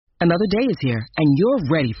Another day is here, and you're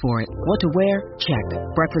ready for it. What to wear? Check.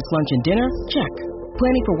 Breakfast, lunch, and dinner? Check.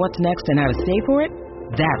 Planning for what's next and how to save for it?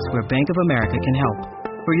 That's where Bank of America can help.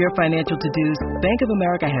 For your financial to-dos, Bank of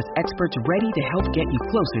America has experts ready to help get you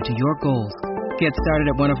closer to your goals. Get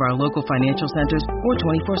started at one of our local financial centers or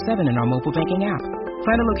 24/7 in our mobile banking app.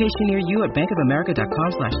 Find a location near you at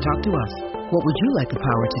bankofamerica.com/talktous. What would you like the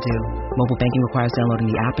power to do? Mobile banking requires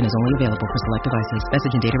downloading the app and is only available for select devices.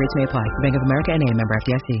 Message and data rates may apply. Bank of America N.A., member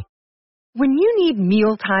FDIC. When you need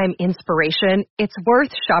mealtime inspiration, it's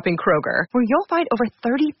worth shopping Kroger, where you'll find over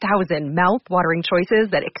 30,000 mouth-watering choices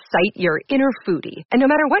that excite your inner foodie. And no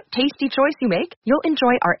matter what tasty choice you make, you'll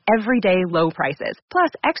enjoy our everyday low prices, plus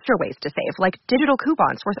extra ways to save, like digital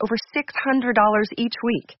coupons worth over $600 each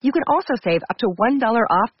week. You can also save up to $1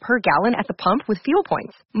 off per gallon at the pump with fuel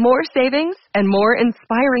points. More savings and more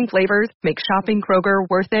inspiring flavors make shopping Kroger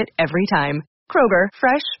worth it every time. Kroger,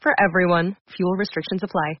 fresh for everyone. Fuel restrictions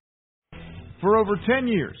apply. For over 10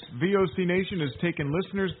 years, VOC Nation has taken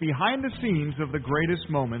listeners behind the scenes of the greatest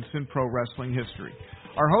moments in pro wrestling history.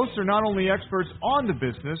 Our hosts are not only experts on the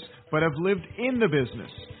business, but have lived in the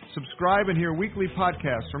business. Subscribe and hear weekly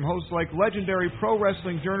podcasts from hosts like legendary pro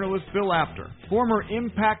wrestling journalist Bill Apter, former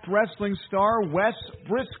Impact Wrestling star Wes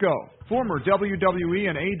Briscoe, former WWE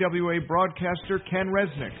and AWA broadcaster Ken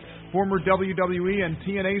Resnick, former WWE and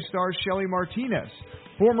TNA star Shelly Martinez,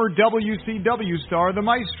 former WCW star The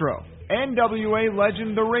Maestro, NWA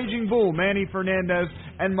legend The Raging Bull Manny Fernandez,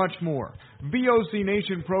 and much more. VOC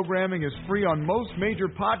Nation programming is free on most major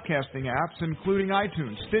podcasting apps, including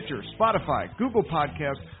iTunes, Stitcher, Spotify, Google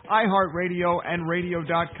Podcasts, iHeartRadio, and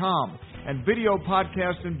Radio.com. And video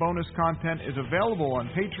podcast and bonus content is available on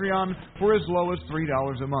Patreon for as low as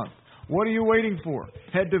 $3 a month. What are you waiting for?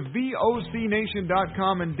 Head to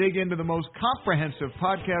VOCNation.com and dig into the most comprehensive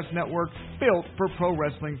podcast network built for pro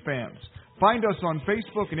wrestling fans. Find us on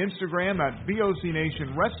Facebook and Instagram at VOC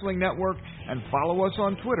Nation Wrestling Network and follow us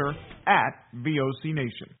on Twitter at VOC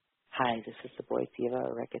Nation. Hi, this is the boy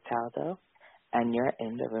Diva Recataldo, and you're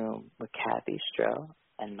in the room with Kathy Stroh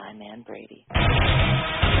and my man Brady.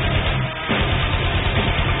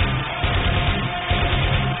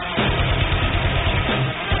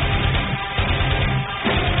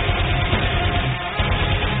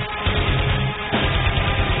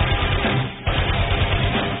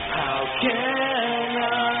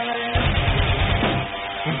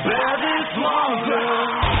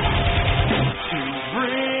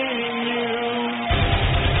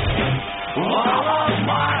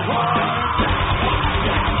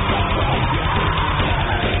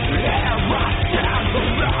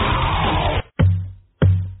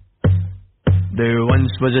 There once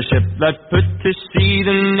was a ship that put to sea.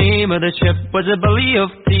 The name of the ship was a Billy of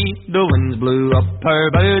Tea. The winds blew up her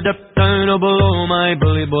bow, up down, oh below my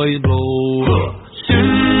bully boys blow.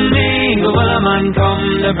 Soon may the wellerman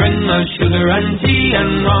come to bring us sugar and tea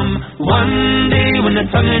and rum. One day when the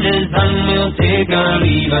tonguing is done, we'll take our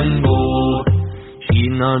leave and go.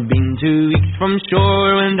 She'd not been 2 weeks from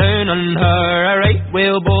shore when down on her a right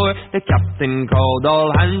whale bore. The captain called all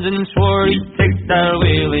hands and swore he'd take their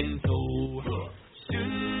whale in tow.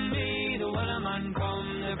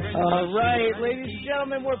 All right, ladies and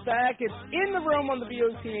gentlemen, we're back. It's In the Room on the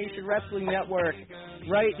VOC Nation Wrestling Network,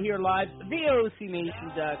 right here live,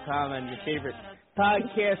 VOCNation.com, and your favorite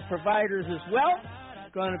podcast providers as well.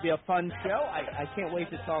 It's going to be a fun show. I can't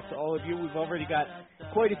wait to talk to all of you. We've already got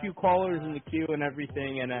quite a few callers in the queue and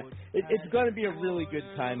everything, and it's going to be a really good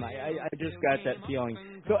time. I just got that feeling.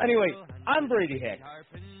 So anyway, I'm Brady Hicks.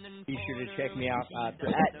 Be sure to check me out at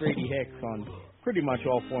Brady Hicks on pretty much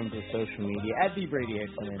all forms of social media, at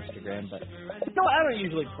 @TheBradyHicks on Instagram, but I don't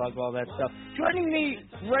usually plug all that stuff. Joining me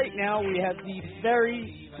right now, we have the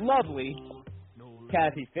very lovely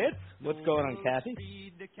Kathy Fitz. What's going on, Kathy?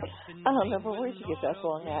 I don't know, but where'd you get that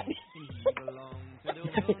song at?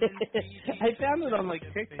 I found it on,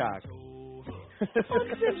 TikTok.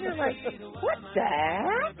 Because you're like, what's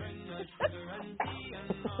that?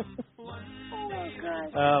 Oh, God.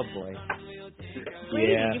 Oh, boy. Wait,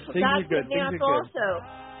 Yeah, you things forgot are good. to announce also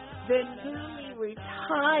the newly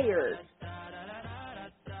retired.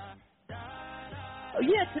 Oh,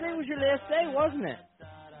 yeah, today was your last day, wasn't it?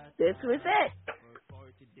 This was it.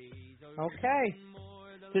 Okay.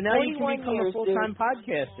 So now you can become a full-time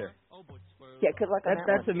podcaster. Yeah, good luck on that.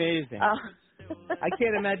 That's amazing. I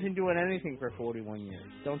can't imagine doing anything for 41 years.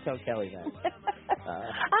 Don't tell Kelly that.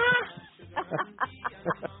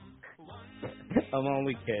 I'm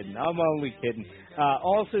only kidding.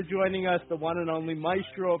 Also joining us, the one and only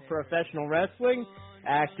maestro of professional wrestling,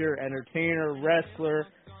 actor, entertainer, wrestler.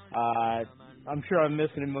 I'm sure I'm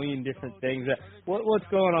missing a million different things. What's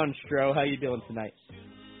going on, Stro? How you doing tonight?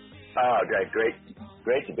 Oh,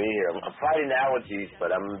 great to be here. I'm fighting allergies,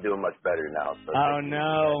 but I'm doing much better now. So oh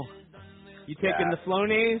no, you taking the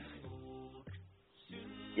Flonase?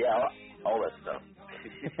 Yeah, all that stuff.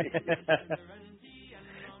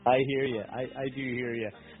 I hear you. I do hear you.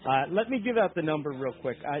 Let me give out the number real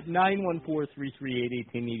quick.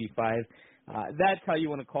 914-338-1885. That's how you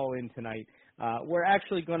want to call in tonight. We're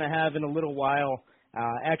actually going to have in a little while.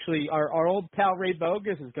 Actually, our old pal Ray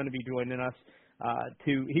Bogus is going to be joining us.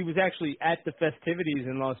 He was actually at the festivities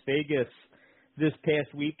in Las Vegas this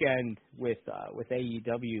past weekend with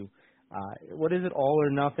AEW. What is it? All or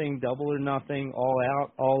nothing, double or nothing, all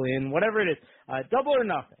out, all in, whatever it is. Double or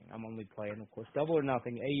nothing. I'm only playing, of course. Double or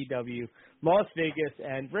nothing, AEW, Las Vegas,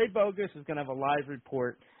 and Ray Bogus is going to have a live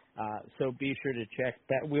report. So be sure to check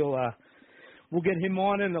that. We'll get him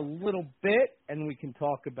on in a little bit, and we can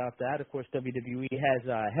talk about that. Of course, WWE has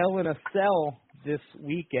Hell in a Cell this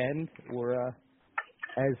weekend, or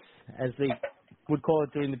as they would call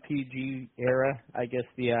it during the PG era, I guess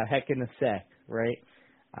the Heck in a Sec, right?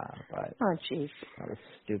 But oh, jeez. That was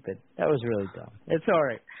stupid. That was really dumb. It's all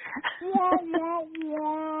right.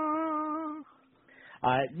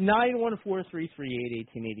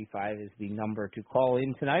 914-338-1885 is the number to call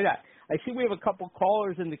in tonight. I see we have a couple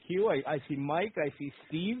callers in the queue. I see Mike, I see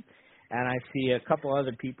Steve, and I see a couple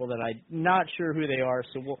other people that I'm not sure who they are.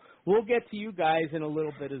 So we'll get to you guys in a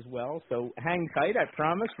little bit as well. So hang tight. I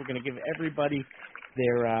promise we're going to give everybody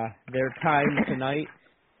their time tonight.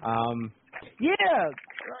 Yeah,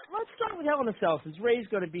 let's start with Hell in a Cell since Ray's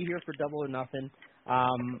going to be here for Double or Nothing.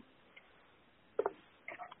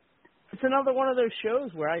 It's another one of those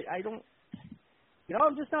shows where I don't,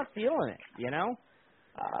 I'm just not feeling it,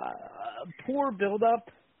 Poor build-up,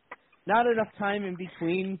 not enough time in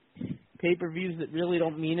between pay-per-views that really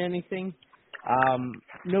don't mean anything.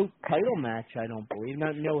 No title match, I don't believe.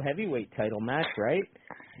 No heavyweight title match, right?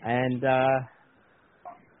 And,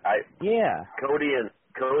 yeah. Cody and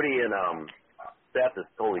Seth is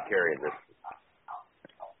totally carrying this.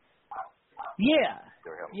 Yeah.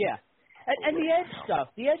 And the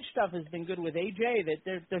Edge stuff has been good with AJ. That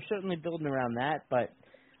they're certainly building around that, but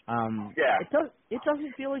it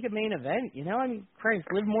doesn't feel like a main event. I mean,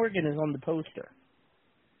 Christ, Liv Morgan is on the poster.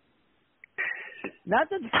 Not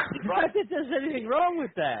that there's anything wrong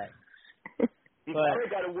with that. He probably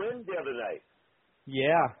got a win the other night.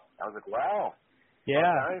 Yeah. I was like, wow.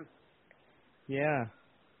 Yeah.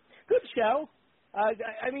 Good show.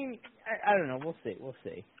 I mean, I don't know. We'll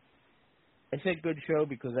see. I said good show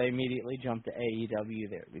because I immediately jumped to AEW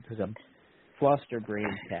there because I'm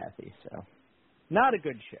fluster-brained Kathy. So, not a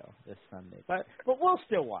good show this Sunday, but we'll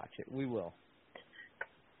still watch it. We will.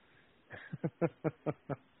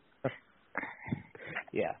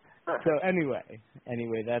 Yeah. So anyway,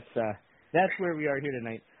 that's where we are here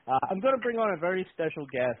tonight. I'm going to bring on a very special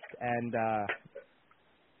guest, and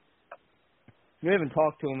we haven't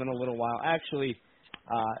talked to him in a little while. Actually,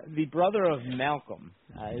 the brother of Malcolm.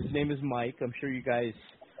 His name is Mike. I'm sure you guys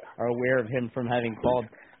are aware of him from having called.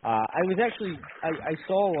 I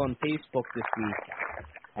saw on Facebook this week,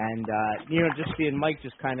 and just seeing Mike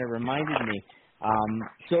just kind of reminded me.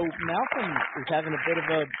 So Malcolm is having a bit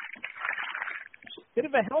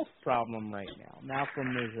of a health problem right now.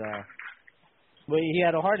 Malcolm is he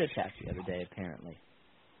had a heart attack the other day apparently.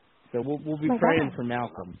 So we'll be praying for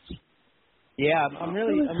Malcolm. Yeah, I'm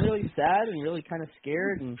really sad and really kind of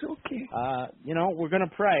scared, and we're gonna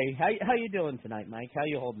pray. How you doing tonight, Mike? How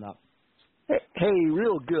you holding up? Hey,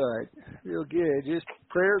 real good. Just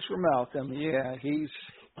prayers for Malcolm. Yeah, he's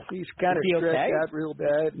kind of stressed out real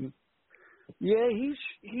bad, and yeah,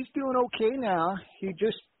 he's doing okay now. He's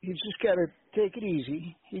just got to take it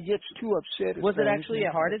easy. He gets too upset. Was it actually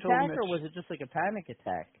a heart attack, or was it just like a panic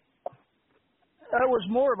attack? It was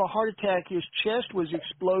more of a heart attack. His chest was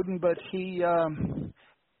exploding, but he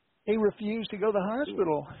refused to go to the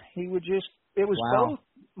hospital. It was both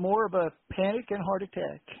more of a panic and heart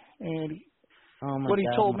attack. And what he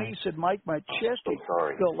told me, he said, Mike, my chest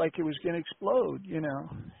felt like it was going to explode,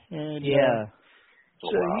 And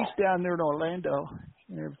so he's down there in Orlando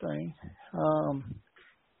and everything.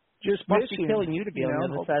 Just must be killing you to be on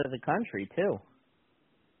the other side of the country too.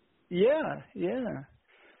 Yeah.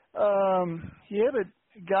 But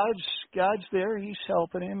God's there. He's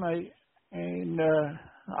helping him. I'm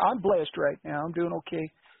blessed right now. I'm doing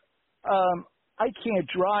okay. I can't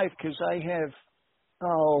drive because I have,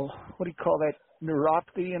 what do you call that,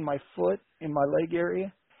 neuropathy in my foot, in my leg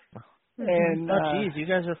area. And geez, you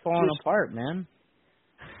guys are falling apart, man.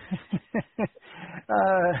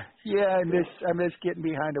 I miss getting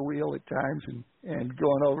behind a wheel at times and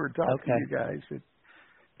going over and talking to you guys.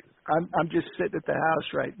 I'm just sitting at the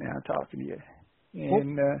house right now talking to you.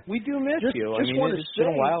 And we do miss you. Just it's been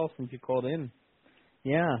a while since you called in.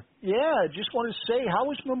 Yeah. Yeah, just wanted to say, how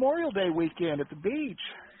was Memorial Day weekend at the beach?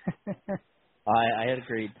 I had a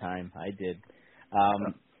great time. I did.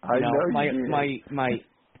 I know you did.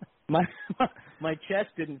 My chest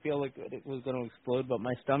didn't feel like it was going to explode, but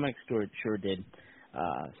my stomach sure did.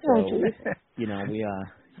 We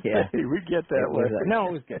yeah. Hey, we get that way. No,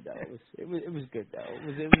 it was good though. It was good though. It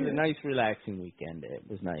was a nice, relaxing weekend. It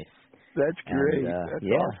was nice. That's great. That's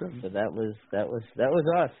awesome. So that was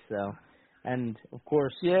us. So, and of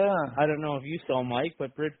course, I don't know if you saw, Mike,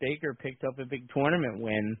 but Britt Baker picked up a big tournament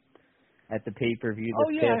win at the pay-per-view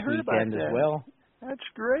this past weekend as well. That's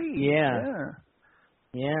great. Yeah.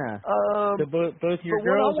 So both your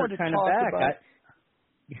girls are kind of back.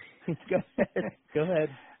 Go ahead.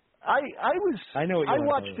 I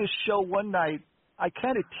watched this show one night. I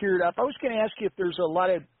kind of teared up. I was going to ask you if there's a lot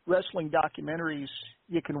of wrestling documentaries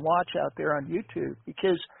you can watch out there on YouTube,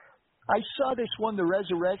 because I saw this one, The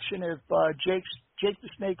Resurrection of Jake the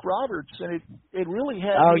Snake Roberts, and it really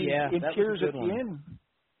had me in tears at the end.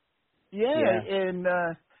 And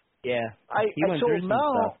I told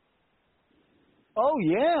Mel,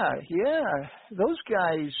 those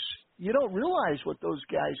guys, you don't realize what those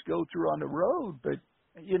guys go through on the road, but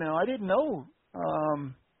I didn't know.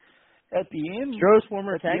 At the end, Stroh's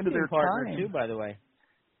former tag team partner too, by the way.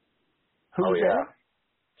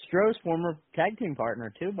 Stroh's former tag team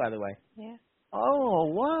partner too, by the way. Yeah. Oh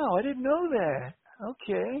wow, I didn't know that.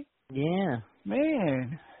 Okay. Yeah.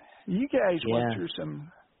 Man, you guys went through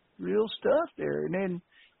some real stuff there, and then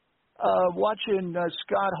watching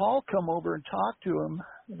Scott Hall come over and talk to him,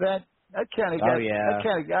 that kind of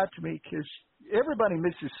got to me, because everybody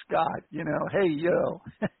misses Scott, Hey yo.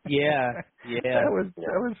 Yeah. that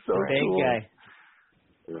was so cool. Big guy.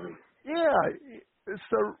 Yeah.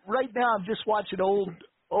 So right now I'm just watching old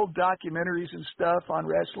documentaries and stuff on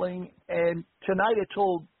wrestling, and tonight I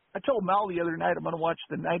told Mal the other night I'm going to watch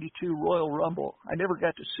the '92 Royal Rumble. I never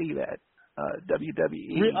got to see that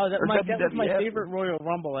WWE. That was my favorite Royal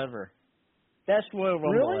Rumble ever. Best Royal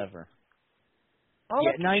Rumble ever. Oh,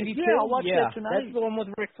 yeah, 92. Yeah, I'll watch that tonight. That's the one with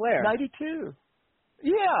Ric Flair. 92.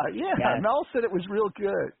 Yeah. Mel said it was real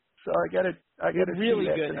good, so I got to really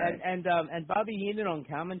see that good. Tonight. And Bobby Heenan on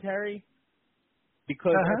commentary,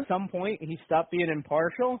 because at some point he stopped being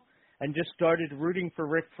impartial and just started rooting for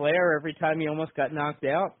Ric Flair every time he almost got knocked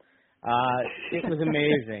out. It was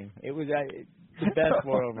amazing. It was the best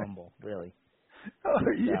Royal Rumble, really. Oh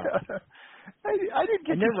yeah. I didn't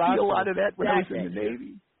get to see a lot of that when I was in the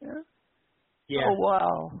Navy. Yeah. Oh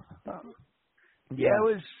wow. I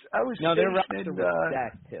was. No, their roster was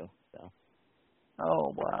stacked too. So.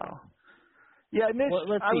 Oh wow. Yeah, I missed.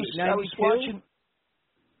 Let's see. I was watching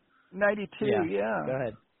 92. Yeah. Go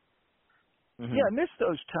ahead. Mm-hmm. Yeah, I missed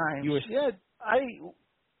those times.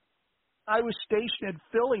 I was stationed in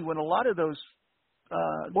Philly when a lot of those.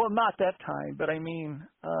 Well, not that time, but I mean,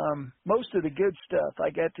 most of the good stuff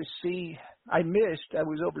I got to see. I missed. I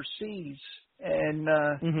was overseas, and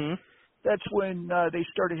that's when they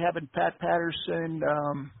started having Pat Patterson.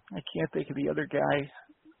 I can't think of the other guy.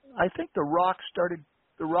 I think The Rock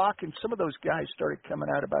and some of those guys started coming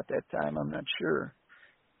out about that time. I'm not sure,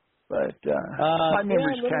 but my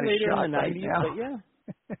memory's kind of shot in the 90s, right now. But yeah,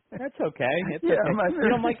 that's okay. It's okay.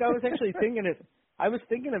 Mike, I was actually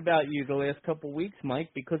thinking about you the last couple of weeks, Mike,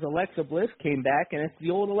 because Alexa Bliss came back, and it's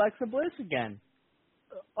the old Alexa Bliss again.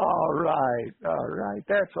 All right,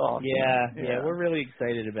 that's awesome. Yeah, we're really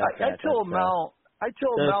excited about that. I told Mel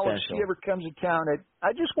if she ever comes to town,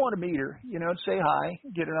 I just want to meet her, say hi,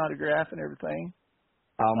 get an autograph and everything.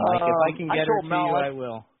 Mike, if I can get her to you, I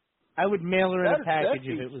will. I would mail her in a package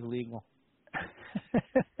if it was legal.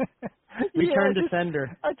 Return to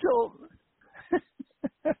sender. I told.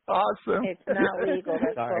 Awesome. It's not legal.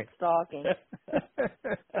 That's called stalking.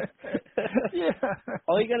 Yeah.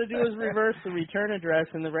 All you got to do is reverse the return address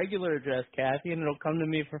and the regular address, Kathy, and it'll come to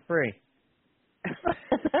me for free.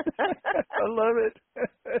 I love it.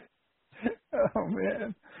 Oh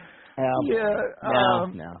man.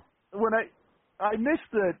 No. When I missed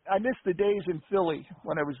the days in Philly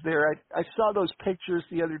when I was there. I saw those pictures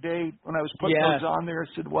the other day when I was putting those on there.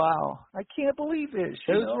 I said, "Wow, I can't believe this."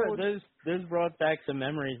 Those brought back some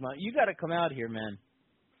memories. You got to come out here, man.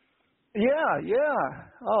 Yeah.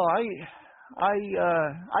 Oh,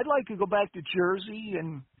 I'd like to go back to Jersey,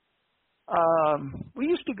 and we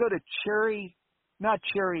used to go to not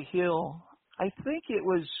Cherry Hill. I think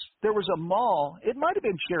there was a mall. It might have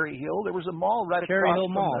been Cherry Hill. There was a mall right across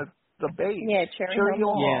from the base. Yeah, Cherry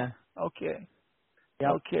Hill Mall. Yeah. Okay. Yep.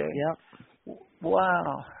 Okay. Yep.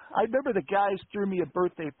 Wow. I remember the guys threw me a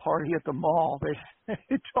birthday party at the mall.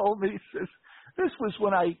 They told me, says, This was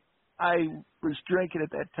when I was drinking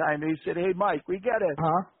at that time. They said, "Hey, Mike, we got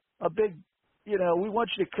a big, we want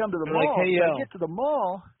you to come to the They're mall." like, hey, so yo. I get to the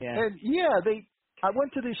mall, and I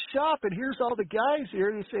went to this shop, and here's all the guys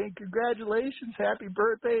here. They're saying, "Congratulations, happy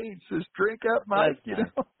birthday." It says, "Drink up, Mike."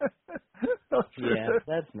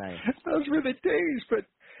 That's nice. Those were the days, but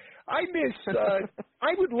I miss.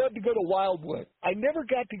 I would love to go to Wildwood. I never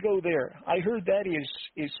got to go there. I heard that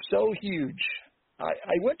is so huge.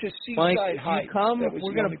 I went to Seaside Mike, Heights. if you come,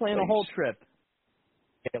 we're going to plan a whole trip.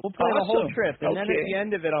 Yeah, we'll plan a whole trip, and then at the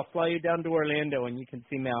end of it, I'll fly you down to Orlando, and you can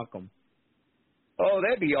see Malcolm. Oh,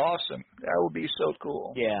 that'd be awesome. That would be so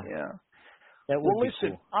cool. Yeah. That would Well, be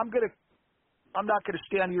listen, cool. I'm not gonna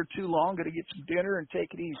stand here too long. Gonna get some dinner and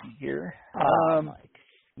take it easy here. Mike,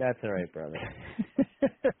 that's all right, brother.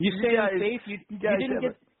 You staying safe? You didn't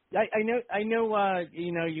get. I know.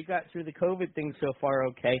 You got through the COVID thing so far.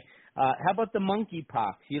 Okay. How about the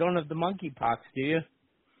monkeypox? You don't have the monkeypox, do you?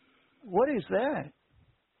 What is that?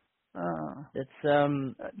 It's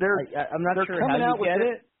I'm not sure how you get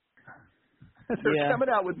it. They're coming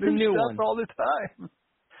out with new stuff one all the time.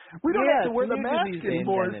 We don't have to wear the mask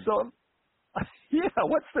anymore. So,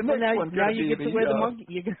 what's the next one? Now you get to wear the monkey.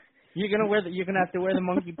 You're gonna have to wear the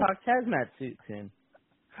monkeypox hazmat suit soon.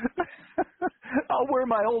 I'll wear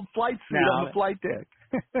my old flight suit on the flight deck.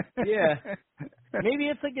 Yeah. Maybe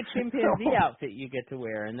it's like a chimpanzee outfit you get to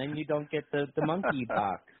wear, and then you don't get the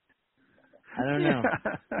monkeypox. I don't know.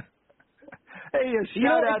 Hey,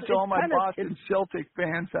 shout out to all my Boston Celtic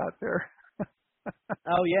fans out there.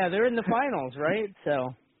 Oh, yeah, they're in the finals, right?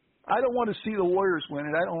 So I don't want to see the Warriors win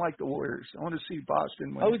it. I don't like the Warriors. I want to see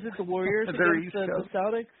Boston win. Oh, is it the Warriors against the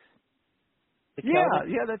Celtics?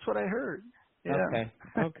 Yeah, that's what I heard. Yeah.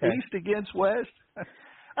 Okay. East against West.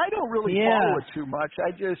 I don't really follow it too much. I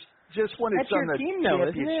just when it's on the team, though,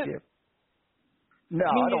 isn't it? No,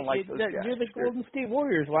 I don't like those guys. You're the Golden State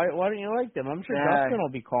Warriors. Why don't you like them? I'm sure Dustin will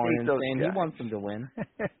be calling and saying he wants them to win.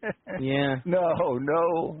 Yeah.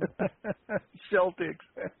 No. Celtics.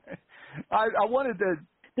 I wanted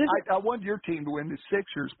I wanted your team to win, the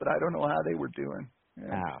Sixers, but I don't know how they were doing.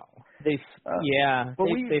 They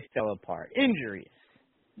fell apart. Injuries.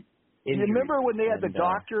 You remember when they had the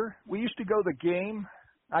doctor? We used to go to the game.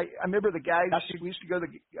 I remember the guys. We used to go to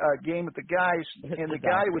the game with the guys, and the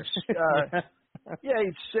guy would.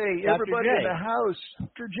 He'd say, Dr. everybody J. in the house,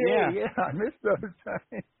 Dr. J. I miss those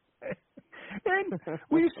times. And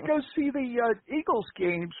we used to go see the Eagles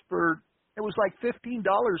games it was like $15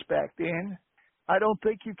 back then. I don't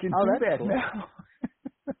think you can do that cool. now.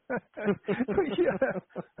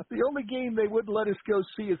 The only game they wouldn't let us go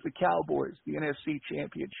see is the Cowboys, the NFC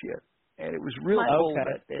Championship. And it was real cold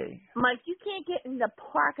that day. Mike, you can't get in the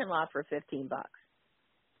parking lot for $15.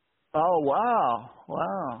 Oh, wow.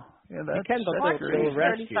 Yeah, that's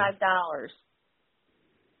 $35.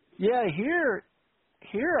 Yeah, here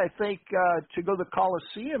I think to go to the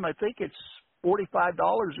Coliseum, I think it's $45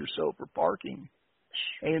 or so for parking.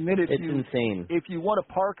 And then it's insane. If you want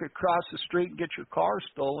to park across the street and get your car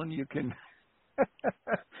stolen, you can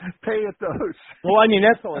pay at those. Well, I mean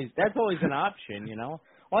that's always an option, you know.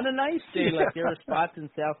 On a nice day, like there are spots in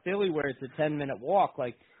South Philly where it's a 10-minute walk.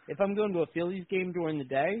 Like if I'm going to a Phillies game during the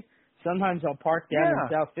day, sometimes I'll park down in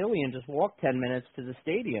South Philly and just walk 10 minutes to the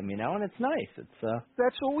stadium, you know, and it's nice.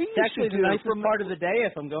 That's what we used to do. It's actually the nicest part of the day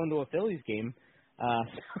if I'm going to a Phillies game.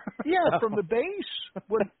 From the base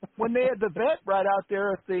when they had the vet right out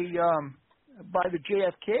there at the by the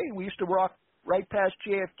JFK, we used to walk right past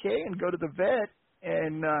JFK and go to the vet,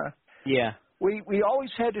 and we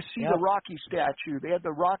always had to see the Rocky statue. They had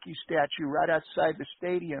the Rocky statue right outside the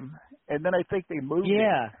stadium, and then I think they moved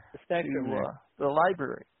it to the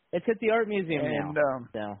library. It's at the Art Museum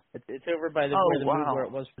now. It's over by where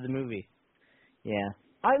it was for the movie. Yeah,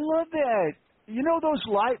 I love that. You know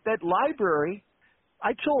that library.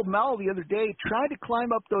 I told Mal the other day, trying to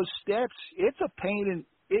climb up those steps, it's a pain,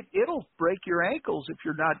 and it'll break your ankles if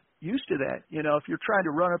you're not used to that. You know, if you're trying to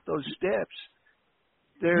run up those steps.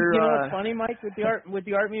 You know what's funny, Mike, with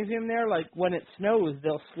the art museum there? Like when it snows,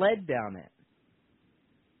 they'll sled down it.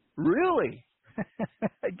 Really?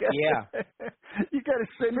 I guess. Yeah. You got to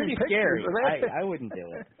send me pictures scary. of that. I wouldn't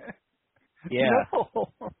do it. Yeah. No.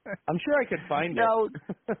 I'm sure I could find it.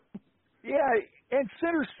 Yeah, and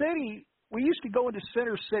Center City. We used to go into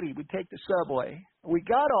Center City. We'd take the subway. We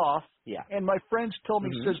got off, and my friends told me,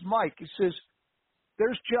 he says, Mike, he says,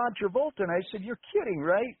 there's John Travolta. And I said, you're kidding,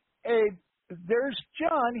 right? And there's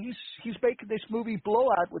John. He's making this movie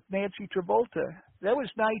Blowout with Nancy Travolta. That was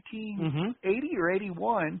 1980 or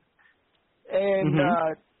 81. And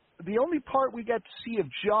the only part we got to see of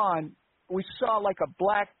John, we saw like a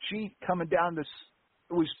black Jeep coming down this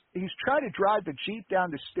he's trying to drive the Jeep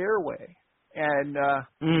down the stairway, and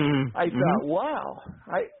I thought, wow,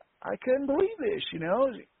 I couldn't believe this,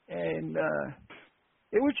 and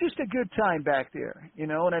it was just a good time back there,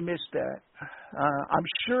 and I missed that. I'm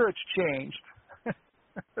sure it's changed.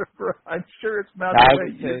 I'm sure it's not the way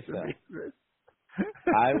it used to be.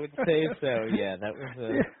 I would say so. Yeah, that was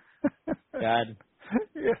God.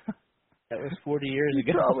 Yeah. That was 40 years ago.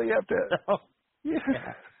 You probably have to. So,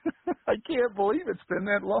 yeah. I can't believe it's been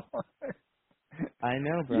that long. I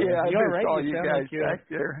know, brother. Yeah, I you're missed right. all you guys like back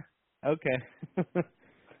there. Okay.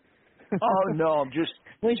 Oh no, I'm just.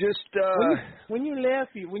 When you laugh,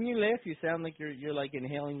 you sound like you're like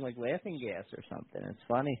inhaling like laughing gas or something. It's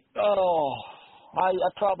funny. Oh, I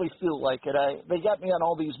probably feel like it. They got me on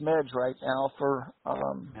all these meds right now for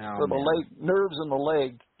the leg nerves in the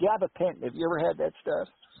leg. Gabapentin. Have you ever had that stuff?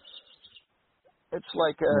 It's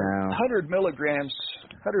like 100 milligrams.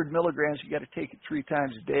 100 milligrams. You got to take it 3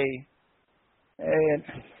 times a day. And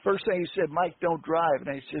first thing he said, Mike, don't drive. And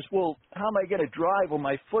I says, well, how am I going to drive when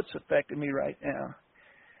my foot's affecting me right now?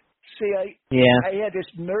 See, I had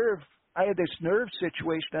this nerve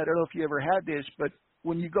situation. I don't know if you ever had this, but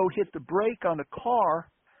when you go hit the brake on the car,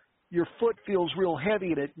 your foot feels real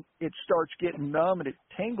heavy and it starts getting numb and it's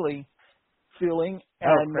tingling feeling.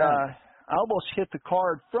 And I almost hit the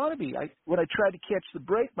car in front of me. When I tried to catch the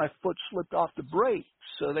brake, my foot slipped off the brake.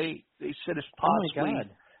 So they said it's possibly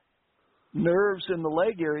nerves in the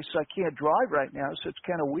leg area, so I can't drive right now. So it's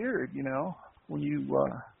kind of weird, when you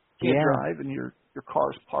can't drive and your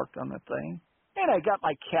car's parked on the thing. And I got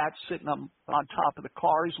my cat sitting on top of the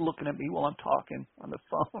car. He's looking at me while I'm talking on the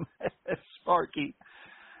phone. Sparky.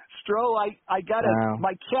 Stro, I got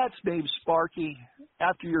my cat's named Sparky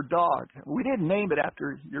after your dog. We didn't name it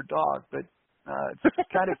after your dog, but it's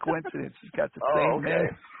kind of coincidence. He's got the same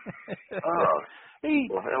name.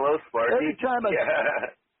 Well, hello, Sparky. Every time I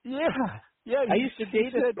used to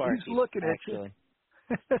date a Sparky. He's looking actually.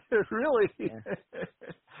 At you. Really? Yeah.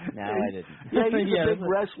 No, I didn't. Yeah, he's a big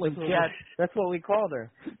wrestling cat. That's what we called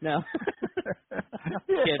her. No.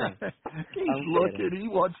 Kidding. He's looking. He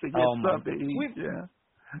wants to get something to eat.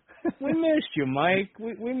 We missed you, Mike.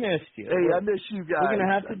 We missed you. Hey, I miss you guys. We're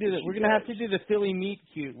gonna have to do that. We're gonna have to do the Philly meet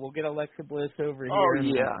cute. We'll get Alexa Bliss over here. Oh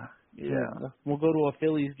yeah. We'll go to a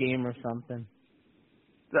Phillies game or something.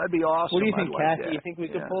 That'd be awesome. What do you think, Kathy? You think we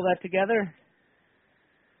could pull that together?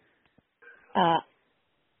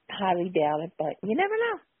 Highly doubt it, but you never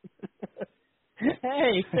know.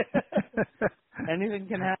 Hey, anything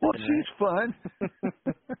can happen. Well, she's fun.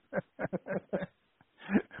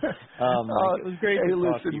 Mike, it was great to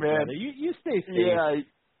talk to you, man. brother. You stay safe. Yeah.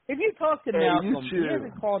 If you talk to Malcolm, he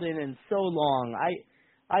hasn't called in so long.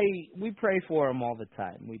 We pray for him all the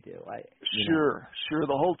time. We do. Sure. The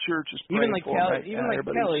whole church is praying for him. Kelly, even like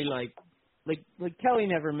Kelly, like Kelly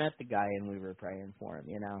never met the guy, and we were praying for him.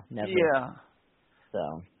 Never. Yeah.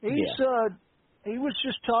 So he was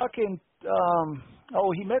just talking.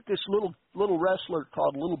 He met this little wrestler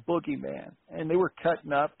called Little Boogeyman, and they were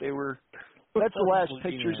cutting up. That's the last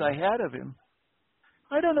pictures I had of him.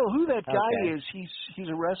 I don't know who that guy is. He's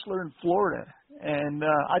a wrestler in Florida, and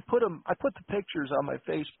I put the pictures on my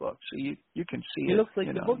Facebook so you can see it. He looks like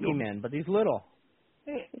the Boogeyman, but he's little.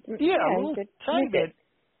 Yeah, a little tiny bit.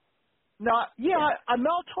 Mel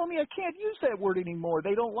told me I can't use that word anymore.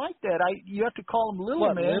 They don't like that. You have to call them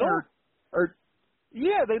little men or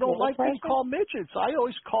they don't like being called midgets. I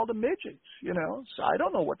always call them midgets, so I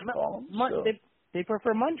don't know what to call them. So. They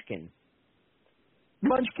prefer Munchkin.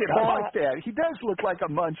 Munchkin, I like that. He does look like a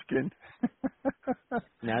Munchkin.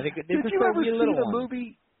 No, they did you ever see the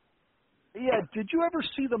movie? Yeah, did you ever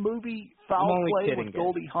see the movie Foul Play with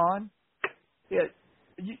Goldie Hawn? Yeah.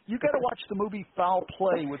 You got to watch the movie Foul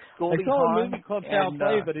Play with Goldie Hawn. I saw a movie called Foul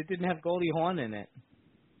Play, but it didn't have Goldie Hawn in it.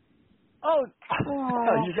 Oh,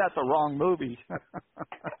 you got the wrong movie.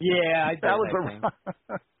 Yeah, I did. That was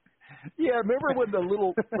Yeah, remember when the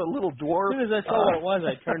little dwarf? As soon as I saw what it was,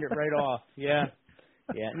 I turned it right off. Yeah.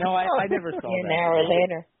 No, I never saw that. An hour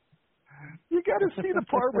later. You got to see the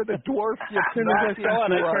part where the dwarf. As soon as I saw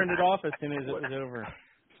it, I turned it off as soon as it was over.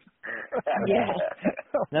 Yeah.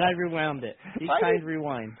 Then I rewound it.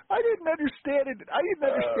 Rewind. I didn't understand it. At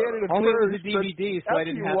only first, it was a DVD, so I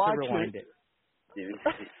didn't have to rewind it.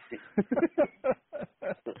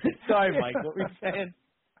 Sorry, Mike. What were you saying?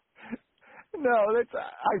 No, I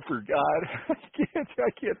forgot. I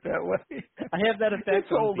get that way. I have that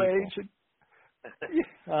effect on old people. Age.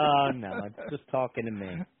 Oh no, it's just talking to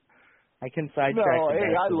me. I can sidetrack. No,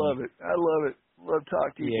 hey, I love it. Love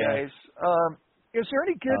talking to you guys. Is there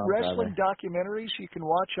any good wrestling documentaries you can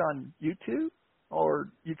watch on YouTube,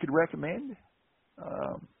 or you could recommend?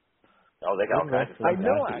 Oh, they got all kinds of stuff. I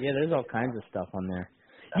know. Yeah, there's all kinds of stuff on there.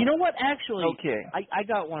 You know what? Actually, okay. I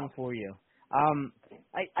got one for you.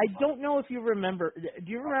 I don't know if you remember.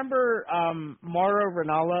 Do you remember Mauro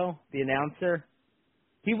Ranallo, the announcer?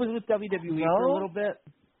 He was with WWE for a little bit.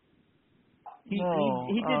 He did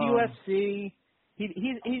UFC.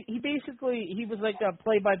 He basically was like a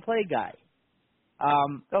play-by-play guy.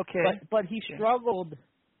 Okay. But he struggled.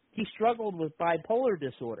 He struggled with bipolar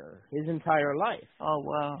disorder his entire life. Oh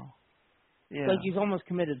wow. Yeah. Like he's almost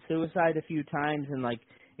committed suicide a few times, and like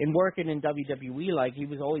in working in WWE, like he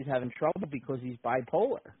was always having trouble because he's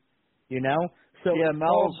bipolar. You know. So yeah,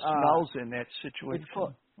 Mel's in that It's situation.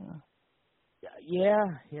 called, yeah,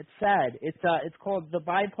 it's sad. It's called The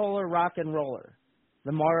Bipolar Rock and Roller,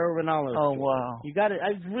 the Mauro Ranallo story. Wow. You got it.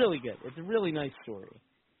 It's really good. It's a really nice story.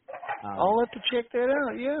 I'll have to check that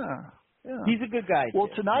out. Yeah. He's a good guy. Well,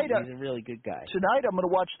 too. tonight he's a really good guy. Tonight I'm going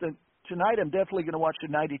to watch Tonight I'm definitely going to watch the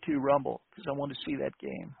 '92 Rumble because I want to see that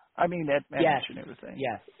game. I mean that match and everything.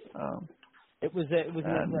 Yes. It was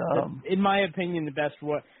and, in my opinion the best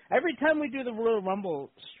one. Every time we do the Royal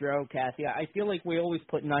Rumble, Kathy, I feel like we always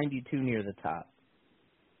put 92 near the top.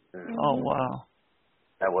 Oh wow.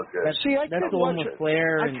 That was good. That's the one with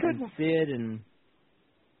Flair and Sid and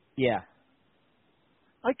yeah.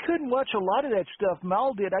 I couldn't watch a lot of that stuff.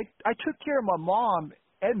 Mal did. I took care of my mom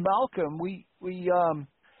and Malcolm. We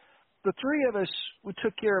the three of us, we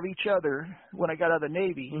took care of each other when I got out of the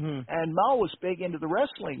Navy. Mm-hmm. And Mal was big into the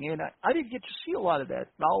wrestling, and I didn't get to see a lot of that.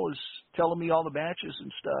 Mal was telling me all the matches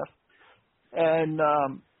and stuff. And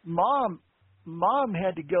Mom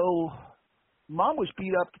had to go. Mom was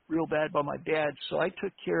beat up real bad by my dad, so I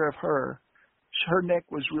took care of her. Her neck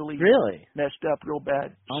was really messed up real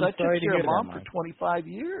bad. So I took care of Mom for 25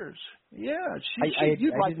 years. Yeah,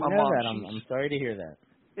 you'd like my mom. I'm sorry to hear that.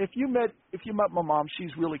 If you met my mom, she's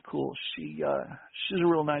really cool. She's a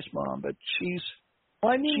real nice mom, but she's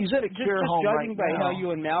at a care home right now. Judging by how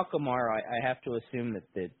you and Malcolm are, I have to assume that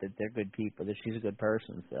they're good people, that she's a good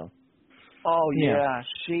person. So. Oh yeah,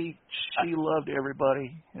 she loved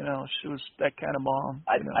everybody. You know, she was that kind of mom.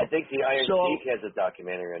 I think the Iron Sheik has a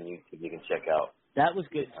documentary on YouTube you can check out. That was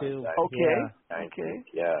good too. Okay. Yeah. Okay.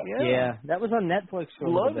 Yeah. That was on Netflix for a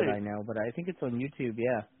little bit, I know, but I think it's on YouTube.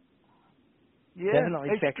 Yeah. Yeah. Definitely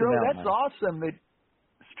check it out. That's awesome.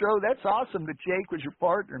 That's awesome that Jake was your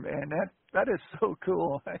partner, man. That is so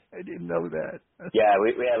cool. I didn't know that. Yeah,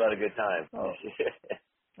 we had a lot of good time.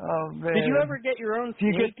 Oh man! Did you ever get your own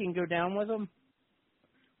snake and go down with them?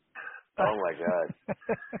 Oh my God!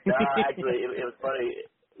 No, actually, it was funny.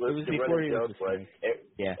 It was before you was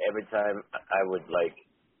every time I would like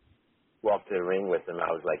walk to the ring with him, I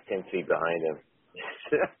was like 10 feet behind him.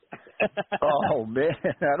 Oh man,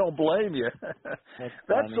 I don't blame you.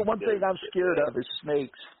 That's the one thing I'm scared of is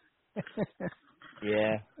snakes.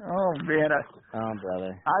 Yeah. Oh man,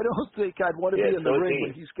 brother. I don't think I'd want to be in the ring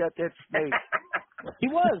when he's got that snake. He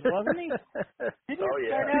was, wasn't he? Didn't he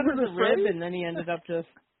start out as a rib and then he ended up just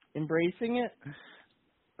embracing it?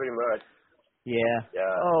 Pretty much. Yeah.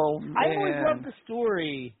 Oh man. I always loved the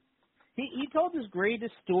story. He told his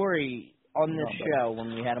greatest story on this show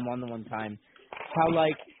when we had him on the one time. How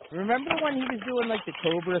remember when he was doing the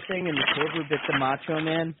Cobra thing and the Cobra bit the Macho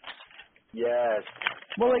Man? Yes.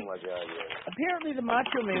 Well, oh my God, yes. Apparently the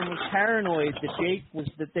Macho Man was paranoid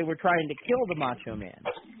that they were trying to kill the Macho Man.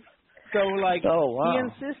 So he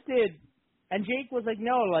insisted, and Jake was like,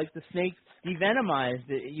 no, the snake's devenomized.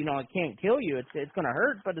 It can't kill you. It's going to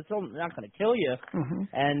hurt, but it's not going to kill you. Mm-hmm.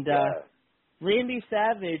 And Randy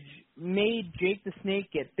Savage made Jake the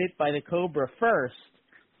Snake get bit by the Cobra first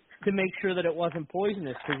to make sure that it wasn't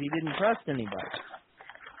poisonous because he didn't trust anybody.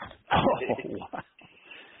 Oh,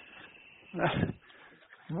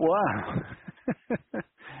 wow.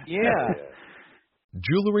 Yeah.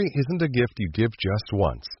 Jewelry isn't a gift you give just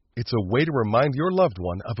once. It's a way to remind your loved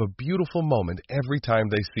one of a beautiful moment every time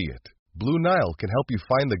they see it. Blue Nile can help you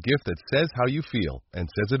find the gift that says how you feel and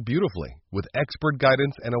says it beautifully, with expert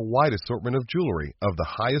guidance and a wide assortment of jewelry of the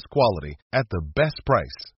highest quality at the best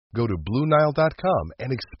price. Go to BlueNile.com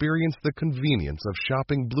and experience the convenience of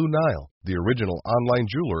shopping Blue Nile, the original online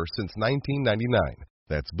jeweler since 1999.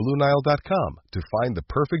 That's BlueNile.com to find the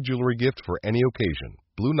perfect jewelry gift for any occasion.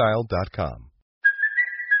 BlueNile.com.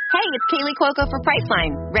 Hey, it's Kaylee Cuoco for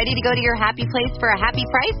Priceline. Ready to go to your happy place for a happy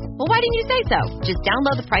price? Well, why didn't you say so? Just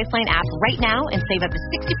download the Priceline app right now and save up to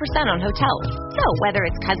 60% on hotels. So whether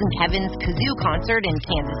it's Cousin Kevin's Kazoo Concert in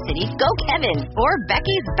Kansas City, go Kevin, or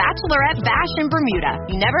Becky's Bachelorette Bash in Bermuda,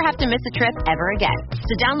 you never have to miss a trip ever again.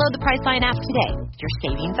 So download the Priceline app today. Your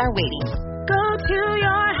savings are waiting. Go to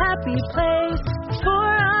your happy place for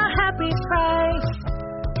a happy price.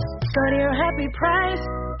 Go to your happy price,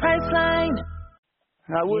 Priceline.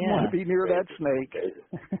 I wouldn't want to be near that snake.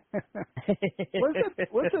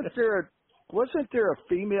 Wasn't there a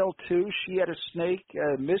female too? She had a snake,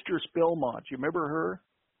 Mistress Belmont. You remember her?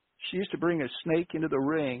 She used to bring a snake into the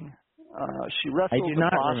ring. She wrestled in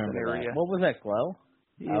the Boston area. That. What was that, Glow?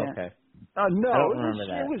 Yeah. Oh, okay. No, I don't remember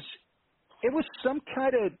that. It was some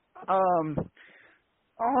kind of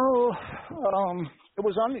it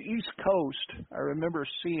was on the East Coast. I remember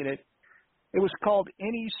seeing it. It was called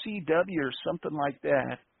NECW or something like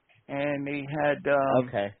that, and they had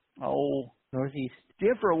Northeast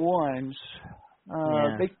different ones.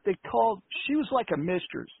 They called. She was like a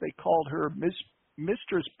mistress. They called her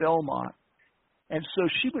Mistress Belmont, and so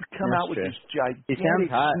she would come out with this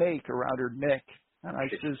gigantic snake around her neck. And I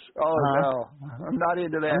says, no, I'm not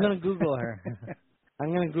into that. I'm going to Google her.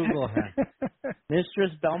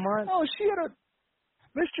 Mistress Belmont? Oh,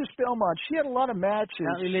 Mistress Belmont. She had a lot of matches.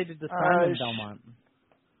 Not related to Simon Belmont.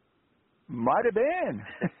 Might have been.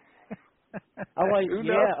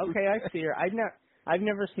 Okay, I see her. I've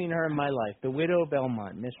never seen her in my life. The Widow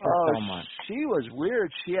Belmont, Mistress Belmont. She was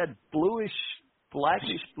weird. She had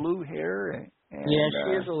blackish blue hair. And,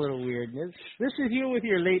 she is a little weird. This is you with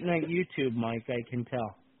your late night YouTube, Mike. I can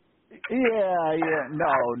tell. Yeah. No.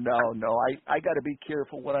 I got to be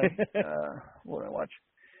careful what I watch.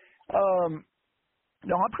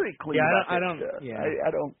 No, I'm pretty clean. Yeah, I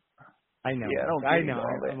don't. I know. Yeah, I know.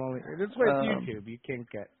 I'm only. That's why it's YouTube. You can't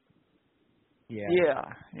get. Yeah.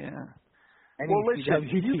 Well, listen.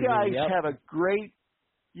 You guys have a great.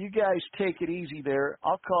 You guys take it easy there.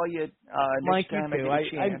 I'll call you Mike, next time you too. I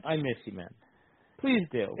get a chance. I miss you, man. Please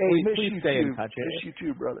do. Hey, please stay in touch. Miss you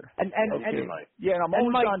too, brother. And Mike. Yeah, I'm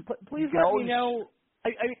always Mike, on. Please let me know.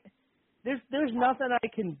 I there's nothing I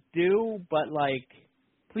can do, but like,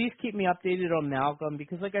 please keep me updated on Malcolm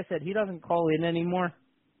because, like I said, he doesn't call in anymore.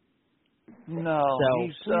 No. So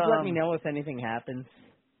please let me know if anything happens.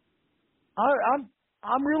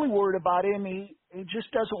 I'm really worried about him. He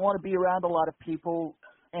just doesn't want to be around a lot of people,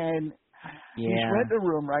 and he's renting a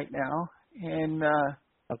room right now, and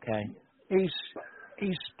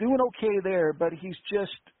he's doing okay there, but he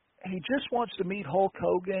just wants to meet Hulk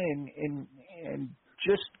Hogan and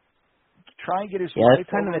just try and get his life it's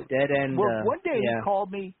kind over. of a dead end. Well, one day he called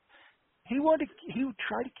me. He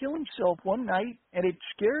tried to kill himself one night, and it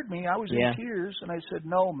scared me. I was in tears, and I said,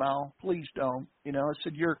 "No, Mal, please don't." I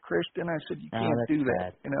said, "You're a Christian." I said, "You can't do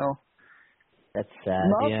that." That's sad.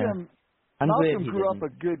 Malcolm grew up a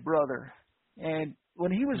good brother, and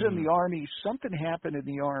when he was in the Army, something happened in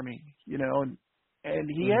the Army, and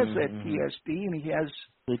he has that PTSD, and he has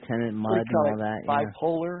Lieutenant Mudd and all that,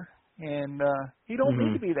 bipolar, and he don't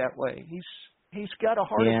need to be that way. He's got a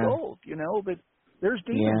heart of gold, but there's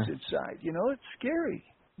demons inside, it's scary,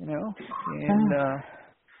 and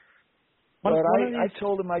but I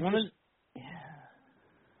told him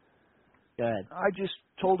Go ahead. I just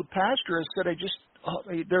told the pastor, I said,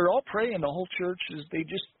 they're all praying, the whole church they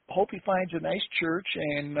just hope he finds a nice church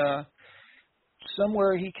and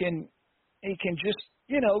somewhere he can just,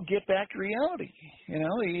 get back to reality.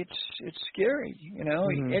 It's scary,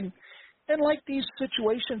 and like these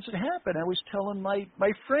situations that happen, I was telling my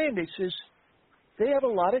friend, he says, they have a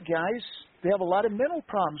lot of guys, they have a lot of mental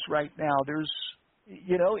problems right now. There's,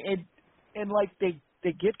 and like they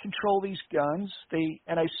get control of these guns.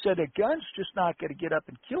 And I said, a gun's just not going to get up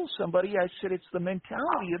and kill somebody. I said, it's the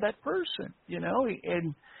mentality of that person,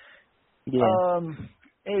 and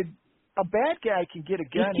a bad guy can get a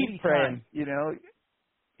gun anytime, praying.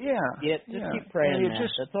 Just keep praying, man.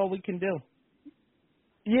 That's all we can do.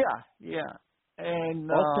 Yeah. And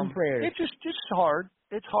prayers. it's just hard.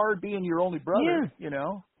 It's hard being your only brother,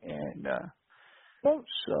 and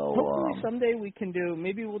hopefully someday we can do.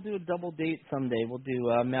 Maybe we'll do a double date someday. We'll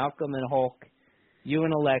do Malcolm and Hulk, you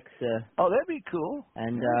and Alexa. Oh, that'd be cool.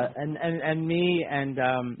 And and me and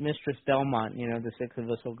Mistress Belmont. The six of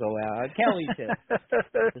us will go out. Kelly too.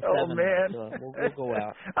 Oh man, we'll go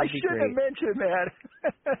out. I should have mentioned that.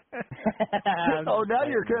 Now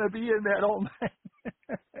you're going to be in that all night.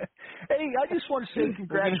 Hey, I just want to say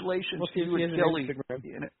congratulations to you and Kelly.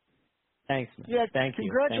 Thanks, man. Yeah, Thank you.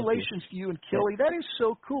 congratulations to you and Kelly. That is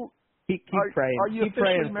so cool. Keep praying. Are you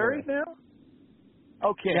officially married now?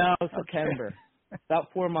 Okay. No, September.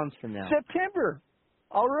 About 4 months from now. September.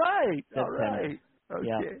 All right. September. All right. Okay.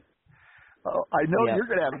 Yeah. Oh, I know you're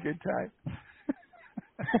going to have a good time.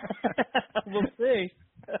 We'll see.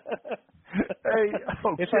 Hey,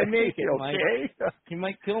 okay. If I make it, okay. Mike, he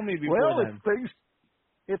might kill me before then.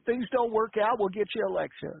 If things don't work out, we'll get you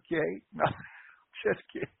Alexa, okay? No, just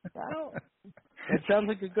kidding. It sounds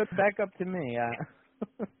like a good backup to me.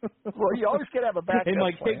 Well, you always got to have a backup Hey,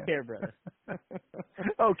 Mike, plan. take care, brother.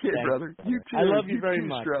 Okay, brother. You too. I love you very too,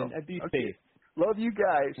 much. Stro. And be Okay. safe. Love you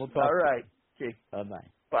guys. We'll talk. All right. Okay. Bye-bye.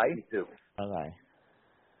 Bye. You too. Bye-bye.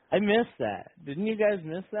 I missed that. Didn't you guys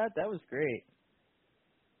miss that? That was great.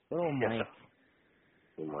 Little Mike.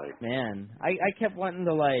 Man, I kept wanting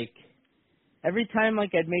to, like, every time,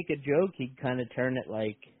 like, I'd make a joke, he'd kind of turn it,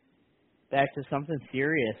 like, back to something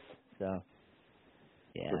serious. So,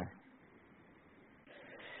 yeah.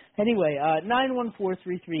 Anyway,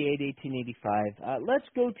 914-338-1885. Let's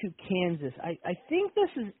go to Kansas. I think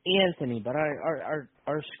this is Anthony, but our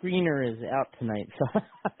screener is out tonight, so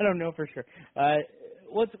I don't know for sure.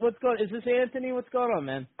 What's going? Is this Anthony? What's going on,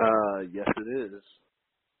 man? Yes, it is.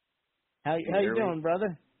 How you doing,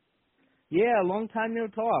 brother? Yeah, long time no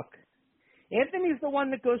talk. Anthony's the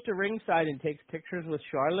one that goes to ringside and takes pictures with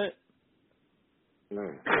Charlotte.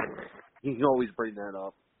 You can always bring that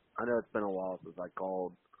up. I know it's been a while since I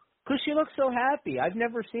called. Because she looks so happy. I've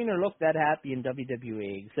never seen her look that happy in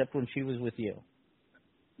WWE, except when she was with you.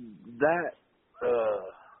 That,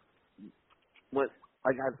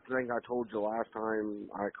 I think I told you last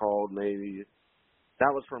time I called, maybe.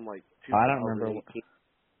 That was from, like, 2018. I don't remember.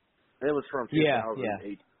 It was from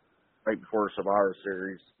 2008, right before Survivor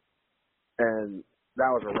Series. And that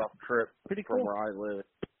was a rough trip from where I live,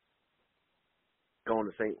 going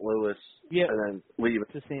to St. Louis, and then leaving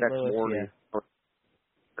to St. next Louis, morning.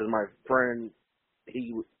 Because my friend,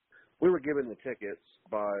 we were given the tickets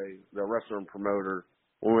by the wrestling promoter.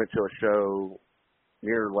 We went to a show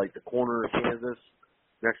near, like, the corner of Kansas,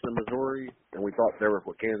 next to Missouri, and we thought they were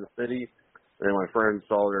for Kansas City. And then my friend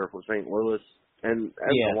saw they were for St. Louis. And that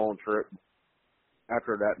was a long trip.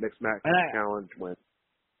 After that mixed match challenge when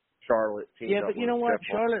Charlotte teamed up but you know with what?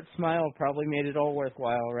 Jeff Charlotte's smile probably made it all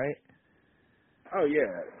worthwhile, right? Oh,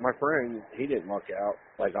 yeah. My friend, he didn't luck out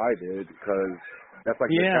like I did because that's like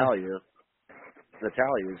Natalia.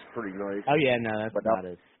 Natalia's pretty nice. Oh, yeah, no, that's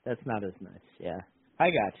not as nice. Yeah. I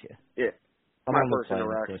got you. Yeah. I'm my on the first plane, of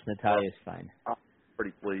interaction. course. Natalia's fine. I'm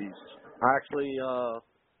pretty pleased. I actually,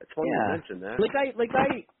 it's funny you mentioned that.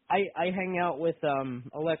 I hang out with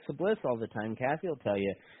Alexa Bliss all the time. Kathy will tell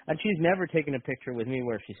you, and she's never taken a picture with me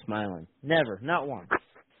where she's smiling. Never, not once.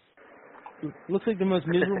 Looks like the most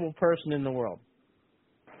miserable person in the world.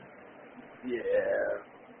 Yeah,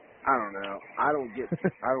 I don't know. I don't get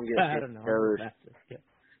I don't know.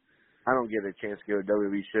 I don't get a chance to go to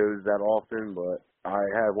WWE shows that often, but I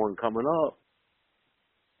have one coming up.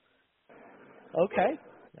 Okay,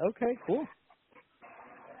 cool.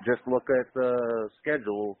 Just look at the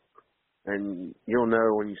schedule, and you'll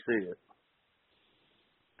know when you see it.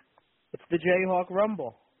 It's the Jayhawk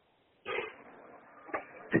Rumble.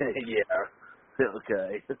 Yeah.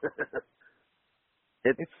 Okay.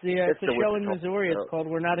 It's a show in Missouri. It's called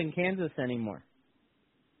We're Not in Kansas Anymore.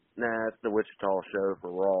 Nah, it's the Wichita show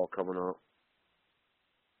for Raw coming up.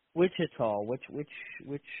 Wichita. Which?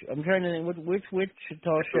 I'm trying to think. Which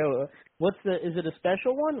Wichita show? Is it a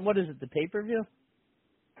special one? What is it? The pay-per-view?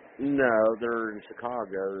 No, they're in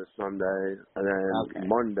Chicago this Sunday, and then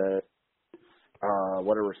Monday,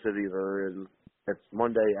 whatever city they're in, it's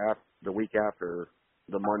Monday after the week after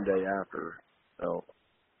the Monday after. So,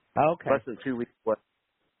 less than 2 weeks left.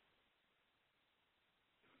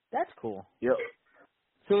 That's cool. Yep.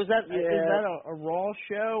 So is that a Raw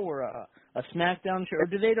show or a SmackDown show, or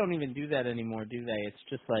they don't even do that anymore, do they? It's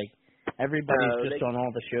just like everybody's just on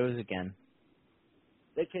all the shows again.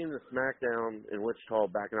 They came to SmackDown in Wichita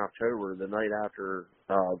back in October, the night after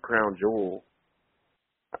Crown Jewel.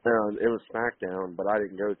 It was SmackDown, but I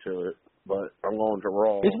didn't go to it. But I'm going to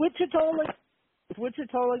Raw. Is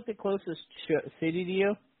Wichita like the closest city to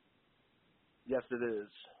you? Yes, it is.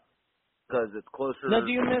 Because it's closer. Now,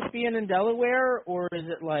 do you miss being in Delaware, or is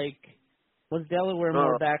it like, was Delaware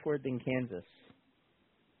more backward than Kansas?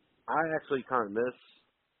 I actually kind of miss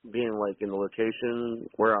being like in the location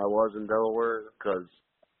where I was in Delaware, because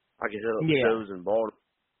I could hit up shows in Baltimore,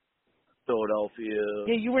 Philadelphia.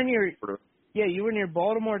 Yeah, you were near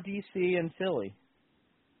Baltimore, D.C., and Philly.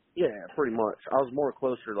 Yeah, pretty much. I was more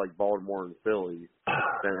closer to like Baltimore and Philly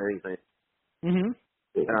than anything. Mhm.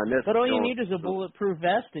 But all you need is a bulletproof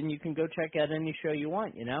vest, and you can go check out any show you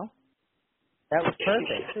want. You know, that was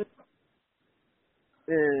perfect.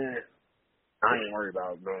 I ain't worried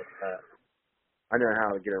about that. I know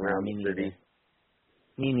how to get around the city.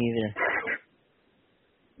 Me neither.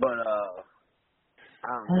 But I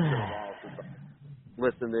don't know.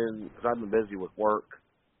 Listening, because I've been busy with work.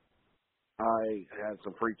 I had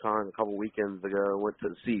some free time a couple weekends ago. Went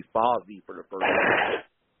to see Fozzy for the first time.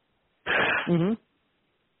 Mhm.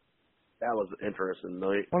 That was an interesting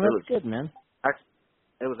night. Well, that's good, man.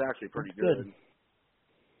 It was actually pretty good.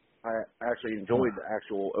 I actually enjoyed the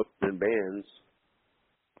actual opening bands.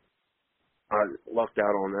 I lucked out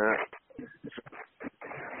on that.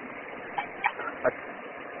 I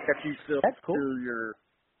guess you still That's cool. do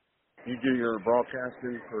your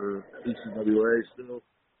broadcasting for ECWA still?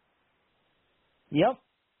 Yep.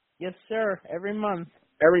 Yes, sir. Every month.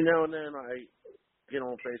 Every now and then I get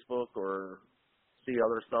on Facebook or see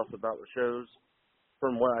other stuff about the shows.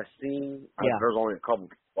 From what I've seen, there's only a couple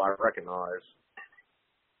people I recognize.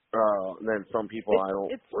 And then some people I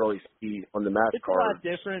don't really see on the match It's card. a lot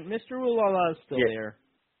different. Mr. Ulala is still there,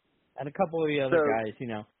 and a couple of the other guys. You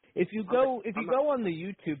know, if you go on the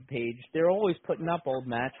YouTube page, they're always putting up old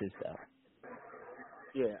matches though.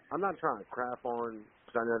 Yeah, I'm not trying to crap on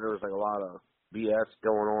because I know there was like a lot of BS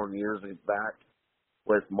going on years back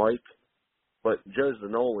with Mike, but Joe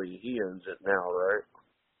Zanoli, he owns it now, right?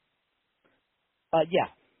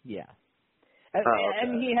 Yeah. Okay.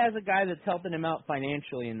 And he has a guy that's helping him out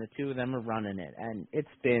financially, and the two of them are running it. And it's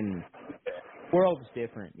been worlds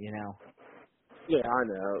different, you know. Yeah, I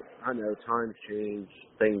know. Times change,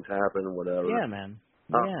 things happen, whatever. Yeah, man.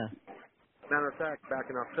 Yeah. Matter of fact, back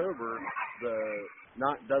in October,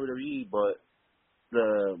 not WWE, but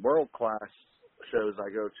the world class shows I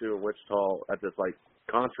go to in Wichita at this like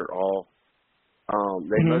concert hall,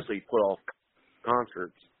 they mostly put off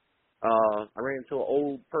concerts. I ran into an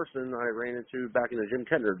old person I ran into back in the Jim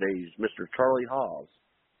Kettner days, Mr. Charlie Haas.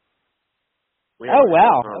 Oh,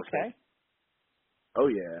 wow. Okay. Oh,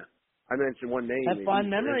 yeah. I mentioned one name. Have fond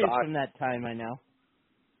memories from that time, I know.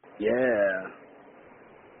 Yeah.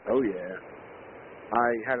 Oh, yeah.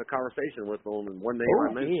 I had a conversation with him, and one name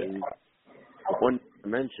I mentioned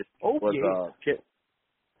was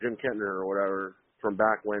Jim Kettner or whatever from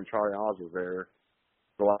back when Charlie Haas was there.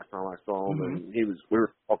 The last time I saw him, and we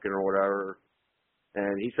were talking or whatever,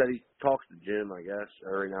 and he said he talks to Jim, I guess,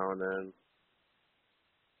 every now and then.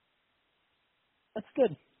 That's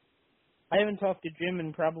good. I haven't talked to Jim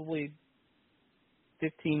in probably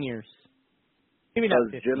 15 years. Maybe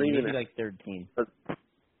not 15, maybe like 13.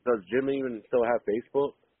 Does Jim even still have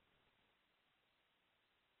Facebook?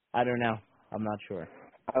 I don't know. I'm not sure.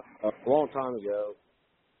 A long time ago,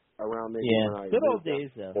 around maybe when I good old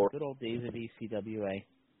days, though. Good old days of ECWA.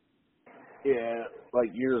 Yeah,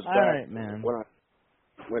 like years back. All right, man. When I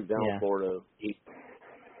went down to Florida, he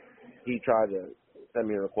tried to send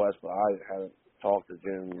me a request, but I haven't talked to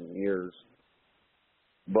Jim in years.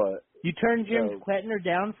 But you turned Jim Kettner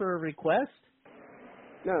down for a request?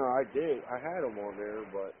 No, I did. I had him on there,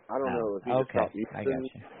 but I don't know if he just stopped using it. I got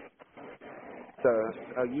you. So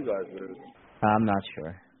how you guys do? I'm not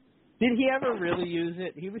sure. Did he ever really use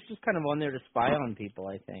it? He was just kind of on there to spy on people,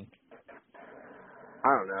 I think. I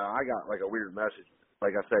don't know. I got like a weird message,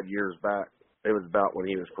 like I said, years back. It was about when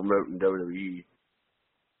he was promoting WWE.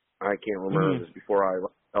 I can't remember if it was before I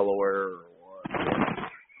left Delaware or what.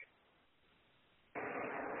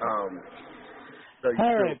 So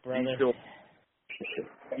brother.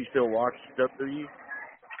 You still watch WWE?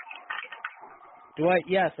 Do I?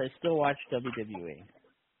 Yes, I still watch WWE.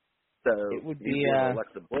 So it would be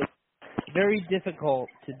Alexa Bliss. very difficult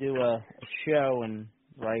to do a show and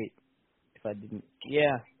write if I didn't.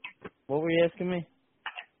 Yeah. What were you asking me?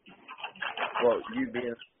 Well, you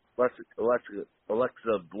being Alexa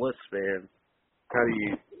Bliss fan, how do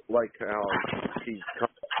you like how she's come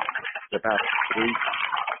the past week?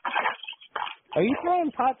 Are you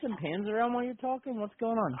throwing pots and pans around while you're talking? What's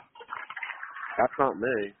going on? That's not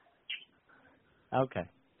me. Okay.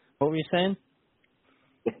 What were you saying?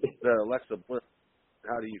 The Alexa Bliss,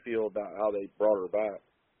 how do you feel about how they brought her back?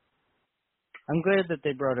 I'm glad that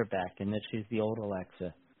they brought her back and that she's the old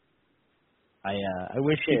Alexa. I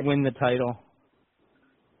wish she'd win the title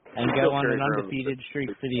and go on an undefeated streak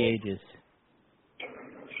for the ages.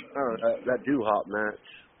 Oh, that Doo-Hop match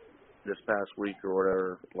this past week or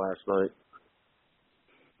whatever, last night.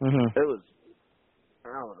 It was, I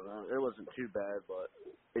don't know, it wasn't too bad, but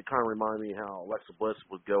it kind of reminded me how Alexa Bliss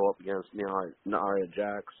would go up against Nia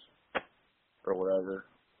Jax or whatever.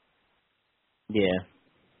 Yeah.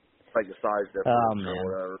 Like the size difference or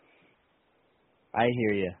whatever. I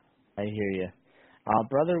hear you.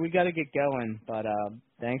 Brother, we got to get going, but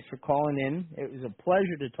thanks for calling in. It was a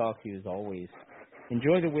pleasure to talk to you as always.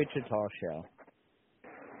 Enjoy the Wichita show.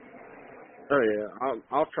 Oh, yeah.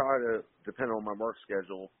 I'll try to, depend on my work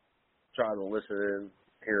schedule, try to listen in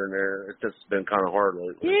here and there. It's just been kind of hard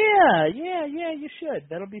lately. Yeah, you should.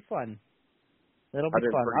 That'll be fun.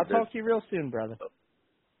 I'll talk to you real soon, brother.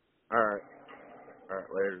 All right,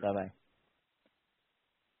 later. Bye-bye.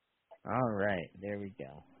 All right, there we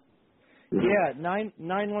go. Yeah,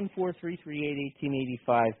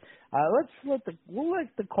 914-338-1885. We'll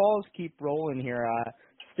let the calls keep rolling here.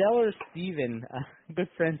 Stellar Steven, good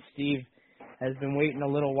friend Steve, has been waiting a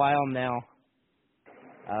little while now.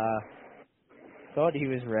 Thought he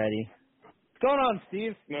was ready. What's going on,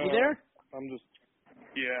 Steve? No, You there? I'm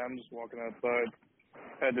just walking outside.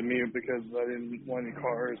 Had to mute because I didn't want any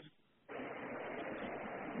cars.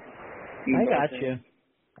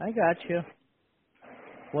 I got you.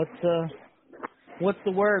 What's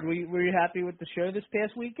the word? Were you happy with the show this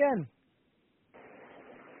past weekend?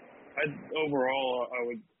 Overall, I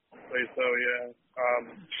would say so. Yeah.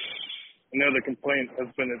 I know the complaint has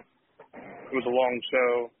been it was a long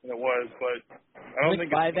show, and it was, but I don't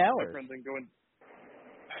think it's much different than going.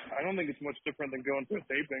 I don't think it's much different than going to a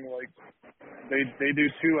taping. Like they do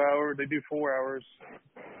 2 hours, they do 4 hours,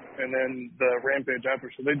 and then the Rampage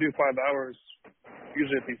after. So they do 5 hours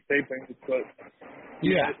usually at these tapings. But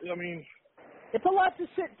yeah, I mean, it's a lot to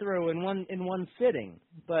sit through in one sitting.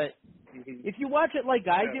 But if you watch it like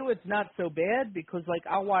I do, it's not so bad because like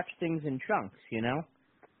I'll watch things in chunks. You know.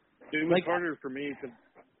 It was harder for me because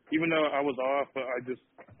even though I was off,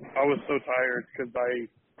 I was so tired because I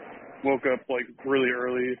woke up like really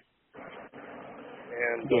early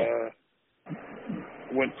and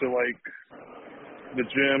went to like the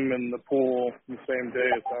gym and the pool the same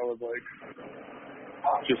day. So I was like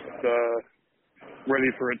just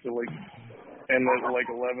ready for it to like end at like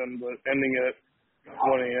 11, but ending at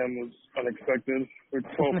 1 a.m. was unexpected. Or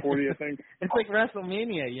 12:40, I think. It's like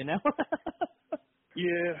WrestleMania, you know?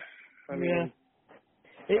 Yeah. I mean,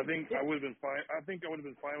 I think I would have been fine. I think I would have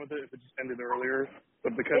been fine with it if it just ended earlier.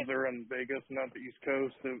 But because they're in Vegas, not the East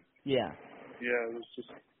Coast, it was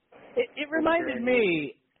just. It reminded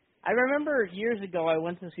me. I remember years ago I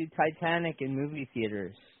went to see Titanic in movie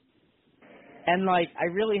theaters, and like I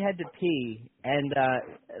really had to pee, and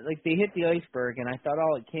like they hit the iceberg, and I thought,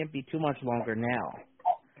 oh, it can't be too much longer now.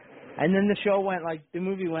 And then the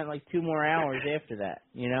movie went like 2 more hours after that.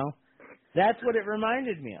 You know, that's what it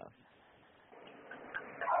reminded me of.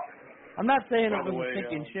 I'm not saying it was a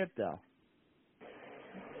sinking ship, though.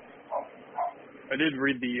 I did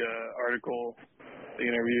read the article, the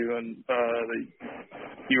interview, and that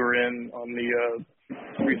you were in on the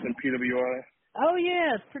recent PWI. Oh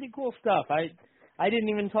yeah, it's pretty cool stuff. I didn't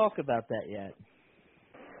even talk about that yet.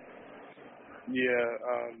 Yeah,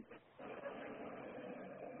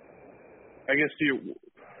 I guess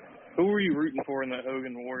who were you rooting for in that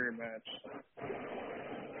Hogan Warrior match?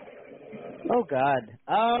 Oh God.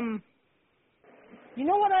 You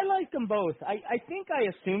know what? I liked them both. I think I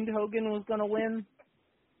assumed Hogan was going to win.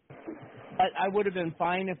 I would have been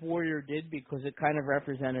fine if Warrior did because it kind of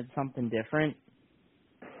represented something different.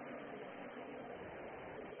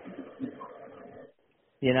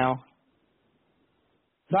 You know?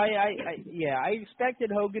 So I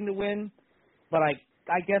expected Hogan to win, but I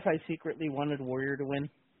guess I secretly wanted Warrior to win.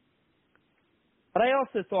 But I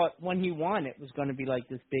also thought when he won, it was going to be like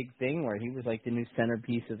this big thing where he was like the new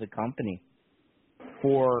centerpiece of the company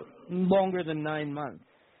for longer than 9 months.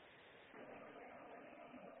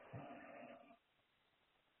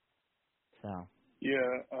 So.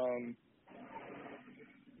 Yeah,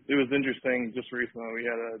 it was interesting. Just recently, we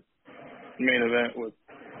had a main event with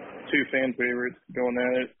 2 fan favorites going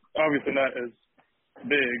at it. Obviously, not as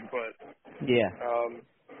big, but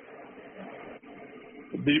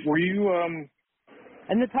were you?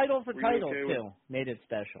 And the title for titles okay too made it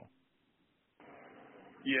special.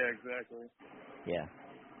 Yeah, exactly. Yeah.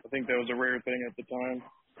 I think that was a rare thing at the time.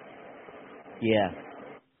 Yeah.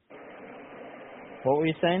 What were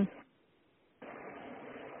you saying?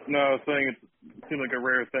 No, I was saying it seemed like a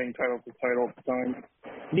rare thing, title for title at the time.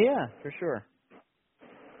 Yeah, for sure.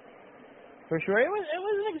 For sure. It was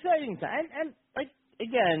an exciting time. And like,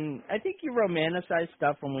 again, I think you romanticize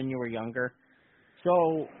stuff from when you were younger.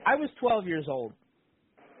 So I was 12 years old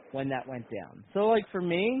when that went down. So like for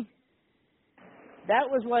me, that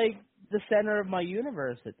was like the center of my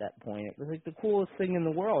universe at that point. It was like the coolest thing in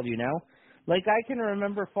the world, you know? Like I can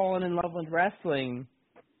remember falling in love with wrestling,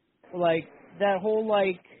 like that whole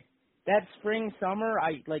like that spring summer.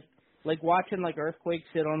 I like watching like Earthquake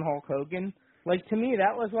sit on Hulk Hogan. Like to me,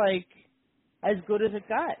 that was like as good as it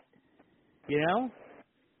got, you know?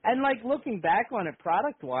 And like looking back on it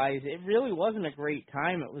product wise, it really wasn't a great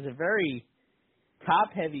time. It was a very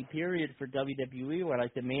top heavy period for WWE where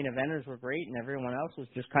like the main eventers were great and everyone else was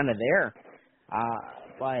just kind of there.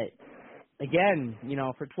 But again, you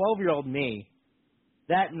know, for 12-year-old me,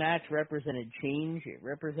 that match represented change. It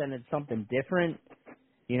represented something different.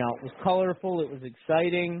 You know, it was colorful. It was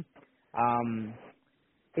exciting.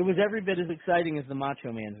 It was every bit as exciting as the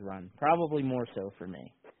Macho Man's run. Probably more so for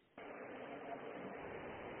me.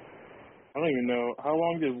 I don't even know. How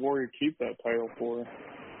long did Warrior keep that title for?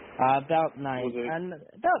 About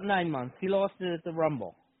 9 months. He lost it at the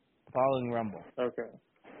Rumble, following Rumble. Okay.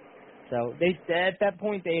 So at that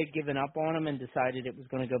point they had given up on him and decided it was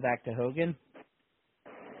going to go back to Hogan.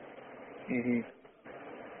 Mhm.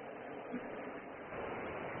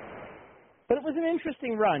 But it was an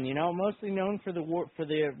interesting run, mostly known for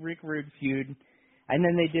the Rick Rude feud, and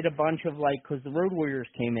then they did a bunch of because the Road Warriors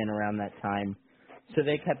came in around that time, so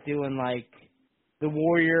they kept doing the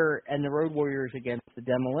Warrior and the Road Warriors against the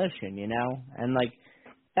Demolition, and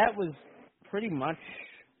that was pretty much,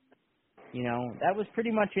 that was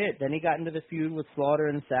pretty much it. Then he got into the feud with Slaughter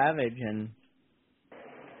and Savage, and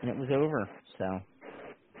it was over. So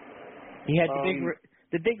he had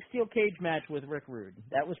the big steel cage match with Rick Rude.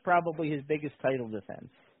 That was probably his biggest title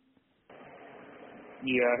defense.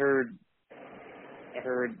 Yeah, I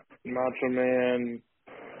heard Macho Man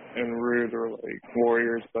and Rude were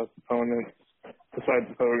Warriors' best opponents,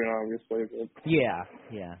 besides Hogan, obviously. But, yeah.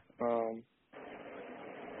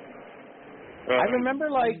 I remember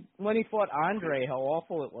when he fought Andre, how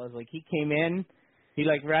awful it was. He came in, he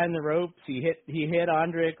ran the ropes, he hit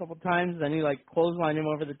Andre a couple times, then he clotheslined him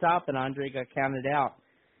over the top, and Andre got counted out.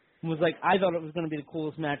 It was I thought it was going to be the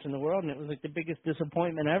coolest match in the world, and it was the biggest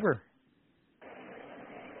disappointment ever.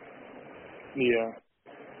 Yeah.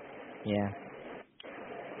 Yeah.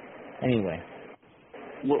 Anyway.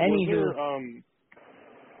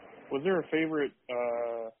 Was there a favorite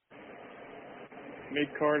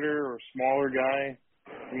mid-carder or smaller guy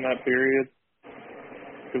from that period?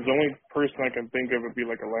 Because the only person I can think of would be a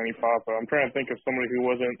Lenny Papa. I'm trying to think of somebody who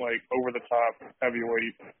wasn't over-the-top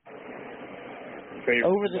heavyweight.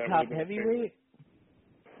 Over-the-top heavyweight?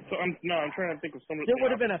 So I'm trying to think of somebody. There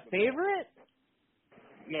would have been a favorite?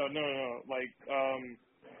 No.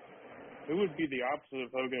 Who would be the opposite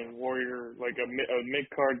of Hogan and Warrior? A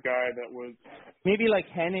mid-card guy that was... Maybe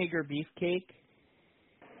Hennig or Beefcake?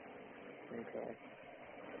 Okay.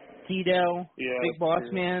 Tito? Yeah, Big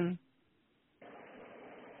Boss Man?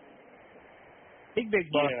 Big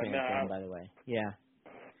Boss Man fan, by the way. Yeah.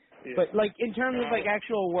 But in terms of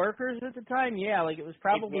actual workers at the time, yeah, it was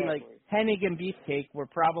probably exactly. Hennig and Beefcake were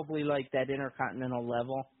probably that intercontinental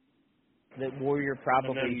level that Warrior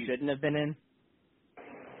probably shouldn't have been in.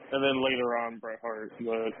 And then later on, Bret Hart.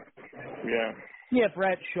 But yeah. Yeah,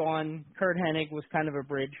 Bret, Shawn, Kurt Hennig was kind of a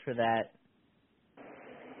bridge for that.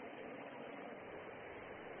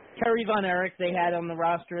 Kerry Von Erich they had on the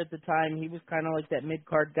roster at the time. He was kind of that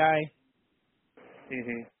mid-card guy.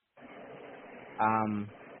 Mhm.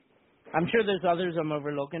 I'm sure there's others I'm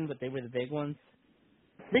overlooking, but they were the big ones.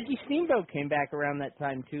 Ricky Steamboat came back around that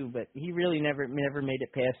time too, but he really never made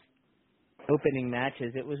it past opening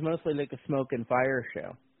matches. It was mostly a smoke and fire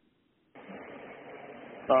show.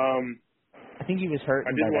 I think he was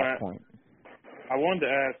hurting by that point. I wanted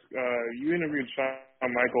to ask, you interviewed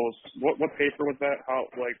Shawn Michaels. What paper was that? How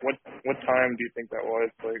what time do you think that was?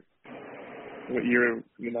 What year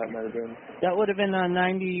that might have been? That would have been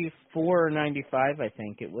 94 or 95, I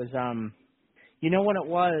think. It was you know when it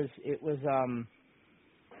was? It was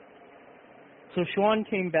so Shawn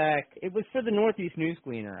came back. It was for the Northeast News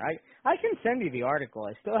Gleaner. I can send you the article.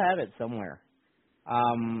 I still have it somewhere.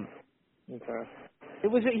 Okay. It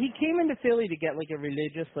was he came into Philly to get a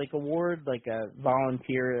religious award, a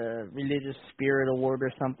volunteer religious spirit award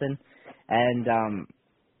or something, and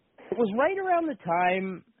it was right around the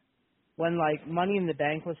time when Money in the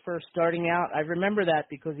Bank was first starting out. I remember that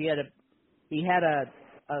because he had a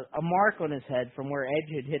mark on his head from where Edge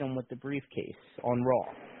had hit him with the briefcase on Raw.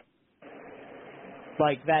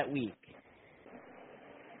 That week.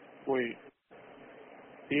 Wait.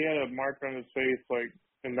 He had a mark on his face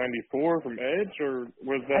in '94 from Edge, or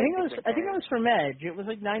was that? I think it was from Edge. It was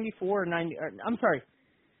 94 or 90. I'm sorry,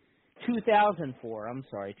 2004. I'm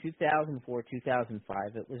sorry, 2004,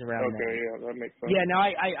 2005. It was around. Okay, there. yeah, that makes sense. Yeah, no,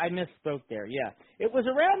 I misspoke there. Yeah, it was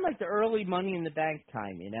around the early Money in the Bank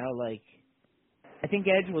time. I think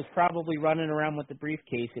Edge was probably running around with the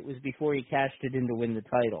briefcase. It was before he cashed it in to win the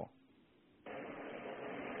title.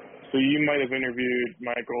 So you might have interviewed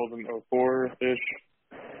Michaels in 04-ish?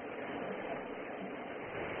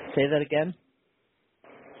 Say that again?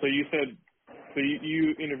 So you said,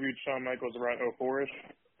 you interviewed Shawn Michaels around 04-ish?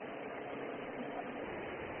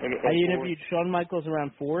 I interviewed Shawn Michaels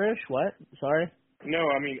around 4-ish? What? Sorry? No,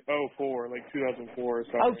 I mean 04, 2004 or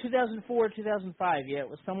something. Oh, 2004, 2005. Yeah, it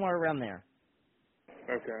was somewhere around there.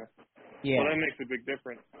 Okay. Yeah. Well, that makes a big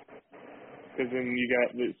difference. Because then you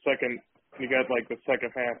got the second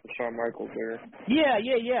half of Shawn Michaels there. Yeah.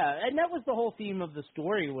 And that was the whole theme of the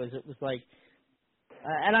story it was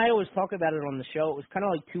and I always talk about it on the show, it was kind of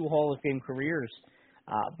like two Hall of Fame careers.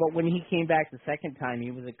 But when he came back the second time, he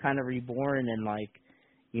was kind of reborn and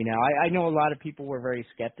You know, I know a lot of people were very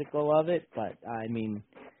skeptical of it, but I mean,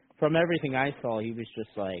 from everything I saw, he was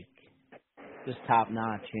just like, just top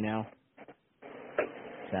notch, you know.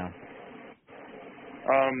 So.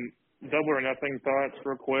 Double or nothing thoughts,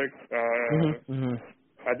 real quick.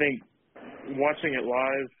 I think watching it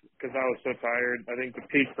live, because I was so tired, I think the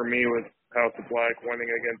peak for me was House of Black winning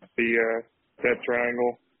against the Death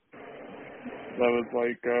Triangle. That was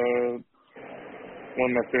like one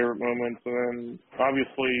of my favorite moments. And then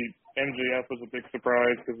obviously MJF was a big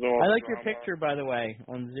surprise because I like your picture, by the way,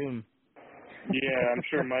 on Zoom. Yeah, I'm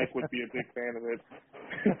sure Mike would be a big fan of it.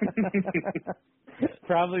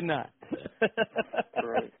 Probably not.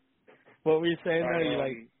 Right. What were you saying though? You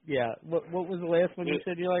like? Yeah. What was the last one you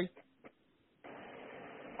said you liked?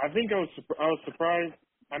 I think I was surprised.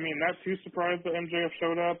 I mean, not too surprised that MJF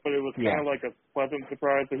showed up, but it was kind of like a pleasant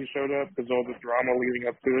surprise that he showed up because all the drama leading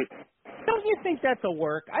up to it. Don't you think that's a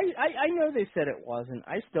work? I know they said it wasn't.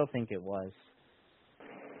 I still think it was.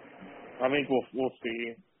 I think we'll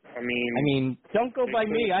see. I mean, don't go by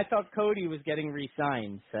me. I thought Cody was getting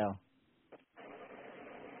re-signed, so.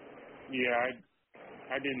 Yeah,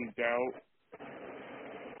 I didn't doubt.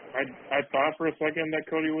 I thought for a second that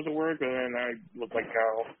Cody was a work, and then I was like,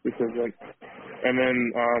 no, because and then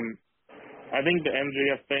I think the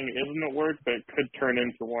MJF thing isn't a work, but it could turn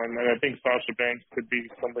into one, and I think Sasha Banks could be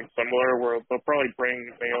something similar, where they'll probably bring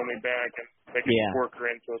Naomi back and they can work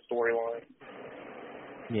her into a storyline.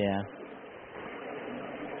 Yeah,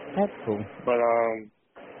 that's cool. But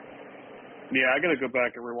yeah, I gotta go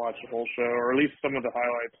back and rewatch the whole show, or at least some of the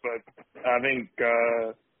highlights. But I think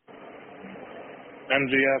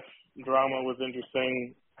MJF drama was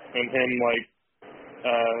interesting, and him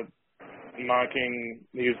mocking.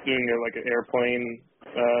 He was doing like an airplane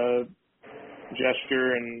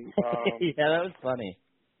gesture, and yeah, that was funny.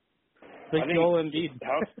 Like Joel Embiid.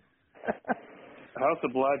 House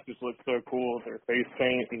of Black just looked so cool with their face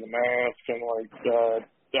paint and the mask, and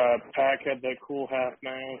Pac had that cool half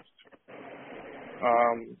mask.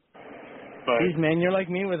 But geez, man, you're like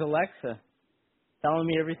me with Alexa, telling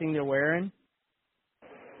me everything they're wearing.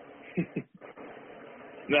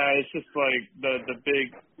 Nah, it's just like the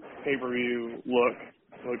big pay-per-view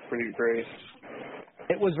looked pretty great.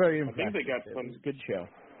 It was very impressive. I think they got some good show.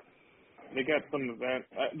 They got some event.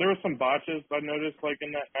 There were some botches I noticed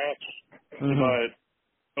in that match, but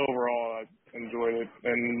overall I enjoyed it,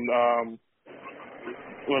 and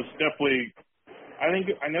was definitely. I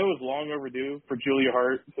know it was long overdue for Julia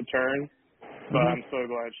Hart to turn, but I'm so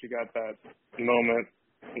glad she got that moment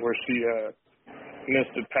where she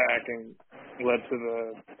missed a Pac and led to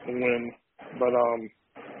the win. But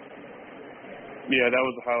yeah, that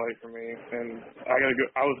was a highlight for me. And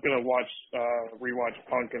I was gonna rewatch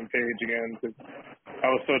Punk and Paige again because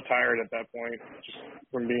I was so tired at that point just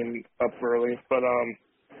from being up early. But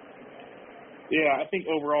yeah, I think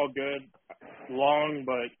overall good. Long,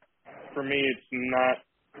 but for me, it's not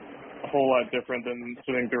a whole lot different than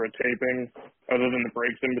sitting through a taping, other than the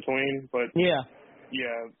breaks in between. But yeah,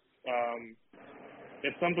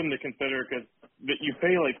 it's something to consider because you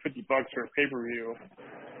pay like $50 for a pay-per-view.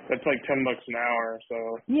 That's like $10 an hour.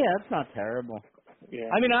 So yeah, that's not terrible. Yeah,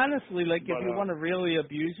 I mean, honestly, if you want to really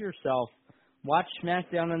abuse yourself, watch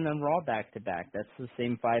SmackDown and then Raw back to back. That's the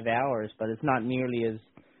same 5 hours, but it's not nearly as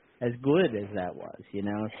good as that was, you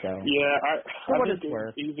know. So yeah, I think it's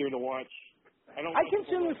worth. Easier to watch. I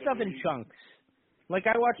consume the stuff in chunks. Like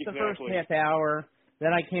I watched the first half hour,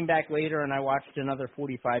 then I came back later and I watched another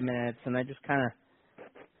 45 minutes, and I just kind of,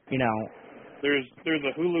 you know. There's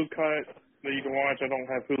a Hulu cut that you can watch. I don't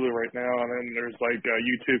have Hulu right now, and then there's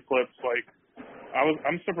YouTube clips.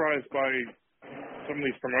 I'm surprised by some of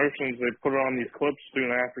these promotions. They put on these clips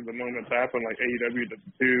soon after the moments happen, like AEW does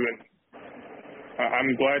too, and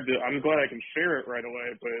I'm glad I can share it right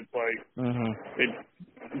away, but it's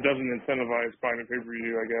it doesn't incentivize buying a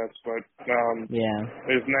pay-per-view, I guess. But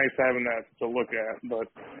it's nice having that to look at. But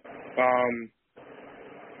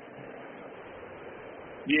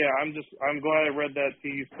yeah, I'm glad I read that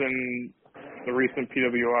piece in the recent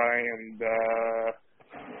PWI, and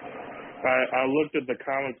I looked at the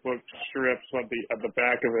comic book strips at the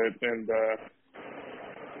back of it, and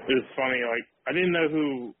it was funny. Like I didn't know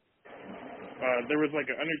who. There was like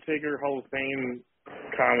an Undertaker Hall of Fame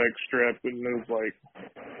comic strip, and it was like,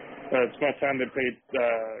 it's about time they paid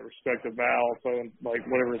respect to Val, so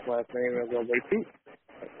whatever his last name is, I was like, who?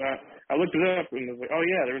 I looked it up, and it was like, oh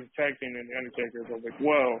yeah, there was a tag team in the Undertaker. So I was like,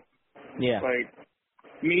 whoa. Yeah.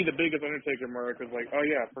 Me, the biggest Undertaker mark, was like, oh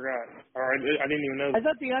yeah, I forgot. Or I didn't even know. I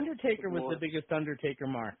thought the Undertaker was the biggest Undertaker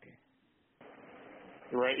mark.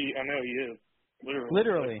 Right, I know he is.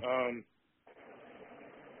 Literally.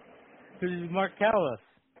 Because he's Mark Callis.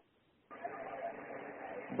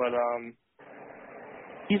 But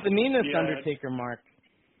he's the meanest yeah, Undertaker, Mark.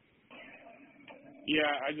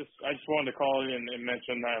 Yeah, I just wanted to call in and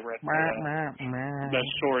mention that that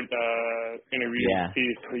short interview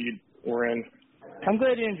piece that you were in. I'm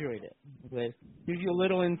glad you enjoyed it. Gives you a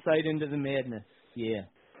little insight into the madness. Yeah.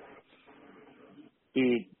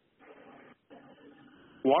 Dude,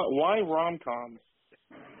 why rom-coms?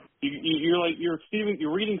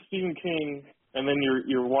 You're reading Stephen King and then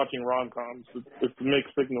you're watching rom-coms. It's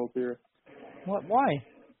mixed signals here. What? Why?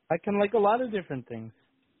 I can like a lot of different things.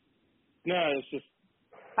 No, it's just.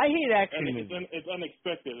 I hate action movies. It's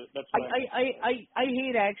unexpected. That's why. I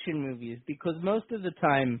hate action movies because most of the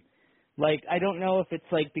time, like, I don't know if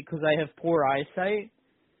it's like because I have poor eyesight,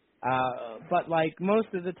 but like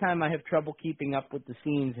most of the time I have trouble keeping up with the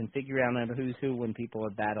scenes and figuring out who's who when people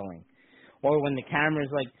are battling, or when the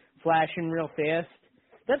camera's like flashing real fast.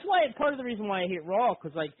 That's why part of the reason why I hate Raw,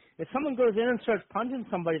 because like if someone goes in and starts punching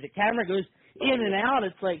somebody, the camera goes in and out.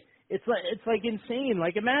 It's like insane.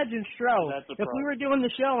 Like imagine Stro if we were doing the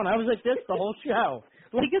show and I was like this the whole show.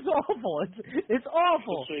 Like it's awful. It's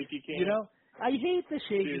awful. The shaky cam. You know, I hate the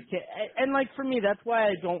shaky cam. And like for me, that's why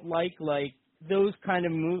I don't like those kind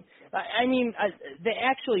of movies. I mean, I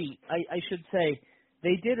should say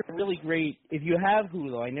they did a really great. If you have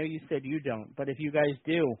Hulu, I know you said you don't, but if you guys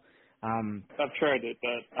do. I've tried it,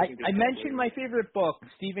 but I mentioned my favorite book,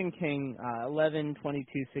 Stephen King,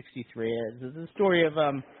 11/22/63. It's a story of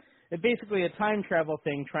basically a time travel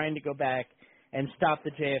thing, trying to go back and stop the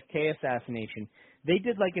JFK assassination. They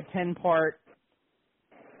did like a 10-part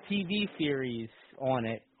TV series on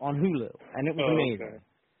it on Hulu, and it was amazing.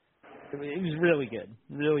 Okay. It was really good,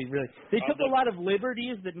 really, really. They took a lot of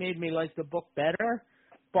liberties that made me like the book better,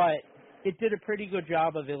 but it did a pretty good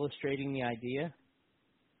job of illustrating the idea.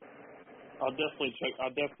 I'll definitely check. I'll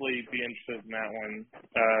definitely be interested in that one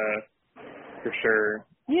for sure.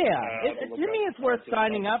 Yeah, to me it's worth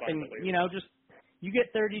signing up, and just you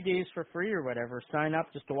get 30 days for free or whatever. Sign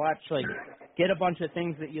up just to watch, like, get a bunch of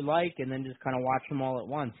things that you like, and then just kind of watch them all at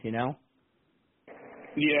once. Yeah,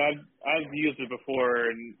 I've used it before,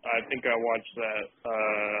 and I think I watched that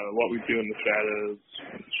What We Do in the Shadows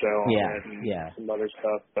show on it, and some other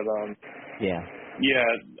stuff. But I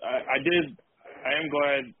did. I'm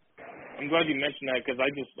glad you mentioned that because I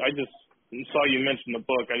just saw you mention the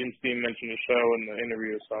book. I didn't see you mention the show in the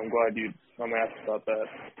interview, so I'm glad I'm asked about that.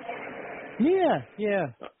 Yeah.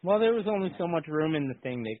 Well, there was only so much room in the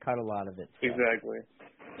thing. They cut a lot of it. So. Exactly.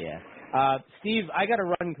 Yeah. Steve, I got to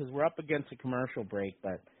run because we're up against a commercial break,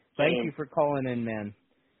 but thank you for calling in, man.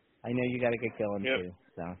 I know you got to get going, too.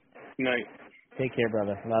 So. Night. Take care,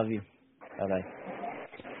 brother. Love you. Bye-bye.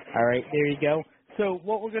 All right, there you go. So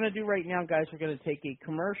what we're going to do right now, guys, we're going to take a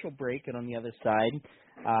commercial break, and on the other side,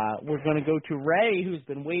 we're going to go to Ray, who's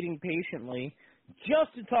been waiting patiently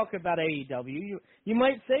just to talk about AEW. You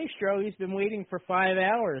might say, Stro, he's been waiting for 5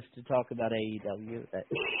 hours to talk about AEW.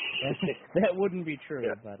 That wouldn't be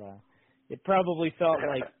true, but it probably felt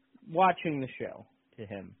like watching the show to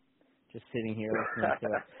him, just sitting here listening to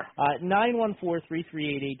it.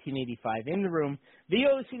 914-338-1885 in the room.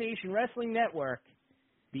 VOC Nation Wrestling Network,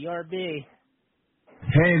 BRB.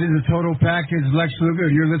 Hey, this is Total Package, Lex Luger.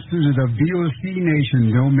 You're listening to the VOC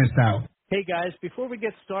Nation. Don't miss out. Hey, guys, before we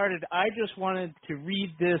get started, I just wanted to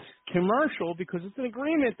read this commercial because it's an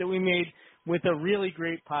agreement that we made with a really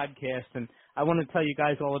great podcast, and I want to tell you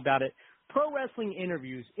guys all about it. Pro Wrestling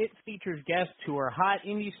Interviews. It features guests who are hot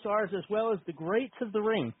indie stars as well as the greats of the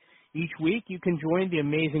ring. Each week, you can join the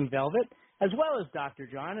Amazing Velvet as well as Dr.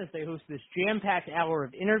 John as they host this jam-packed hour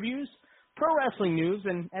of interviews, pro wrestling news,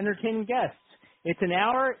 and entertaining guests. It's an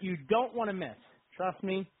hour you don't want to miss. Trust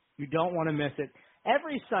me, you don't want to miss it.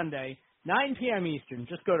 Every Sunday, 9 p.m. Eastern,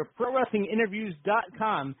 just go to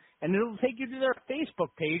ProWrestlingInterviews.com, and it'll take you to their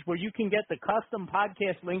Facebook page where you can get the custom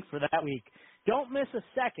podcast link for that week. Don't miss a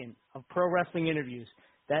second of Pro Wrestling Interviews.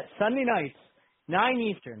 That's Sunday nights, 9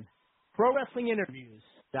 Eastern,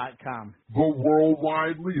 ProWrestlingInterviews.com. The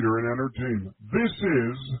worldwide leader in entertainment. This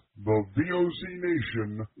is the VOC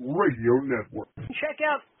Nation Radio Network. Check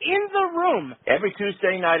out In the Room. Every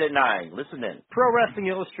Tuesday night at 9. Listen in. Pro Wrestling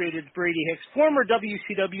Illustrated's Brady Hicks, former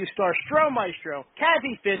WCW star Stro Maestro,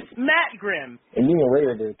 Kathy Fitz, Matt Grimm. And you and Ray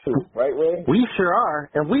are there too, right, Ray? We sure are,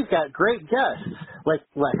 and we've got great guests like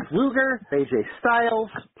Lex Luger, AJ Styles,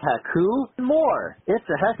 Taku, and more. It's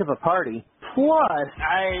a heck of a party. Plus,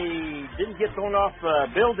 I didn't get thrown off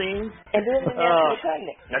buildings. And didn't get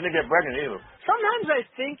pregnant. I didn't get pregnant either. Sometimes I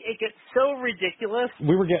think it gets so ridiculous.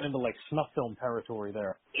 We were getting into like snuff film territory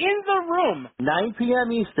there. In the Room. 9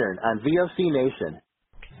 p.m. Eastern on VOC Nation.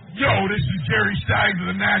 Yo, this is Jerry Stein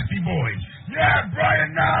of the Nasty Boys. Yeah,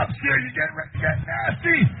 Brian Knobs here. You get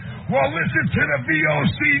nasty? Well, listen to the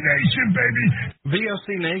VOC Nation, baby.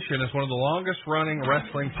 VOC Nation is one of the longest-running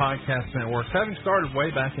wrestling podcast networks, having started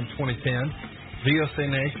way back in 2010.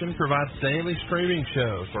 VOC Nation provides daily streaming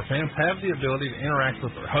shows where fans have the ability to interact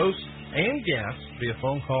with their hosts and guests via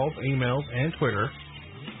phone calls, emails, and Twitter.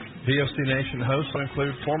 VOC Nation hosts will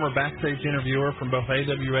include former backstage interviewer from both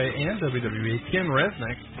AWA and WWE, Ken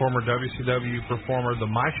Resnick, former WCW performer The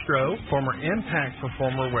Maestro, former Impact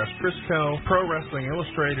performer Wes Briscoe, Pro Wrestling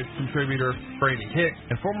Illustrated contributor Brady Hicks,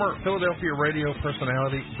 and former Philadelphia radio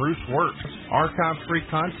personality Bruce Wirtz. Archive-free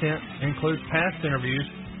content includes past interviews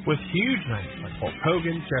with huge names like Hulk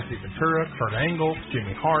Hogan, Jesse Ventura, Kurt Angle,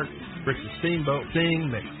 Jimmy Hart, Ricky Steamboat,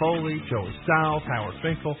 Sting, Mick Foley, Joey Styles, Howard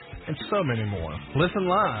Finkel, and so many more. Listen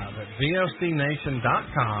live at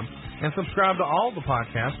VOCNation.com and subscribe to all the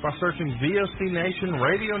podcasts by searching VOC Nation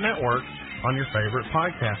Radio Network on your favorite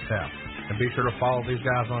podcast app. And be sure to follow these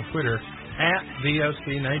guys on Twitter at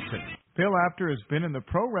VOC Nation. Bill Apter has been in the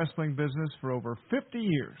pro wrestling business for over 50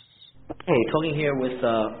 years. Hey, talking here with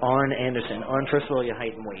Arn Anderson. Arn, first of all, your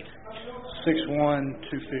height and weight. 6'1",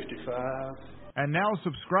 255. And now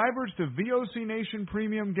subscribers to VOC Nation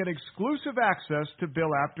Premium get exclusive access to Bill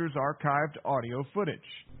Apter's archived audio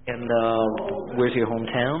footage. And where's your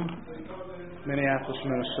hometown? Minneapolis,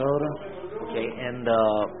 Minnesota. Okay, and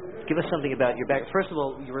give us something about your back. First of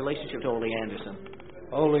all, your relationship to Ole Anderson.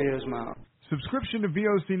 Ole is my... Subscription to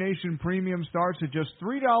VOC Nation Premium starts at just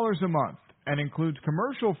 $3 a month and includes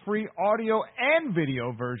commercial-free audio and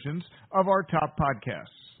video versions of our top podcasts.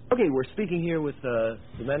 Okay, we're speaking here with the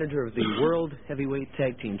manager of the World Heavyweight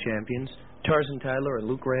Tag Team Champions, Tarzan Tyler and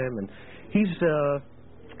Luke Ram, and he's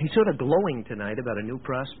sort of glowing tonight about a new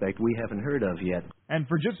prospect we haven't heard of yet. And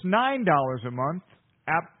for just $9 a month,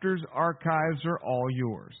 Apter's archives are all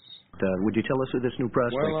yours. Would you tell us who this new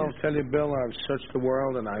prospect is? Well, I'll tell you, Bill, I've searched the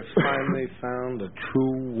world, and I finally found a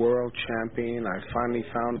true world champion. I finally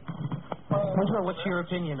found... What's your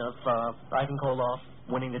opinion of Ivan Koloff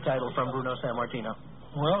winning the title from Bruno Sammartino?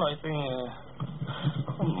 Well, I think,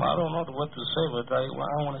 I don't know what to say, but I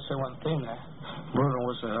want to say one thing. Bruno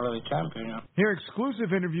was an early champion. Hear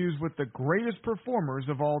exclusive interviews with the greatest performers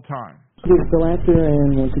of all time. This is Bill Apter,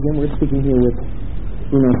 and once again, we're speaking here with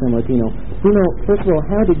Bruno Sammartino. Bruno, first of all,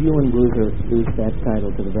 how did you and Bruiser lose that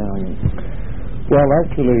title to the Valiant? Well,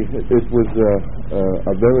 actually, it was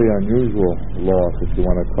a very unusual loss, if you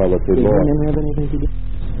want to call it a loss. Did you have anything to do?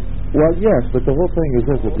 Well, yes, but the whole thing is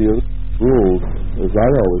this: if the rules, as I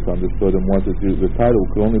always understood them, was that the title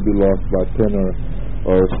could only be lost by pin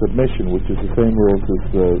or submission, which is the same rules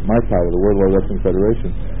as my title, the World Wrestling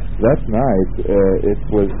Federation. That night, it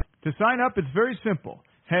was... To sign up, it's very simple.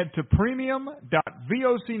 Head to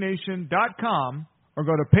premium.vocnation.com or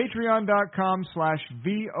go to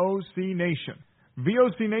patreon.com/VOCNation.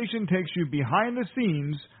 VOC Nation takes you behind the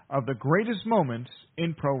scenes of the greatest moments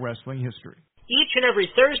in pro wrestling history. Each and every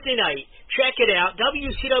Thursday night, check it out,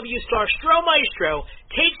 WCW star Stro Maestro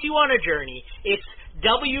takes you on a journey. It's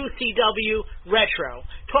WCW Retro.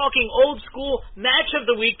 Talking old school match of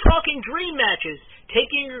the week, talking dream matches,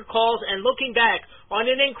 taking your calls and looking back on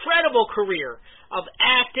an incredible career of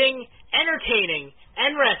acting, entertaining,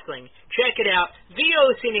 and wrestling. Check it out,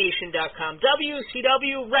 VOCNation.com,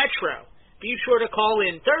 WCW Retro. Be sure to call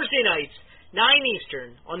in Thursday nights, 9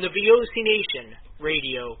 Eastern, on the VOC Nation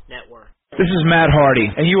Radio Network. This is Matt Hardy,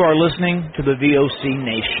 and you are listening to the VOC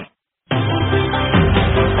Nation.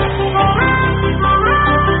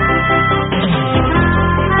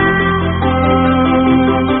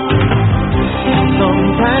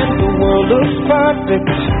 Sometimes the world looks perfect,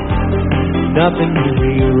 nothing to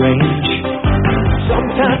rearrange.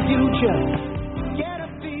 Sometimes you just get a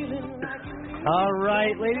feeling like you... All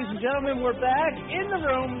right, ladies and gentlemen, we're back in the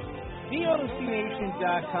room.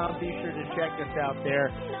 VOCNation.com. Be sure to check us out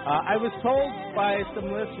there. I was told by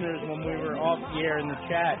some listeners when we were off the air in the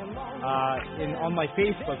chat, on my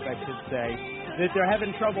Facebook, I should say, that they're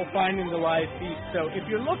having trouble finding the live feed. So if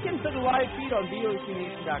you're looking for the live feed on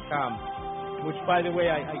VOCNation.com, which, by the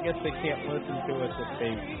way, I guess they can't listen to us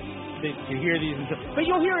if you hear these, but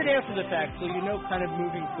you'll hear it after the fact, so you know kind of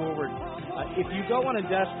moving forward. If you go on a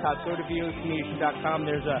desktop, go to VOCNation.com,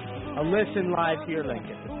 there's a listen live here link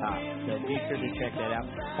at the top, so be sure to check that out.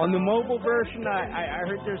 On the mobile version, I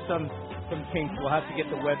heard there's some kinks. We'll have to get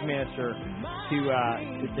the webmaster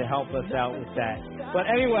to help us out with that. But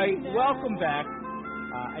anyway, welcome back.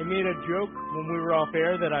 I made a joke when we were off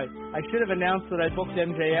air that I should have announced that I booked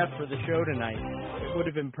MJF for the show tonight. It would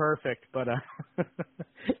have been perfect, but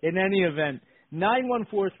in any event,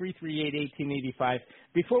 914-338-1885.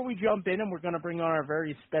 Before we jump in, and we're going to bring on our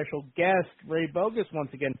very special guest, Ray Bogus,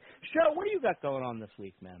 once again. Joe, what do you got going on this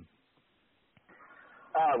week, man?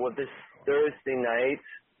 Well, this Thursday night,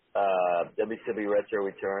 WCW Retro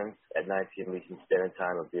returns at 9 p.m. Eastern Standard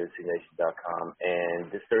Time on VOCNation.com.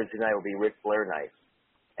 And this Thursday night will be Ric Flair night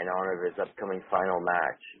in honor of his upcoming final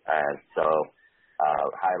match.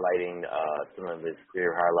 Highlighting some of his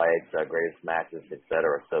career highlights, greatest matches,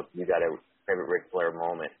 etc. So if you got a favorite Ric Flair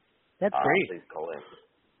moment, that's great. Please call in.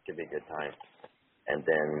 Could be a good time. And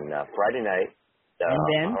then Friday night, and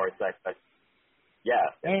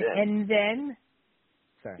then?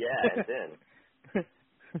 Sorry. Yeah, and then.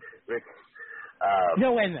 Rick.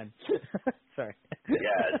 No, and then. Sorry. The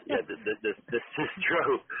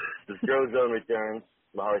Stro Zone returns.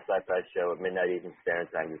 Mahari Sci-Fi Show at midnight Eastern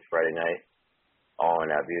Standard Time this Friday night on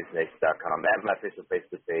VOCNation.com, at my official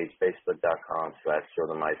Facebook page,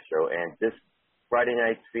 facebook.com/ShowTheMaestro. And this Friday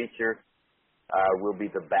night's feature will be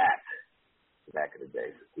The Bat, back in the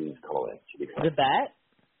day. So please call in. Should be fun. The Bat?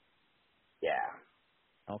 Yeah.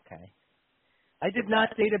 Okay. I did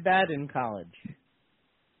not date a bat in college.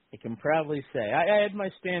 I can proudly say. I had my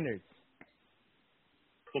standards.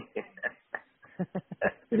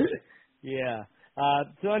 Yeah.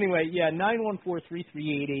 So anyway,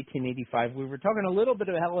 914-338-1885. We were talking a little bit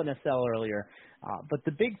of Hell in a Cell earlier, but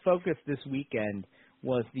the big focus this weekend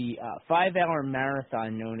was the 5-hour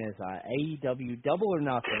marathon known as AEW Double or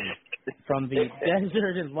Nothing from the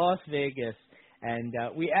desert in Las Vegas. And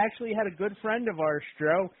we actually had a good friend of ours,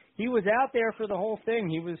 Stro. He was out there for the whole thing.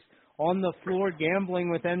 He was on the floor gambling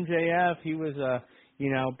with MJF. He was,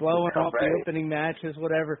 blowing off the opening matches,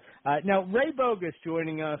 whatever. Now, Ray Bogus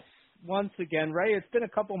joining us once again. Ray, it's been a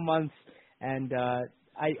couple months, and I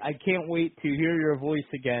can't wait to hear your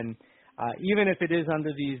voice again, even if it is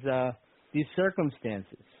under these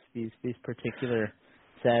circumstances, these particular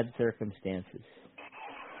sad circumstances.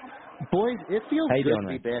 Boys, it feels good to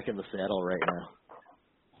be back in the saddle right now.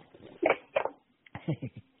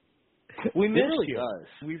 We missed really you. Does.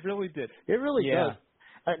 We really did. It really does.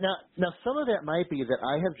 Now, some of that might be that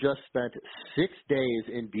I have just spent 6 days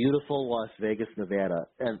in beautiful Las Vegas, Nevada,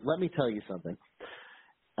 and let me tell you something.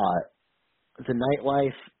 The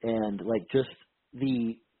nightlife and just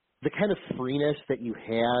the kind of freeness that you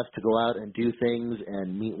have to go out and do things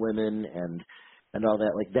and meet women and all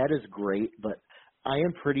that, that is great. But I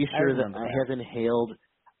am pretty sure that I have inhaled.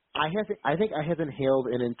 I think I have inhaled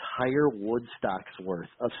an entire Woodstock's worth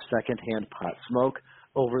of secondhand pot smoke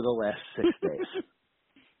over the last 6 days.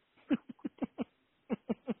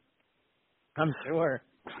 I'm sure.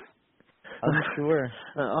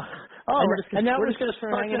 we're just going to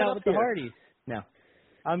start hanging out with the Hardys. No,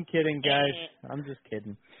 I'm kidding, guys. I'm just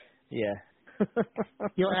kidding. Yeah.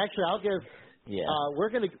 Actually, I'll give. Yeah.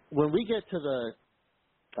 When we get to the,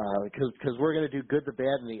 because we're gonna do good, the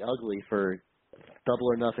bad, and the ugly for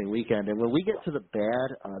Double or Nothing weekend, and when we get to the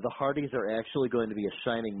bad, the Hardys are actually going to be a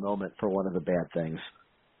shining moment for one of the bad things.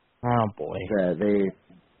 Oh boy.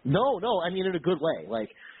 No, I mean in a good way.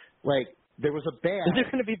 Like there was a bad. Is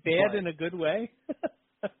it going to be bad in a good way?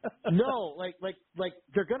 No, like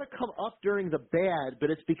they're going to come up during the bad, but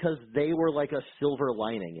it's because they were like a silver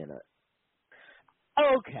lining in it.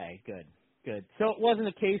 Okay, good. So it wasn't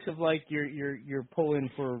a case of you're pulling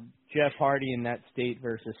for Jeff Hardy in that state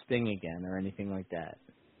versus Sting again or anything like that.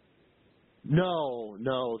 No,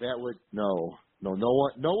 that would no one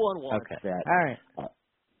wants that. All right.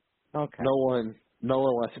 Okay. No one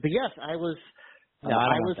wants it. But yes, I was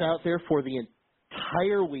out there for the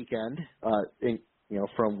entire weekend.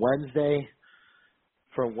 From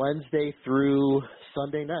Wednesday through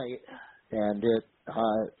Sunday night, and it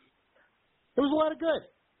was a lot of good.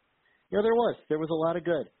 There was a lot of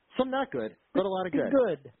good. Some not good, but a lot of good.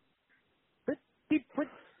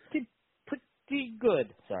 Pretty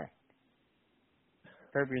good. Sorry.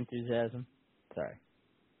 Curb Your Enthusiasm. Sorry.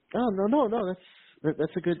 Oh no.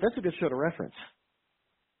 That's a good show to reference.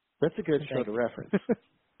 That's a good show to reference.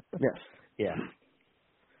 Yes. Yeah.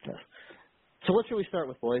 Yes. So what should we start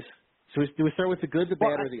with, boys? Do we start with the good, the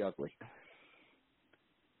bad, or the ugly?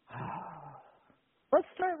 Let's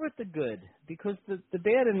start with the good, because the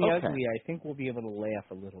bad and the ugly, I think we'll be able to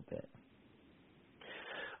laugh a little bit.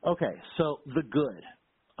 Okay, so the good.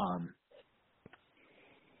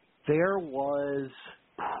 There was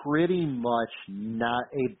pretty much not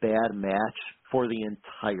a bad match for the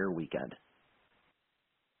entire weekend.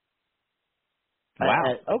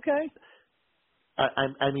 Wow. Okay.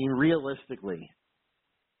 I mean, realistically,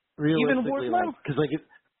 even Wardlow?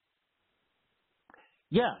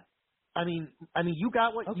 Yeah. I mean, you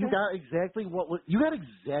got what you got exactly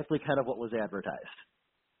kind of what was advertised.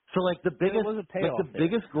 So like the biggest, was a payoff like the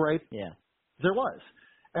biggest gripe, there was,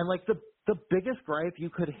 and like the biggest gripe you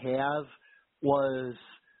could have was,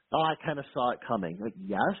 oh, I kind of saw it coming. Like,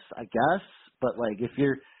 yes, I guess, but like if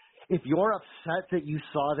you're upset that you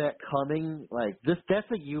saw that coming, like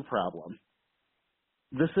that's a you problem.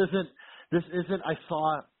 This isn't. I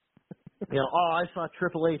saw. I saw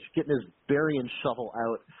Triple H getting his burying shovel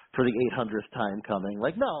out for the 800th time coming.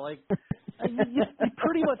 Like, no, like you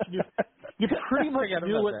pretty much knew. You pretty much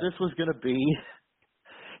knew what this was going to be.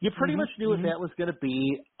 You pretty much knew what that was going to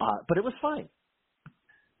be, but it was fine.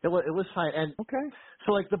 It was fine. And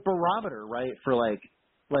so like the barometer, right, for like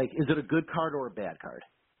is it a good card or a bad card?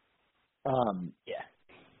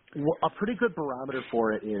 A pretty good barometer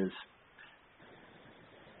for it is,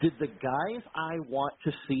 did the guys I want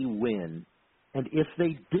to see win, and if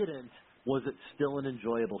they didn't, was it still an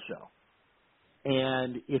enjoyable show?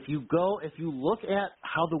 And if you look at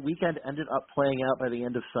how the weekend ended up playing out by the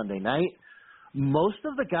end of Sunday night, most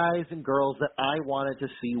of the guys and girls that I wanted to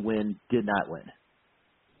see win did not win.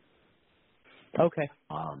 Okay.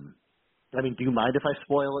 I mean, do you mind if I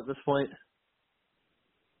spoil at this point?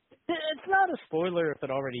 It's not a spoiler if it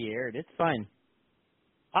already aired. It's fine.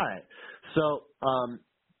 All right. So,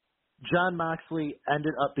 Jon Moxley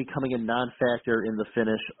ended up becoming a non-factor in the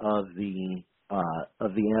finish of the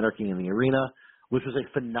Anarchy in the Arena, which was a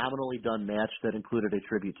phenomenally done match that included a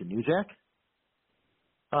tribute to New Jack.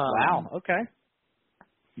 Wow. Okay.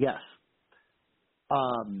 Yes.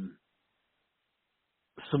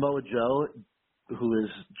 Samoa Joe, who's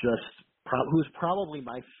probably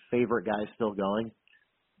my favorite guy still going,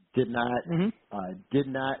 did not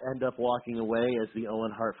end up walking away as the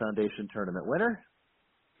Owen Hart Foundation tournament winner.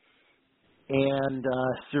 And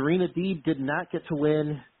Serena Deeb did not get to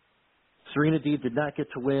win. Serena Deeb did not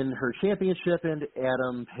get to win her championship, and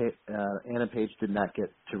Adam Page did not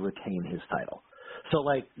get to retain his title. So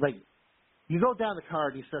like you go down the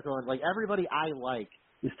card, and you start going like everybody I like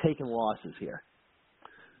is taking losses here.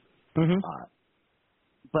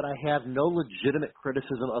 But I have no legitimate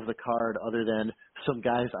criticism of the card other than some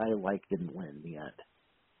guys I like didn't win in the end.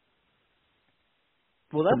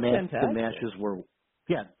 Well, that's fantastic.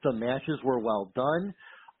 The matches were well done.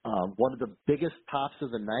 One of the biggest pops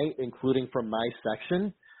of the night, including from my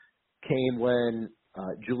section, came when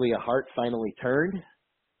Julia Hart finally turned,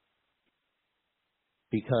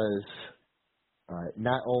 because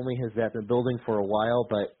not only has that been building for a while,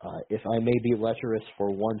 but if I may be lecherous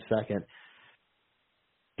for 1 second,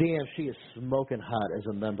 damn, she is smoking hot as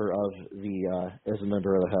a member of the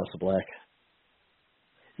House of Black.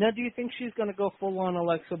 Now, do you think she's going to go full on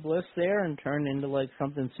Alexa Bliss there and turn into like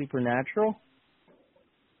something supernatural?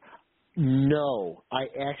 No, I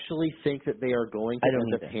actually think that they are going to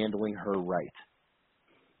end up handling her right.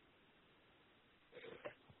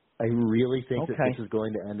 I really think that this is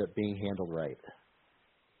going to end up being handled right.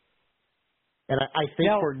 And I think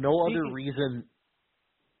for no other reason,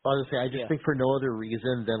 I just think for no other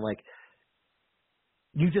reason than like,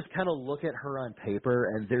 you just kind of look at her on paper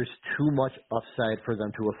and there's too much upside for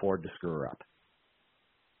them to afford to screw her up.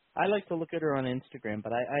 I like to look at her on Instagram,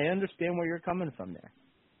 but I understand where you're coming from there.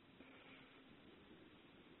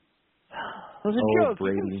 It was a joke.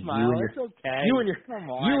 Brady, you can smile. It's okay. You and your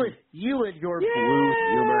blue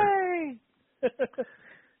humor.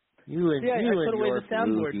 you and put away your the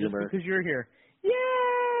soundboard humor. just because you're here. Yay!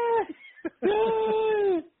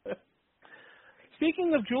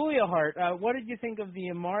 Speaking of Julia Hart, what did you think of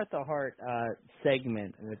the Martha Hart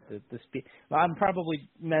segment with the speech? Well, I'm probably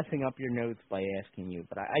messing up your notes by asking you,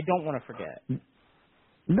 but I don't want to forget.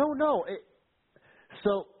 No.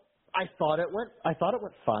 So I thought it went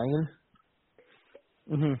fine.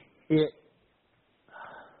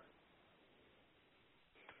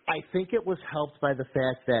 I think it was helped by the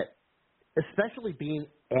fact that, especially being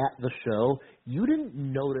at the show, you didn't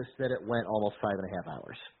notice that it went almost 5.5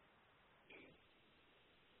 hours.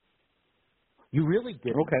 You really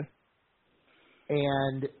didn't. Okay.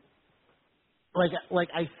 And like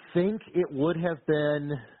I think it would have been.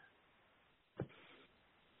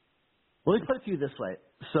 Let me put it to you this way.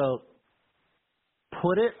 So,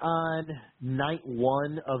 put it on night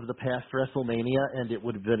 1 of the past WrestleMania, and it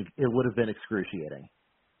would have been excruciating.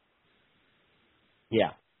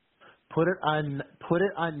 Yeah. Put it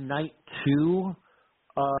on night 2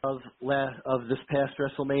 of this past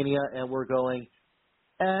WrestleMania, and we're going,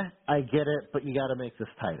 I get it, but you got to make this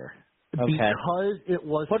tighter. Okay. Because it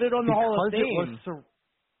was put it on the Hall of Fame.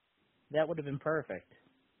 That would have been perfect.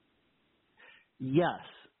 Yes,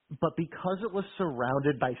 but because it was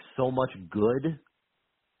surrounded by so much good,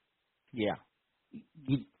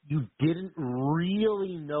 you didn't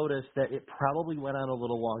really notice that it probably went on a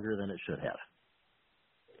little longer than it should have.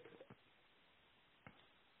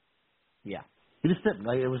 Yeah. He just didn't.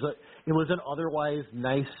 Like, it was an otherwise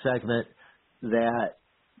nice segment that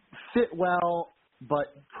fit well,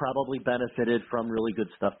 but probably benefited from really good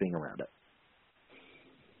stuff being around it.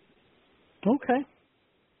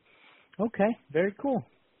 Okay. Very cool.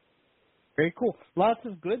 Very cool. Lots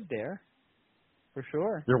of good there, for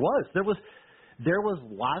sure. There was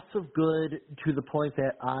lots of good to the point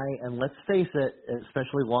that and let's face it,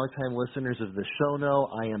 especially longtime listeners of the show know,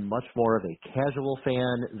 I am much more of a casual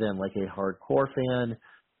fan than like a hardcore fan.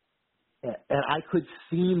 And I could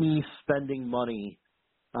see me spending money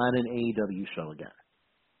on an AEW show again.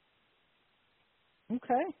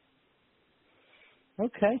 Okay.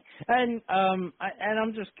 And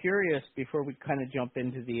I'm just curious before we kind of jump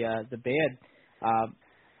into the bad,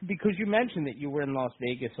 because you mentioned that you were in Las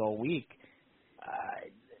Vegas all week.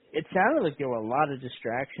 It sounded like there were a lot of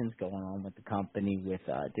distractions going on with the company with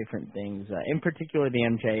different things, in particular the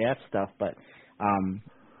MJF stuff. But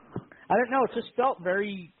I don't know. It just felt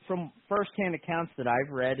very, from firsthand accounts that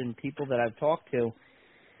I've read and people that I've talked to,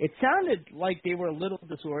 it sounded like they were a little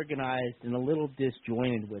disorganized and a little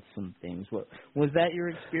disjointed with some things. Was that your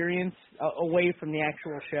experience away from the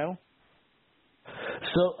actual show?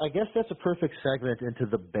 So I guess that's a perfect segment into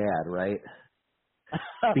the bad, right?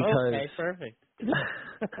 Because, okay, perfect.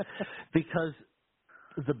 Because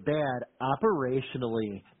the bad,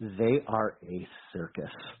 operationally, they are a circus.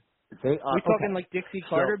 They are. We talking like Dixie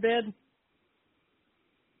Carter bad?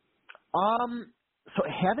 So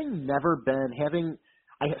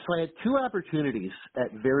I had two opportunities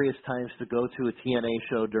at various times to go to a TNA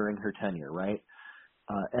show during her tenure, right?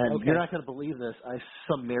 And you're not going to believe this. I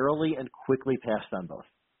summarily and quickly passed on both.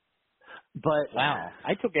 But wow,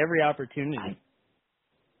 I took every opportunity.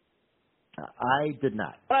 I did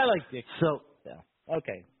not. But I like Dixie. So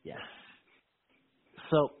okay, yeah.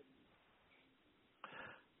 So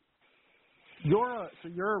you're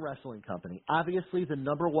a wrestling company. Obviously, the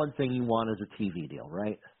number one thing you want is a TV deal,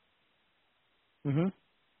 right? Mm-hmm.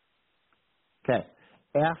 Okay.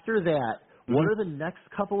 After that, what are the next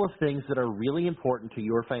couple of things that are really important to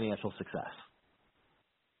your financial success?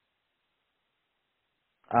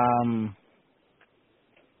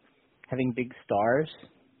 Having big stars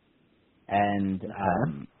and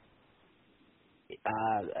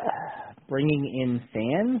bringing in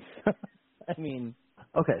fans. I mean,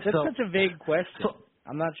 that's such a vague question.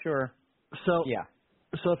 I'm not sure. So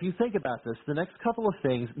if you think about this, the next couple of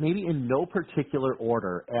things, maybe in no particular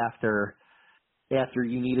order after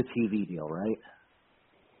you need a TV deal, right?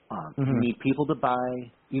 You need people to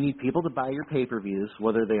buy your pay-per-views,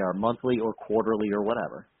 whether they are monthly or quarterly or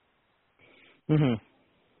whatever. And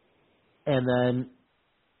then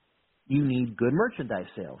you need good merchandise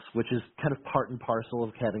sales, which is kind of part and parcel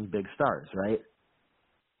of having big stars, right?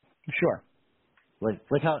 Sure. But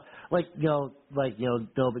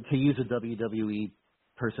to use a WWE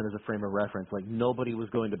person as a frame of reference, like nobody was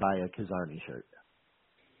going to buy a Kazarni shirt.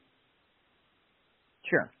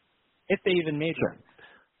 Sure. If they even made one.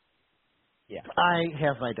 Yeah. I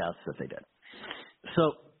have my doubts that they did.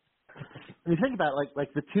 So when you think about it,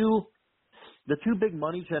 like the two big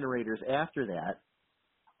money generators after that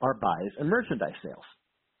are buys and merchandise sales.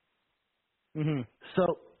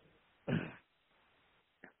 So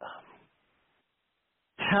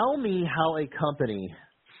tell me how a company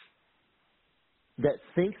that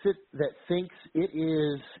thinks it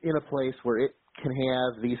is in a place where it can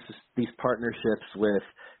have these partnerships with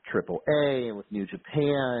AAA and with New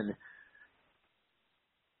Japan.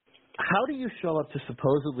 How do you show up to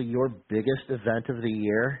supposedly your biggest event of the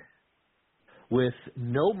year with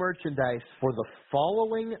no merchandise for the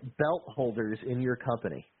following belt holders in your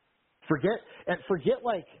company? Forget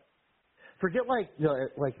like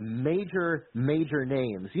major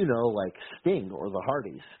names, like Sting or the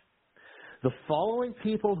Hardys. The following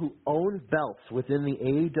people who own belts within the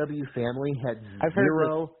AEW family had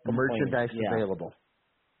zero merchandise available.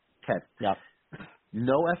 Okay. Yep.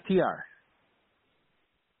 No FTR.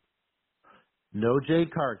 No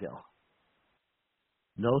Jade Cargill.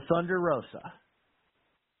 No Thunder Rosa.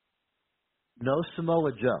 No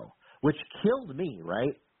Samoa Joe, which killed me,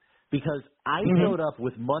 right? Because I showed up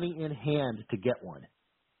with money in hand to get one.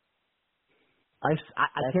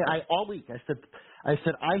 All week I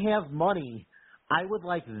said I have money. I would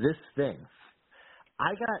like this thing.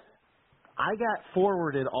 I got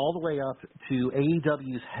forwarded all the way up to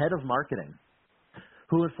AEW's head of marketing,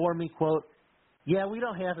 who informed me, quote, "Yeah, we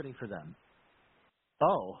don't have any for them."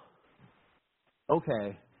 Oh,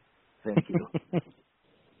 okay, thank you.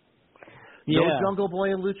 No Jungle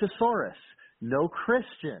Boy and Luchasaurus. No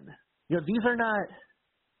Christian. These are not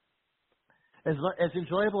as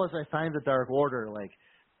enjoyable as I find the Dark Order. Like,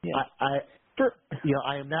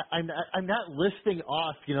 I'm not listing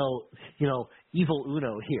off, Evil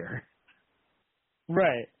Uno here.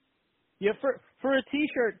 Right. Yeah, for a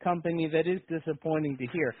T-shirt company, that is disappointing to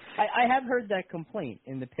hear. I have heard that complaint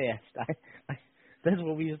in the past. That's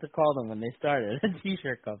what we used to call them when they started, a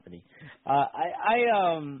T-shirt company. I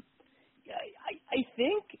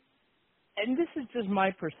think, and this is just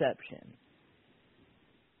my perception,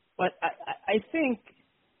 but I think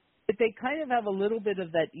that they kind of have a little bit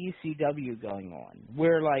of that ECW going on,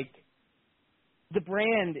 where like the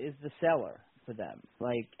brand is the seller for them.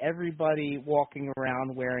 Like everybody walking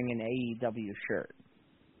around wearing an AEW shirt.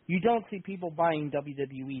 You don't see people buying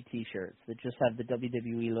WWE T-shirts that just have the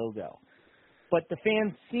WWE logo. But the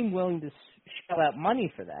fans seem willing to shell out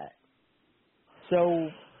money for that.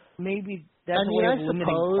 So maybe that's a way of limiting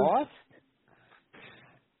cost?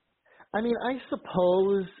 I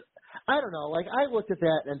suppose, I don't know, like I looked at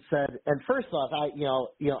that and said, and first off,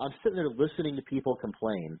 I'm sitting there listening to people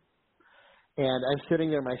complain, and I'm sitting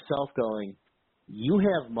there myself going, you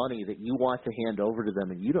have money that you want to hand over to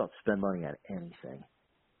them and you don't spend money on anything.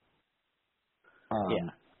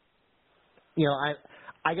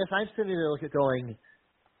 I guess I'm sitting there looking at going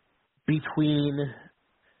between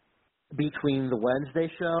the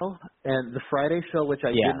Wednesday show and the Friday show, which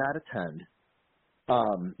I did not attend.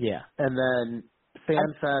 And then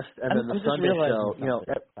FanFest and then the Sunday show.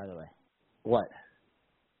 By the way, what?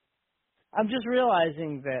 I'm just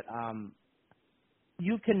realizing that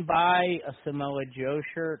you can buy a Samoa Joe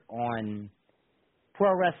shirt on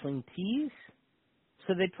Pro Wrestling Tees.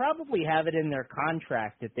 So they probably have it in their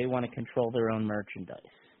contract that they want to control their own merchandise.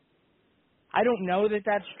 I don't know that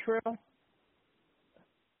that's true.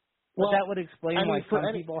 But that would explain why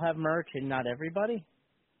some people have merch and not everybody.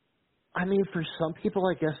 I mean, for some people,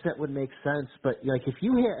 I guess that would make sense. But like, if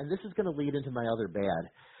you have, and this is going to lead into my other bad,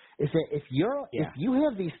 is that if you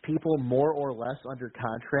have these people more or less under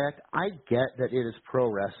contract, I get that it is pro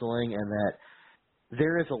wrestling and that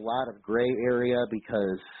there is a lot of gray area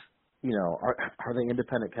because, are they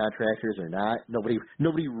independent contractors or not?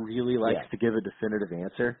 Nobody really likes to give a definitive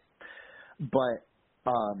answer. But,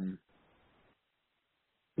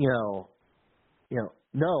 no,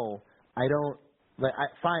 I don't. Like,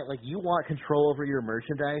 fine. Like, you want control over your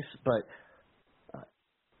merchandise, but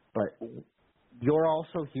you're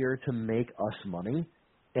also here to make us money,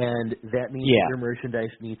 and that means your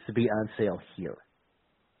merchandise needs to be on sale here.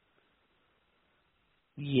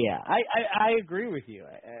 Yeah, I agree with you.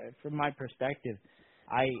 From my perspective,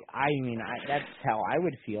 that's how I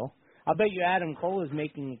would feel. I'll bet you Adam Cole is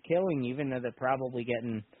making a killing, even though they're probably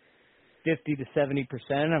getting 50 to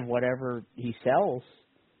 70% of whatever he sells,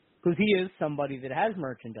 because he is somebody that has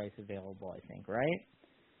merchandise available. I think, right?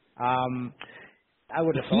 I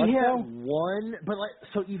would have thought he had so. one, but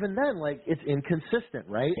so even then, it's inconsistent,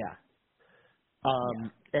 right? Yeah.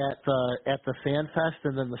 At the FanFest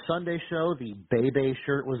and then the Sunday show, the Bebe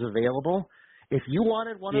shirt was available. If you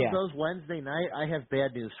wanted one of those Wednesday night, I have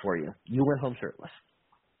bad news for you. You went home shirtless.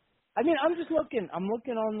 I mean, I'm just looking. I'm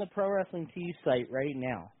looking on the Pro Wrestling Tees site right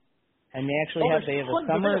now, and they actually have a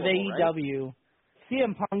Summer of AEW, right?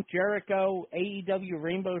 CM Punk, Jericho, AEW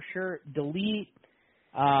Rainbow shirt, Delete.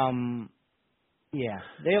 They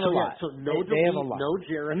have a lot. So no they Delete, have a lot. no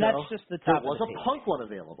Jericho. And that's just the top. There was of the a Punk one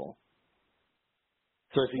available.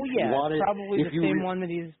 So if you it's wanted, probably the same one that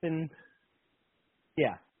he's been.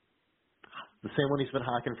 Yeah. The same one he's been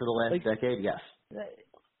hawking for the last decade. Yes.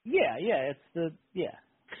 It's the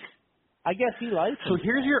I guess he likes. So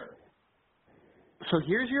here's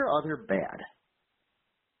your other bad.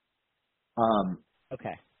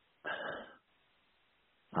 Okay.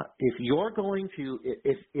 If you're going to,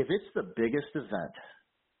 if it's the biggest event,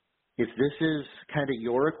 if this is kind of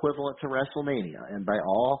your equivalent to WrestleMania, and by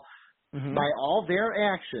all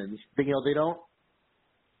their actions, they've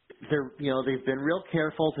been real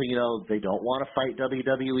careful to, they don't want to fight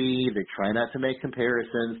WWE. They try not to make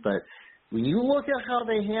comparisons, but when you look at how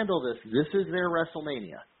they handle this is their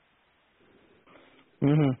WrestleMania.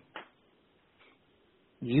 Mhm.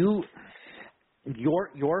 Your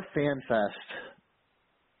FanFest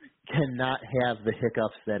cannot have the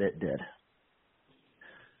hiccups that it did.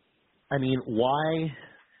 I mean, why?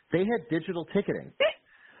 They had digital ticketing.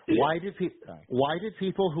 Why did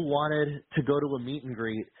people who wanted to go to a meet and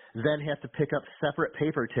greet then have to pick up separate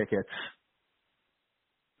paper tickets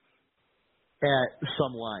at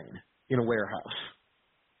some line in a warehouse?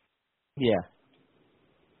 Yeah.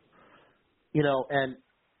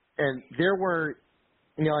 And there were,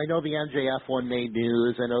 I know the MJF one made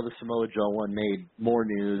news. I know the Samoa Joe one made more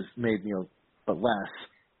news, but less.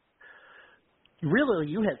 Really,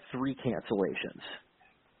 you had 3 cancellations.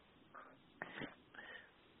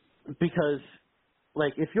 because,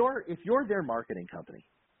 like, if you're their marketing company,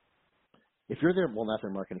 if you're their, well, not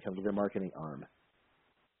their marketing company, their marketing arm,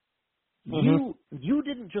 you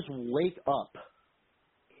didn't just wake up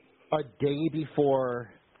a day before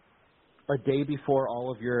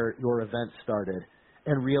all of your events started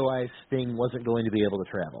and realize Sting wasn't going to be able to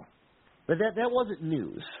travel. But that wasn't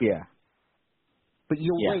news. Yeah. But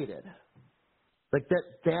you waited. Like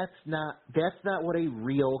that's not what a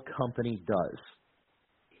real company does.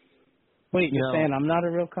 Wait, you're saying I'm not a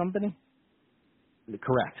real company?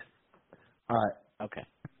 Correct. Okay.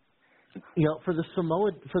 For the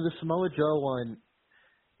Samoa Joe one,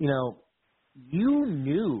 you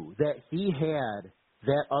knew that he had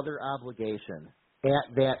that other obligation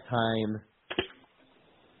at that time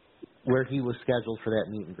where he was scheduled for that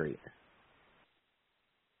meet and greet.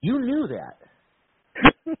 You knew that.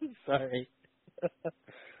 Sorry.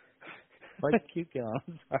 Like, keep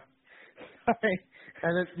going. Sorry.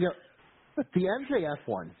 And then, the MJF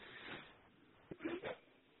one,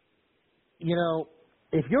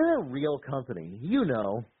 if you're a real company,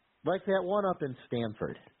 like that one up in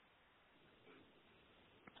Stamford.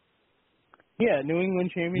 Yeah, New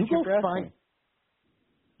England Championship Wrestling.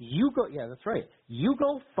 Yeah, that's right. You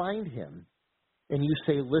go find him and you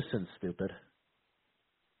say, listen, stupid,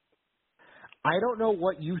 I don't know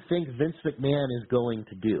what you think Vince McMahon is going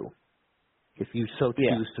to do if you so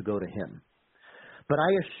choose to go to him. But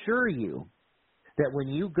I assure you that when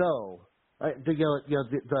you go,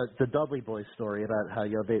 the Dudley Boys story about how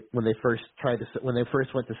when they first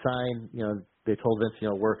went to sign, they told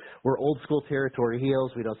Vince, we're old school territory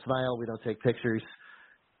heels. We don't smile. We don't take pictures.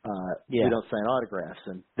 We don't sign autographs.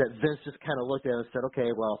 And that Vince just kind of looked at it and said,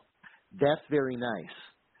 okay, well, that's very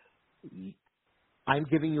nice. I'm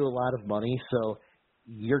giving you a lot of money, so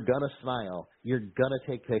you're going to smile, you're going to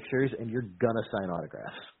take pictures, and you're going to sign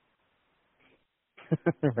autographs.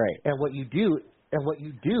 Right. And what you do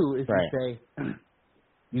is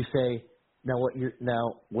you say, now what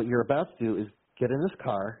you're about to do is get in this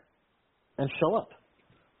car and show up.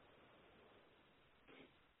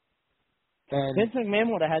 And Vince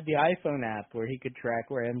McMahon would have had the iPhone app where he could track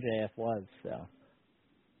where MJF was. So.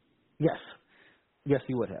 Yes,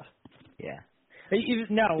 he would have. Yeah. What he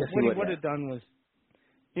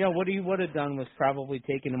would have done was probably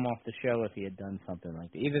taken him off the show if he had done something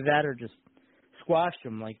like that. Either that or just squashed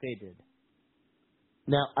him like they did.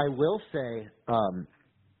 Now, I will say,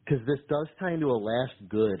 because this does tie into a last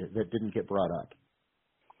good that didn't get brought up.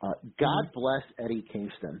 God bless Eddie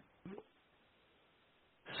Kingston.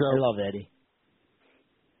 So I love Eddie.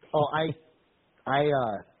 Oh,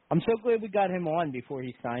 I'm so glad we got him on before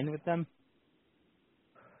he signed with them.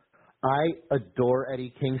 I adore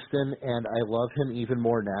Eddie Kingston, and I love him even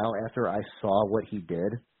more now after I saw what he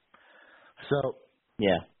did. So,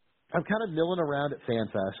 yeah, I'm kind of milling around at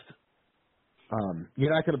FanFest.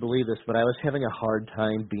 You're not going to believe this, but I was having a hard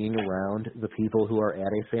time being around the people who are at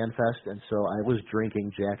a FanFest, and so I was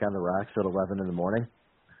drinking Jack on the Rocks at 11 in the morning.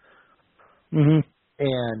 Mm-hmm.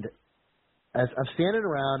 And as I'm standing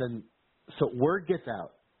around, and so word gets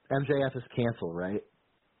out, MJF is canceled, right?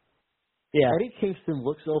 Yeah. Eddie Kingston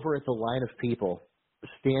looks over at the line of people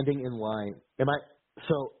standing in line. Am I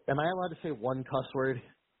allowed to say one cuss word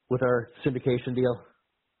with our syndication deal?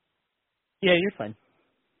 Yeah, you're fine.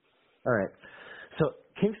 All right. So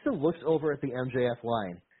Kingston looks over at the MJF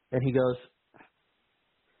line, and he goes,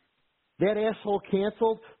 that asshole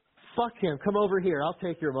canceled? Fuck him. Come over here. I'll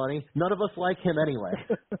take your money. None of us like him anyway.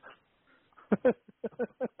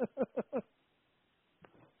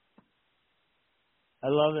 I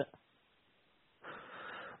love it.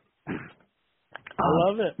 I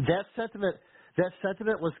love it. That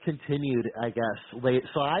sentiment was continued, I guess, late.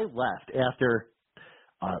 So I left after,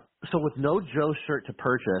 so with no Joe shirt to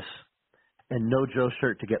purchase and no Joe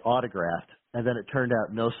shirt to get autographed, and then it turned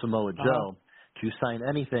out no Samoa Joe to sign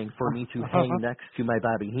anything for me to hang next to my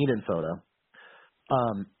Bobby Heenan photo.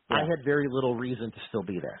 I had very little reason to still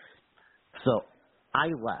be there. So I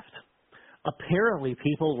left. Apparently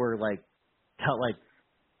people were like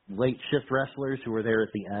late shift wrestlers who were there at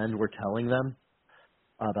the end were telling them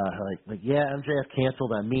about how MJF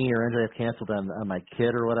canceled on me or MJF canceled on my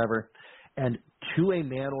kid or whatever. And to a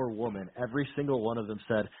man or woman, every single one of them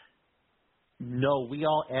said, no, we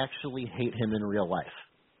all actually hate him in real life.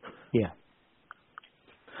 Yeah.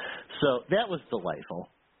 So that was delightful.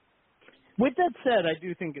 With that said, I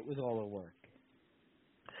do think it was all a work.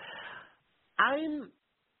 I'm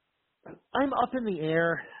up in the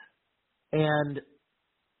air, and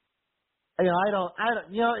I don't.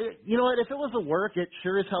 You know what? If it was a work, it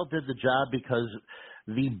sure as hell did the job because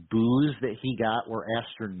the boos that he got were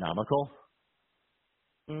astronomical.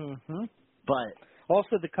 Mm-hmm. But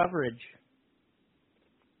Also, the coverage.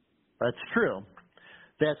 That's true.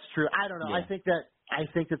 That's true. I don't know. Yeah. I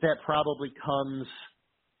think that probably comes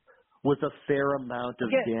with a fair amount of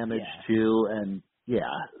damage too, and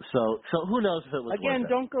So who knows if it was again? Worth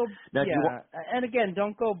Don't go. Now, and again,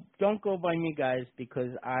 don't go by me, guys, because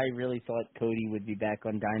I really thought Cody would be back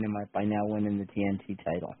on Dynamite by now, winning the TNT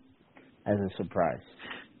title as a surprise.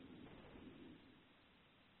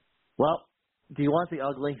 Well, do you want the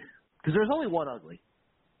ugly? Because there's only one ugly.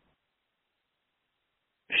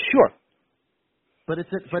 Sure. But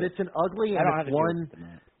it's an ugly, I don't and have it's one.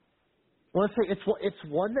 Well, let's say it's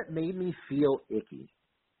one that made me feel icky.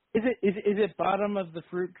 Is it bottom of the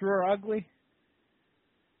fruit drawer ugly?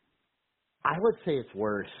 I would say it's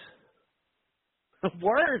worse.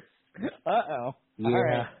 Worse. Uh-oh. Yeah. All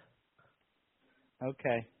right.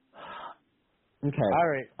 Okay. All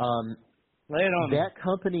right. Lay it on me. That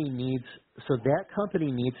company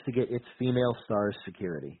needs to get its female stars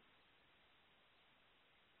security.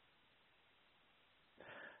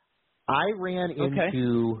 I ran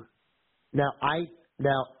into now I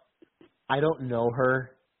don't know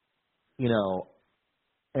her, and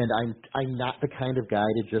I'm not the kind of guy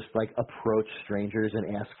to just like approach strangers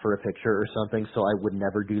and ask for a picture or something, so I would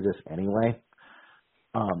never do this anyway.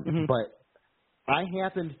 But I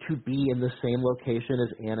happened to be in the same location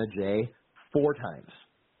as Anna Jay 4 times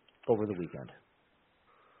over the weekend.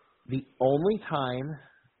 The only time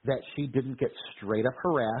that she didn't get straight up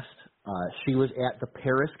harassed, she was at the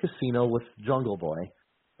Paris Casino with Jungle Boy,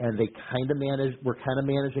 and they were kind of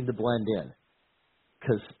managing to blend in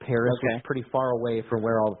because Paris was pretty far away from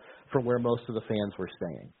where most of the fans were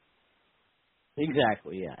staying.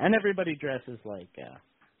 Exactly, yeah, and everybody dresses like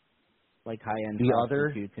high-end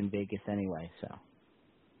prostitutes in Vegas anyway. So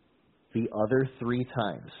the other 3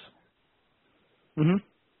 times,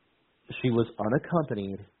 she was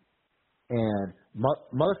unaccompanied, and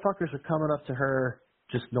motherfuckers are coming up to her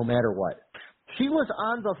just no matter what. She was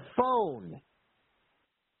on the phone,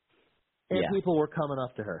 and people were coming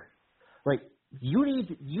up to her. Like, you need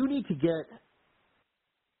to get.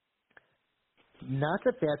 Not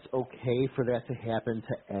that that's okay for that to happen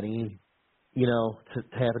to any, to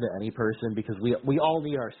happen to any person, because we all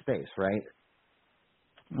need our space, right?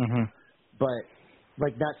 But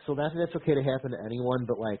not that that's okay to happen to anyone,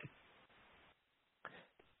 but like,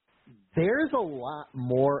 there's a lot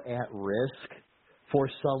more at risk for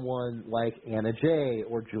someone like Anna Jay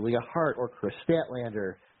or Julia Hart or Chris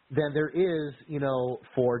Statlander than there is,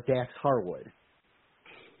 for Dax Harwood.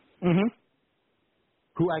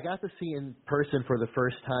 Who I got to see in person for the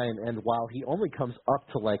first time, and while he only comes up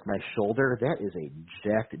to like my shoulder, that is a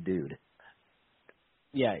jacked dude.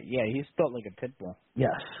 Yeah, he's built like a pit bull.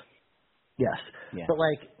 Yes. Yeah. But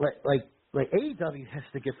like AEW has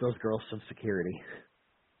to give those girls some security.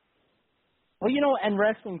 Well, and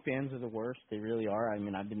wrestling fans are the worst. They really are. I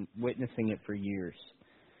mean, I've been witnessing it for years.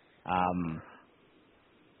 I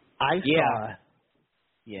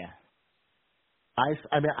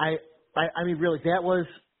mean, really, that was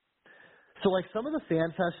so. Like, some of the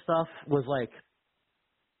fan fest stuff was like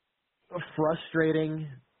frustrating,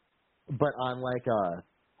 but on like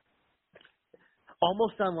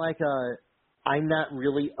almost on like I'm not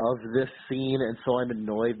really of this scene, and so I'm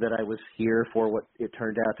annoyed that I was here for what it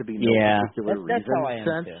turned out to be no particular reason. That's how I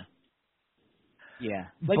am too. Yeah,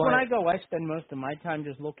 like when I go, I spend most of my time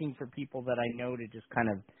just looking for people that I know to just kind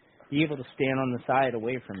of be able to stand on the side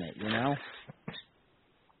away from it,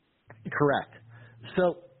 Correct.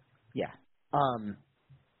 So, that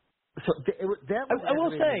was I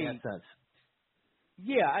will say, in that sense.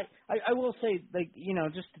 Yeah, I will say, like,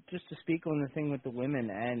 just to speak on the thing with the women,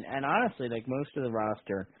 and honestly, like, most of the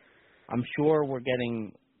roster, I'm sure we're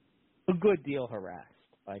getting a good deal harassed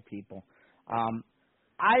by people.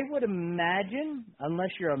 I would imagine, unless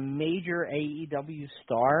you're a major AEW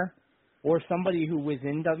star or somebody who was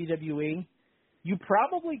in WWE, you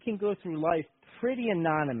probably can go through life pretty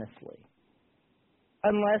anonymously,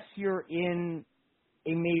 unless you're in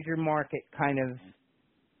a major market kind of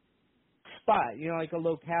spot, like a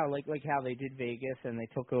locale, like how they did Vegas and they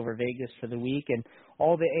took over Vegas for the week, and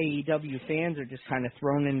all the AEW fans are just kind of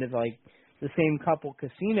thrown into like the same couple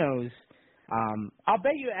casinos. I'll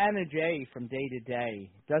bet you Anna Jay from Day to Day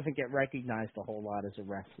doesn't get recognized a whole lot as a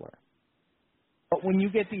wrestler. But when you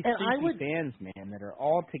get these fans, man, that are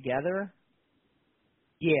all together,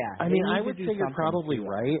 I mean, I would say you're probably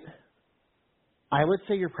right. I would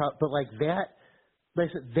say but like that. Like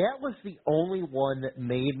I said, that was the only one that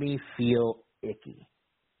made me feel icky,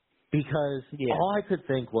 because all I could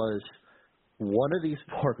think was, one of these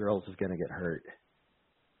poor girls is going to get hurt.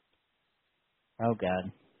 Oh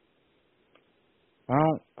God.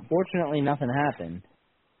 Well, fortunately, nothing happened.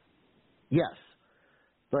 Yes.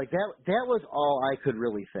 Like that was all I could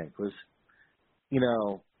really think was,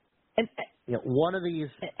 one of these.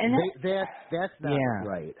 And that's not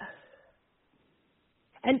right.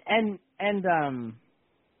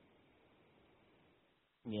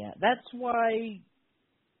 That's why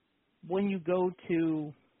when you go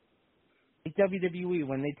to like WWE,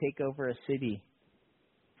 when they take over a city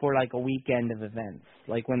for like a weekend of events,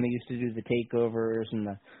 like when they used to do the takeovers and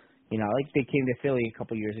the, like they came to Philly a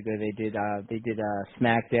couple years ago, they did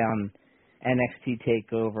SmackDown, NXT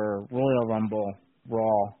Takeover, Royal Rumble,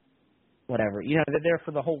 Raw, whatever. They're there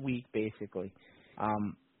for the whole week basically.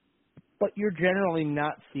 But you're generally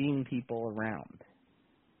not seeing people around.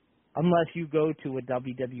 Unless you go to a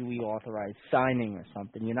WWE authorized signing or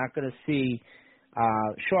something. You're not going to see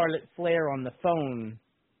Charlotte Flair on the phone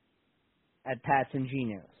at Pat's and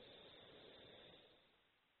Gino's.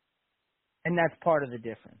 And that's part of the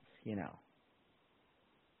difference, Yeah.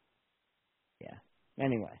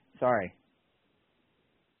 Anyway, sorry.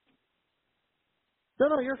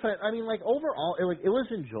 No, you're fine. I mean, like, overall, it was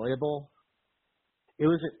enjoyable. It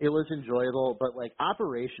was enjoyable, but, like,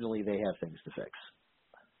 operationally, they have things to fix.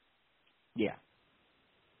 Yeah.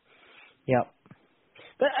 Yep.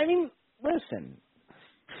 But, I mean, listen,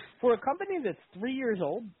 for a company that's 3 years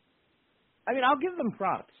old, I mean, I'll give them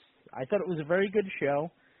props. I thought it was a very good show.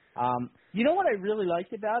 You know what I really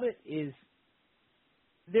liked about it is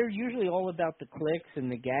they're usually all about the cliques and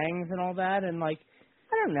the gangs and all that, and, like,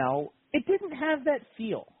 I don't know, it didn't have that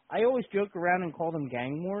feel. I always joke around and call them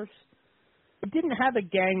gang wars. It didn't have a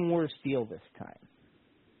gang wars feel this time.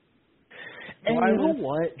 And you know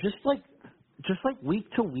what? Just like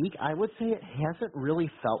week to week, I would say it hasn't really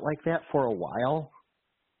felt like that for a while.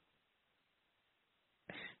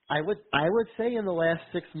 I would say in the last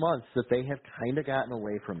 6 months that they have kind of gotten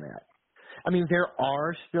away from that. I mean, there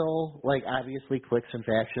are still, like, obviously cliques and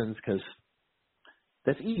factions because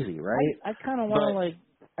that's easy, right? I kind of want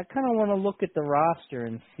to look at the roster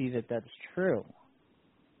and see that that's true.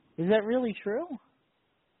 Is that really true?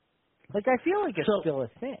 Like, I feel like it's still a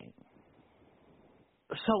thing.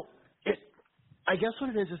 So, I guess what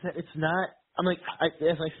it is that it's not. I'm like,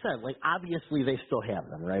 as I said, like, obviously they still have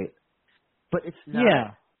them, right? But it's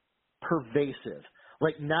not pervasive.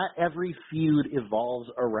 Like, not every feud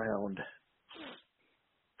evolves around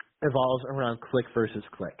clique versus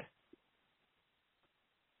clique.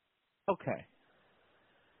 Okay.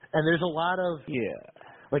 And there's a lot of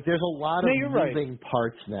there's a lot of moving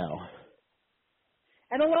parts now.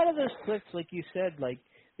 And a lot of those cliques, like you said, like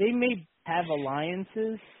they may have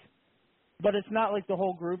alliances, but it's not like the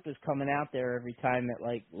whole group is coming out there every time that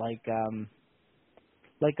like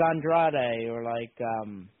Andrade or like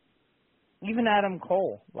even Adam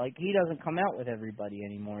Cole. Like he doesn't come out with everybody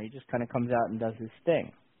anymore. He just kind of comes out and does his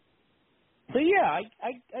thing. So yeah,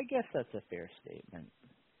 I guess that's a fair statement.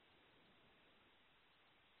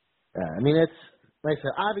 I mean, it's like I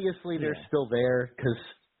said, obviously they're still there because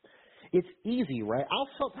it's easy, right? I'll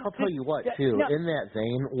tell you what too. In that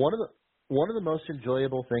vein, one of the most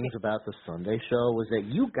enjoyable things about the Sunday show was that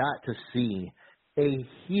you got to see a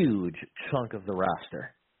huge chunk of the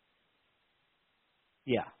roster.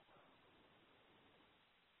 Yeah.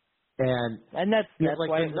 And that's like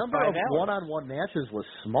why the number of one-on-one matches was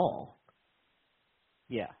small.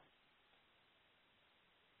 Yeah.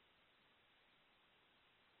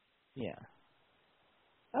 Yeah.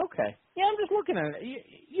 Okay. Yeah, I'm just looking at it.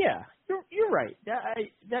 Yeah, you're right.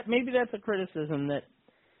 That maybe that's a criticism that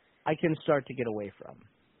I can start to get away from.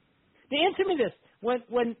 Now, answer me this: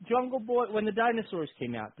 when Jungle Boy, when the dinosaurs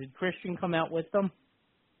came out, did Christian come out with them?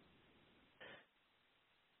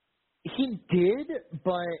 He did,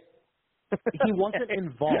 but he wasn't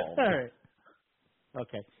involved. All right.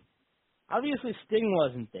 Okay. Obviously, Sting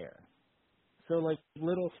wasn't there, so like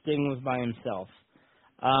little Sting was by himself.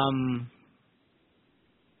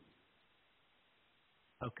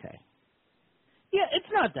 Okay. Yeah,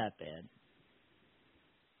 it's not that bad.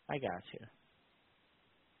 I got you.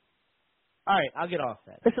 All right, I'll get off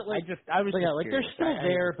that. They're still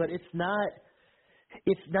there, but it's not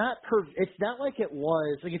like it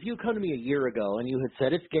was. Like if you come to me a year ago and you had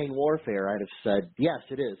said it's gang warfare, I'd have said yes,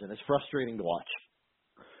 it is, and it's frustrating to watch.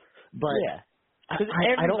 But yeah, I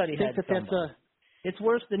don't think that's a. It's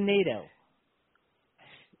worse than NATO.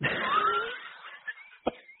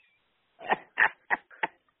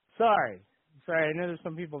 Sorry. I know there's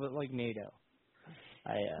some people that like NATO.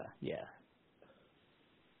 Yeah.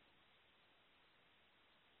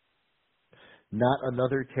 Not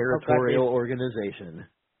another territorial organization.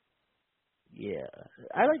 Yeah.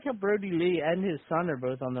 I like how Brody Lee and his son are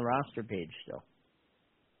both on the roster page still.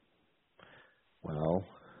 Well,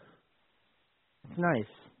 it's nice.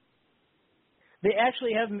 They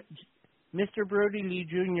actually have Mr. Brody Lee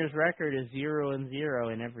Jr.'s record is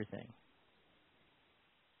 0-0 in everything.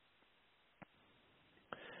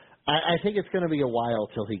 I think it's going to be a while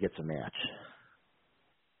till he gets a match.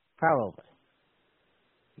 Probably.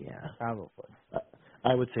 Yeah. Probably.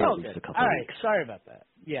 I would say at least a couple All of right, weeks. sorry about that.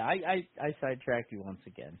 Yeah, I sidetracked you once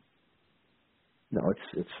again. No,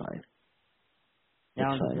 it's fine.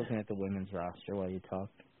 Now It's I'm just fine. looking at the women's roster while you talk.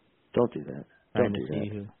 Don't do that. Trying Don't to do see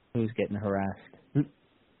that. who's getting harassed.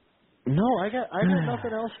 No, I got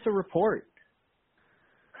nothing else to report.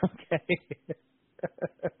 Okay.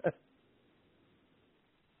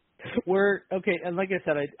 And like I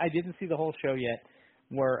said, I didn't see the whole show yet.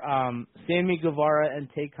 Were Sammy Guevara and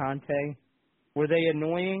Tay Conte, were they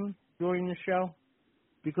annoying during the show?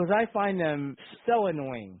 Because I find them so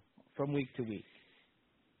annoying from week to week.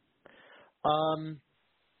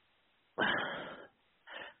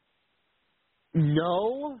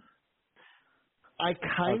 No. I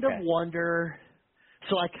kind of wonder.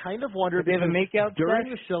 So I kind of wonder. Did they have a makeout during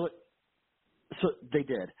sesh? the show? So they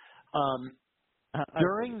did.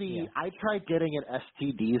 During the, I tried getting an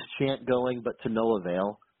STDs chant going, but to no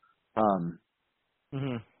avail.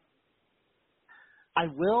 I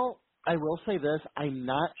will say this. I'm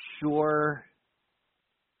not sure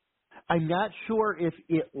if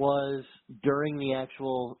it was during the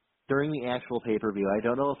actual pay-per-view. I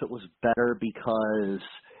don't know if it was better because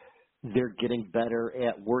they're getting better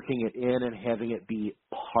at working it in and having it be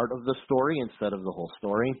part of the story instead of the whole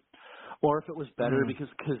story, or if it was better because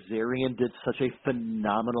Kazarian did such a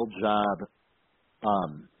phenomenal job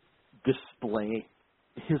displaying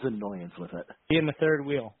his annoyance with it. Being the third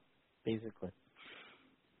wheel, basically.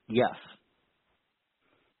 Yes.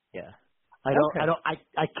 Yeah. I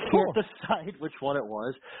can't decide which one it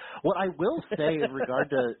was. What I will say in regard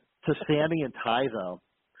to Sammy and Ty, though,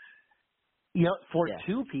 you know, for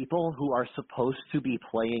two people who are supposed to be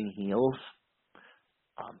playing heels,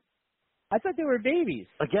 I thought they were babies.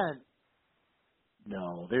 Again,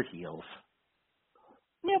 no, they're heels.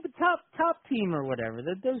 Yeah, but top team or whatever,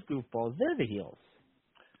 those goofballs, they're the heels.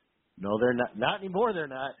 No, they're not. Not anymore. They're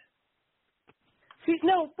not. See,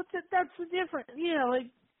 no, but that's the difference. You know,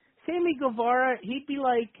 like Sammy Guevara, he'd be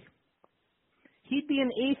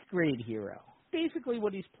an 8th grade hero. Basically,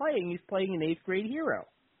 what he's playing an 8th grade hero.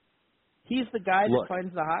 He's the guy that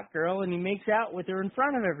finds the hot girl and he makes out with her in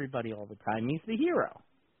front of everybody all the time. He's the hero.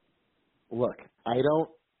 Look, I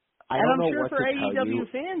don't I'm know sure what for to tell you.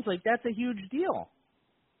 AEW fans, like that's a huge deal.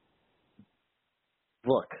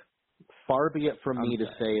 Look, far be it from me to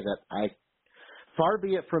say that I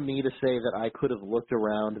could have looked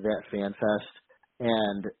around that fan fest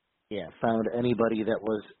and found anybody that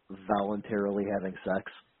was voluntarily having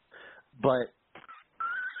sex. But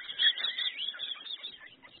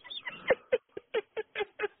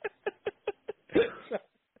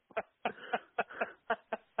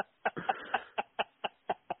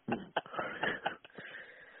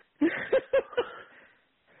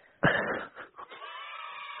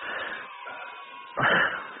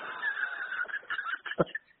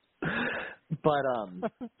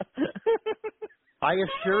I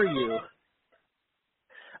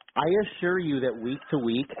assure you that week to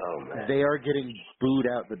week they are getting booed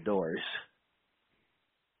out the doors.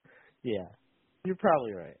 Yeah, you're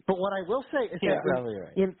probably right. But what I will say is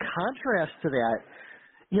that in contrast to that,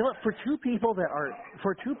 you know what, for two people that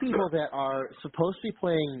are supposed to be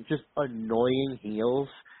playing just annoying heels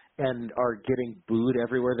and are getting booed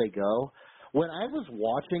everywhere they go, when I was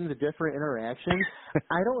watching the different interactions,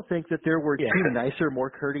 I don't think that there were two nicer,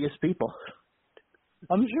 more courteous people.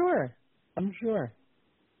 I'm sure. I'm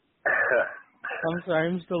sorry,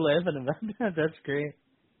 I'm still laughing about that. That's great.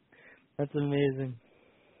 That's amazing.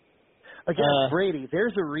 Again, Brady,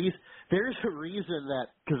 there's a reason that,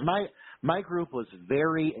 because my group was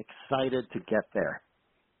very excited to get there.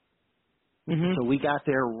 So we got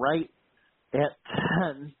there right at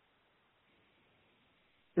 10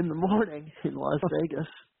 in the morning in Las Vegas.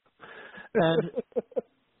 And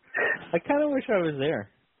I kind of wish I was there.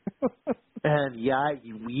 And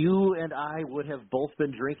you and I would have both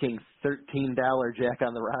been drinking $13 Jack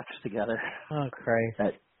on the Rocks together. Oh, Christ.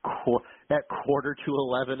 At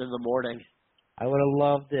 11:45 in the morning. I would have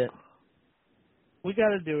loved it. We got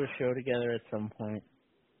to do a show together at some point.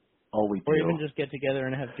 Oh, we do. Or even just get together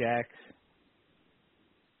and have Jacks.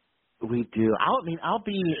 We do. I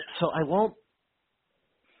won't.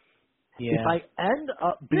 Yeah. If I end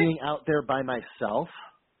up being out there by myself.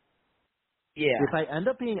 Yeah. If I end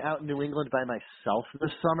up being out in New England by myself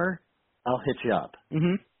this summer, I'll hit you up.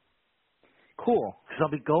 Cool. Because I'll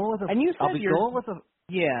be going with And you said going with a.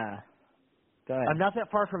 Yeah. Go ahead. I'm not that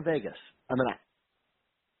far from Vegas. I'm not.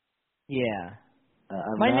 Yeah.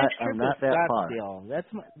 I'm not that far. Scottsdale.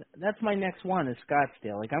 That's my next one is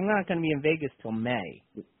Scottsdale. Like I'm not going to be in Vegas till May.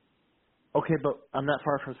 Okay, but I'm not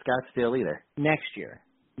far from Scottsdale either. Next year.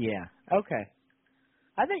 Yeah. Okay.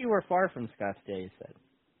 I thought you were far from Scottsdale. You said.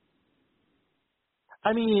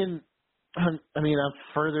 I mean, I'm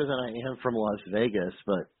further than I am from Las Vegas,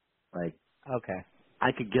 but like. Okay.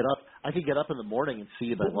 I could get up in the morning and see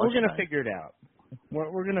you by lunchtime. We're going to figure it out.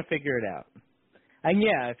 We're going to figure it out. And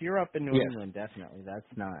yeah, if you're up in New England, definitely.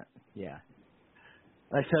 That's not. Yeah.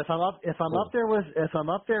 Like I said, if I'm up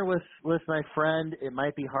there with my friend, it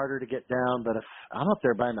might be harder to get down. But if I'm up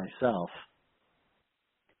there by myself,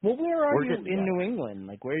 well, where are you in New England?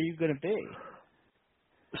 Like, where are you going to be?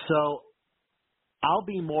 So, I'll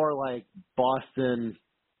be more like Boston,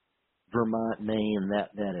 Vermont, Maine,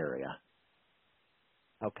 that area.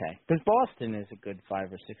 Okay, because Boston is a good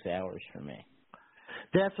 5 or 6 hours for me.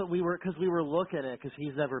 That's what we were looking at because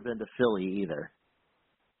he's never been to Philly either.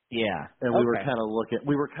 Yeah, and we were kind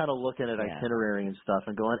of looking at itinerary and stuff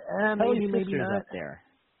and going, maybe not. Up there.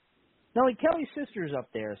 No, like Kelly's sister's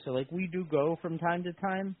up there, so like we do go from time to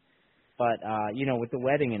time, but with the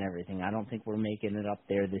wedding and everything, I don't think we're making it up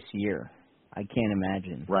there this year. I can't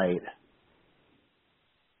imagine. Right.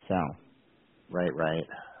 So. Right.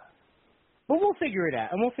 But we'll figure it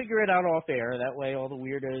out, and we'll figure it out off air. That way, all the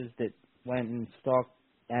weirdos that went and stalked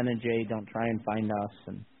Anna Jay don't try and find us.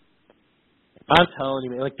 And I'm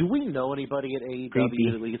telling you, like, do we know anybody at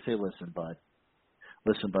AEW that we could say, listen, bud,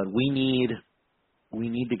 we need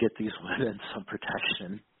to get these women some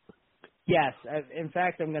protection. Yes, in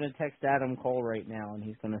fact, I'm going to text Adam Cole right now, and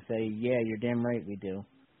he's going to say, yeah, you're damn right we do.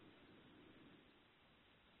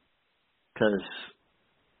 Because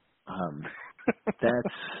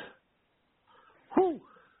that's... Whew.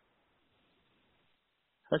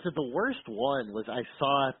 I said the worst one was I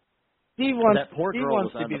saw that poor girl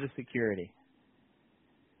wants was to be the security.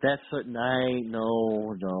 That's what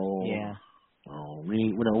no. Yeah. No, we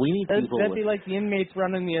need people. That'd be like the inmates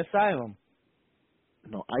running the asylum.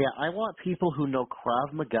 No, I want people who know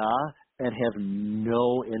Krav Maga and have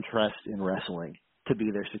no interest in wrestling to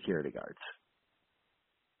be their security guards.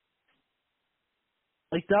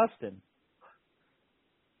 Like Dustin.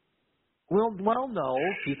 Well, no,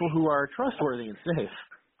 people who are trustworthy and safe.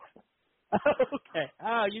 Okay.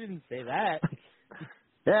 Oh, you didn't say that.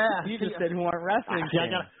 Yeah. You just said who aren't wrestling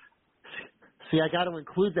fans. I got to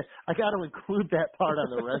include that. I got to include that part on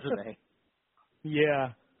the resume.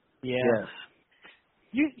 Yeah. Yes.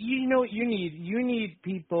 You know what you need? You need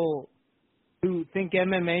people who think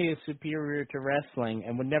MMA is superior to wrestling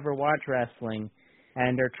and would never watch wrestling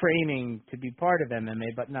and are training to be part of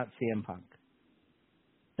MMA but not CM Punk.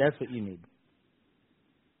 That's what you need.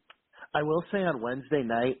 I will say on Wednesday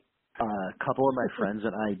night, a couple of my friends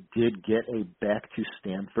and I did get a back to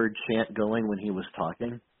Stanford chant going when he was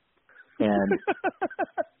talking. And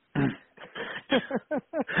I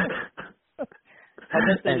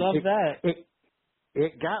bet they love that.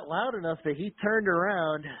 It got loud enough that he turned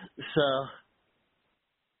around, so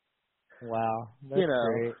wow, that's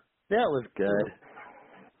great. That was good.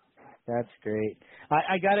 That's great.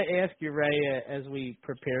 I got to ask you, Ray, as we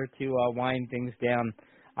prepare to wind things down.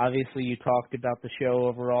 Obviously, you talked about the show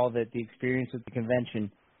overall, the experience at the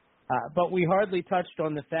convention, but we hardly touched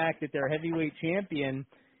on the fact that their heavyweight champion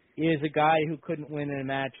is a guy who couldn't win in a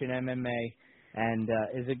match in MMA, and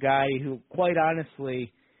is a guy who, quite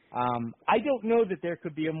honestly, I don't know that there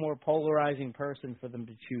could be a more polarizing person for them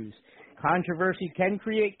to choose. Controversy can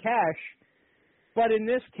create cash, but in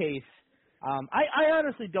this case, I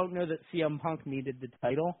honestly don't know that CM Punk needed the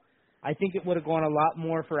title. I think it would have gone a lot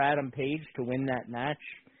more for Adam Page to win that match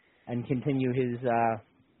and continue his,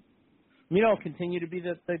 continue to be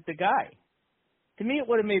the guy. To me, it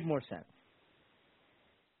would have made more sense.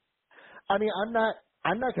 I mean, I'm not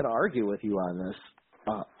going to argue with you on this.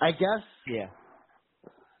 I guess. Yeah.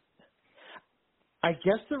 I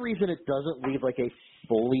guess the reason it doesn't leave like a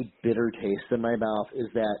fully bitter taste in my mouth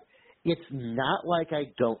is that it's not like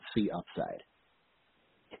I don't see upside.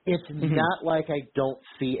 It's not like I don't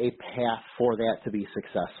see a path for that to be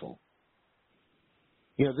successful.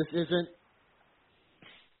 This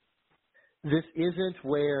isn't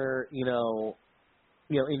where, in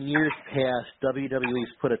years past,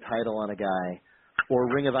 WWE's put a title on a guy or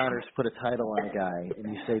Ring of Honor's put a title on a guy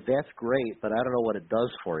and you say, that's great, but I don't know what it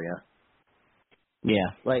does for you.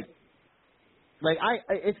 Yeah.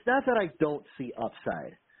 It's not that I don't see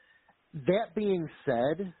upside. That being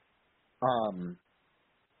said,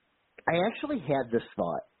 I actually had this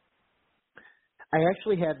thought.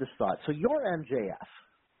 So you're MJF.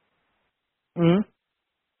 Mm-hmm.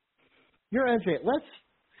 You're MJ.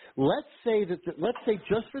 Let's say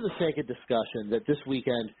just for the sake of discussion that this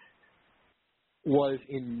weekend was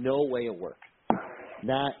in no way a work,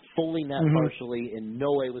 not fully, not partially, in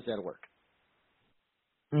no way was that a work.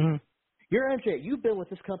 You're MJ. You've been with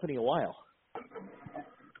this company a while,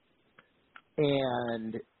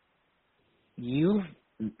 and you've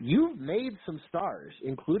made some stars,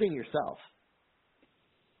 including yourself.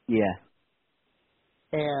 Yeah.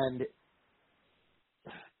 And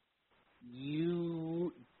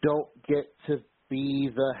you don't get to be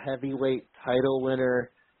the heavyweight title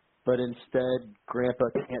winner, but instead Grandpa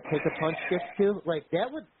can't take a punch gets to? Like,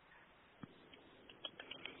 that would...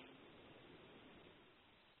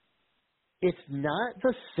 It's not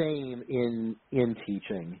the same in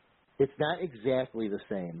teaching. It's not exactly the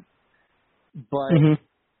same. But,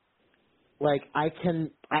 like, I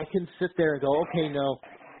can sit there and go, okay, no,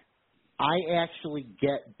 I actually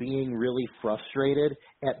get being really frustrated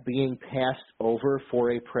at being passed over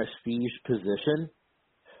for a prestige position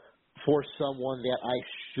for someone that I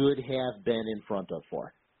should have been in front of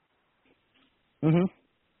for.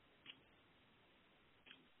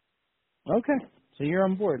 Okay, so you're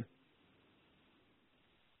on board.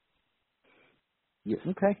 Yes.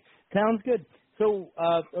 Okay, sounds good. So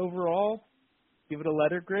overall, give it a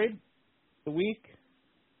letter grade. The week.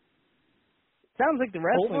 Sounds like the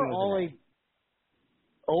wrestling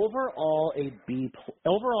overall a B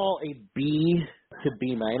to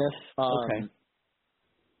B minus. Okay.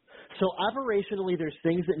 So operationally, there's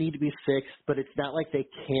things that need to be fixed, but it's not like they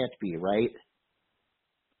can't be, right?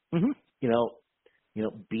 You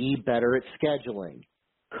know, be better at scheduling.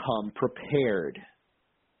 Come prepared.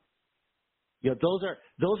 You know,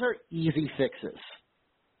 those are easy fixes.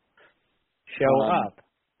 Show up.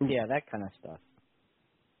 Yeah, that kind of stuff.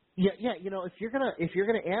 Yeah. You know, if you're gonna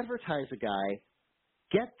advertise a guy,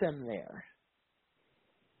 get them there.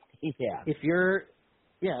 Yeah. If you're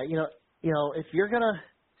gonna,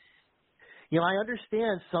 I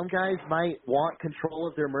understand some guys might want control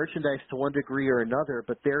of their merchandise to one degree or another,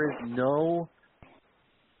 but there is no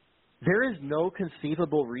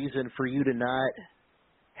conceivable reason for you to not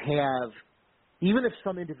have, even if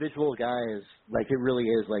some individual guys, like it really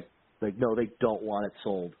is like no, they don't want it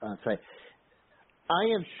sold on site. I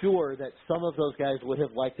am sure that some of those guys would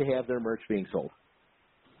have liked to have their merch being sold.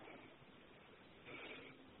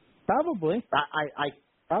 Probably. I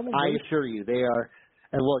assure you, they are.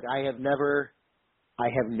 And look, I have never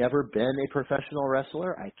been a professional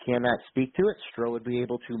wrestler. I cannot speak to it. Stro would be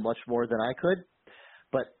able to much more than I could.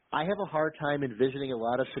 But I have a hard time envisioning a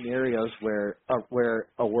lot of scenarios where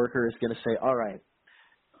a worker is going to say, all right,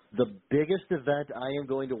 the biggest event I am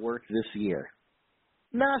going to work this year.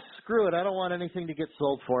 Nah, screw it. I don't want anything to get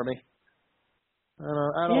sold for me.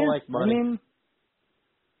 I don't like money. I mean,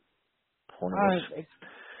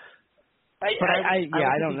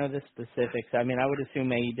 I don't know the specifics. I mean, I would assume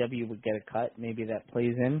AEW would get a cut. Maybe that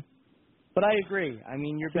plays in. But I agree. I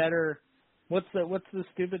mean, you're better. What's the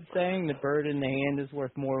stupid saying? The bird in the hand is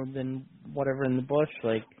worth more than whatever in the bush.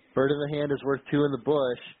 Like, bird in the hand is worth two in the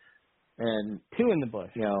bush, and two in the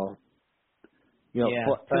bush. Yeah,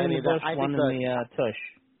 two in the bush, one in the tush.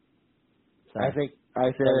 Sorry. I think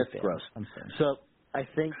that's gross. I'm sorry. So I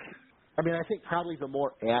think probably the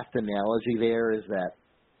more apt analogy there is that,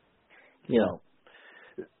 50%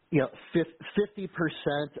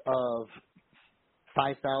 of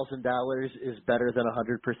 $5,000 is better than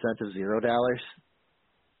 100% of $0.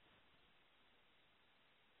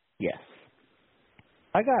 Yes,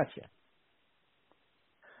 I gotcha.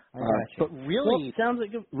 But really, sounds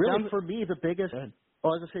like for me the biggest. I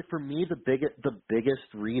was gonna say, for me the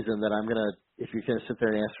biggest reason that I'm gonna, if you're gonna sit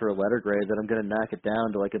there and ask for a letter grade, that I'm gonna knock it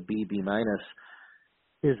down to like a B minus,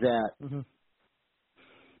 is that.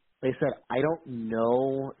 Like I said, I don't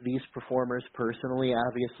know these performers personally,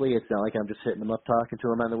 obviously. It's not like I'm just hitting them up talking to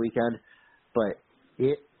them on the weekend. But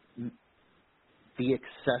the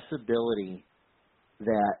accessibility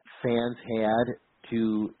that fans had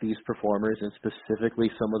to these performers, and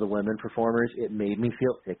specifically some of the women performers, it made me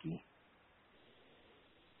feel icky.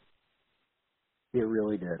 It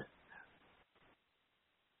really did.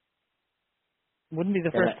 Wouldn't be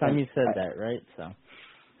the first time you said that, right? So.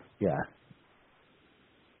 Yeah.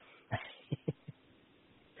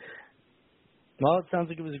 Well, it sounds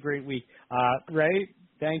like it was a great week. Ray,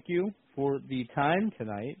 thank you for the time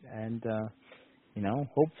tonight, and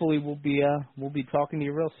hopefully we'll be talking to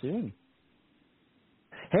you real soon.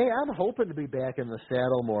 Hey, I'm hoping to be back in the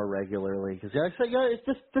saddle more regularly because I say,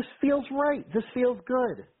 this feels right. This feels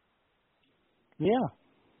good. Yeah.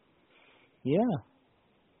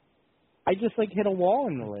 I just hit a wall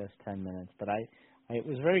in the last 10 minutes, but it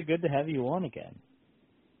was very good to have you on again.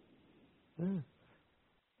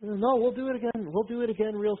 No, we'll do it again. We'll do it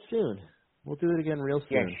again real soon.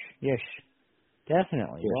 Yes.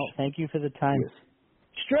 Definitely. Yes. Well, thank you for the time. Yes.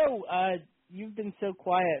 Stro, you've been so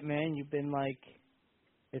quiet, man. You've been like,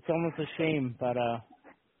 it's almost a shame, but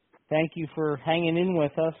thank you for hanging in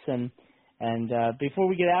with us. And before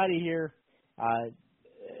we get out of here,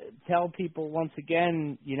 tell people once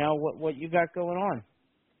again, what you got going on.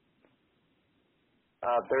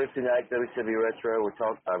 Thursday night, WCW Retro, we're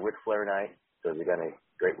talking Ric Flair night. So we got a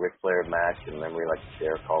great Ric Flair match and memory like to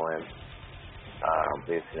share, call in.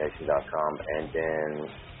 VOCNation.com. And then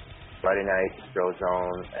Friday night, Stro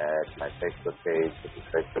Zone at my Facebook page, which is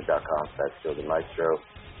Facebook.com/StroTheMaestro.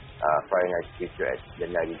 Friday night's feature at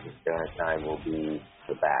midnight Eastern Standard Time will be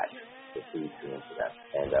The Bat. So please tune in for that.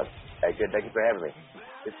 And thank you for having me.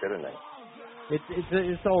 Good show tonight.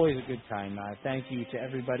 It's always a good time. Thank you to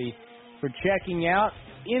everybody for checking out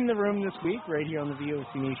In the Room this week, right here on the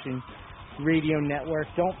VOC Nation Radio Network.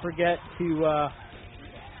 Don't forget to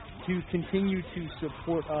continue to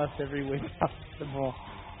support us every way possible.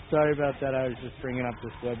 Sorry about that. I was just bringing up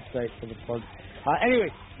this website for the plug.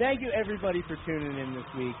 Anyway, thank you everybody for tuning in this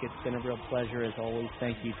week. It's been a real pleasure as always.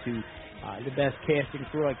 Thank you to the best casting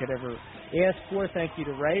crew I could ever ask for. Thank you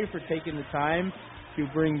to Ray for taking the time to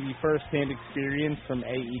bring the first-hand experience from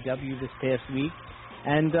AEW this past week.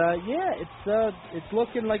 And it's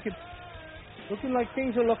looking like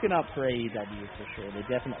things are looking up for AEW for sure. They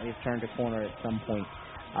definitely have turned a corner at some point.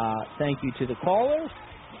 Thank you to the callers.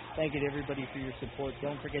 Thank you to everybody for your support.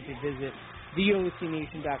 Don't forget to visit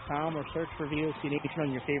VOCNation.com or search for VOC Nation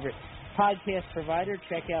on your favorite podcast provider.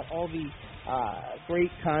 Check out all the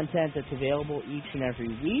great content that's available each and every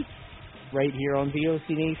week right here on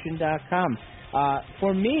VOCNation.com.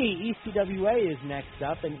 For me, ECWA is next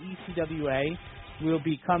up, and ECWA will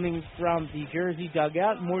be coming from the Jersey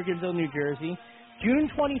Dugout, Morganville, New Jersey, June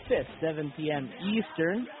 25th, 7 p.m.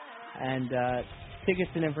 Eastern. And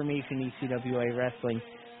tickets and information,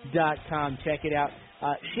 ECWAWrestling.com. Check it out.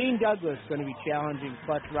 Shane Douglas is going to be challenging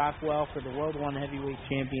Clutch Rockwell for the World One Heavyweight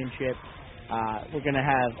Championship. We're going to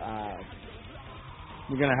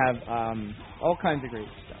have all kinds of great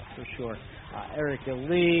stuff for sure. Erica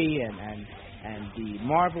Lee and the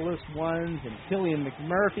Marvelous Ones and Killian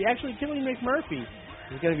McMurphy. Actually, Killian McMurphy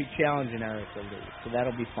is going to be challenging Erica Lee, so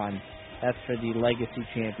that'll be fun. That's for the Legacy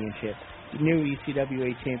Championship. New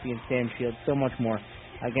ECWA champion Sam Shields, so much more.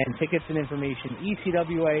 Again, tickets and information,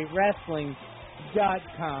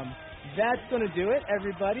 ECWAWrestling.com. That's going to do it,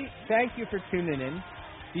 everybody. Thank you for tuning in.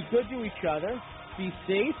 Be good to each other. Be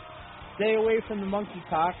safe. Stay away from the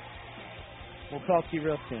monkeypox. We'll talk to you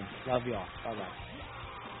real soon. Love you all. Bye-bye.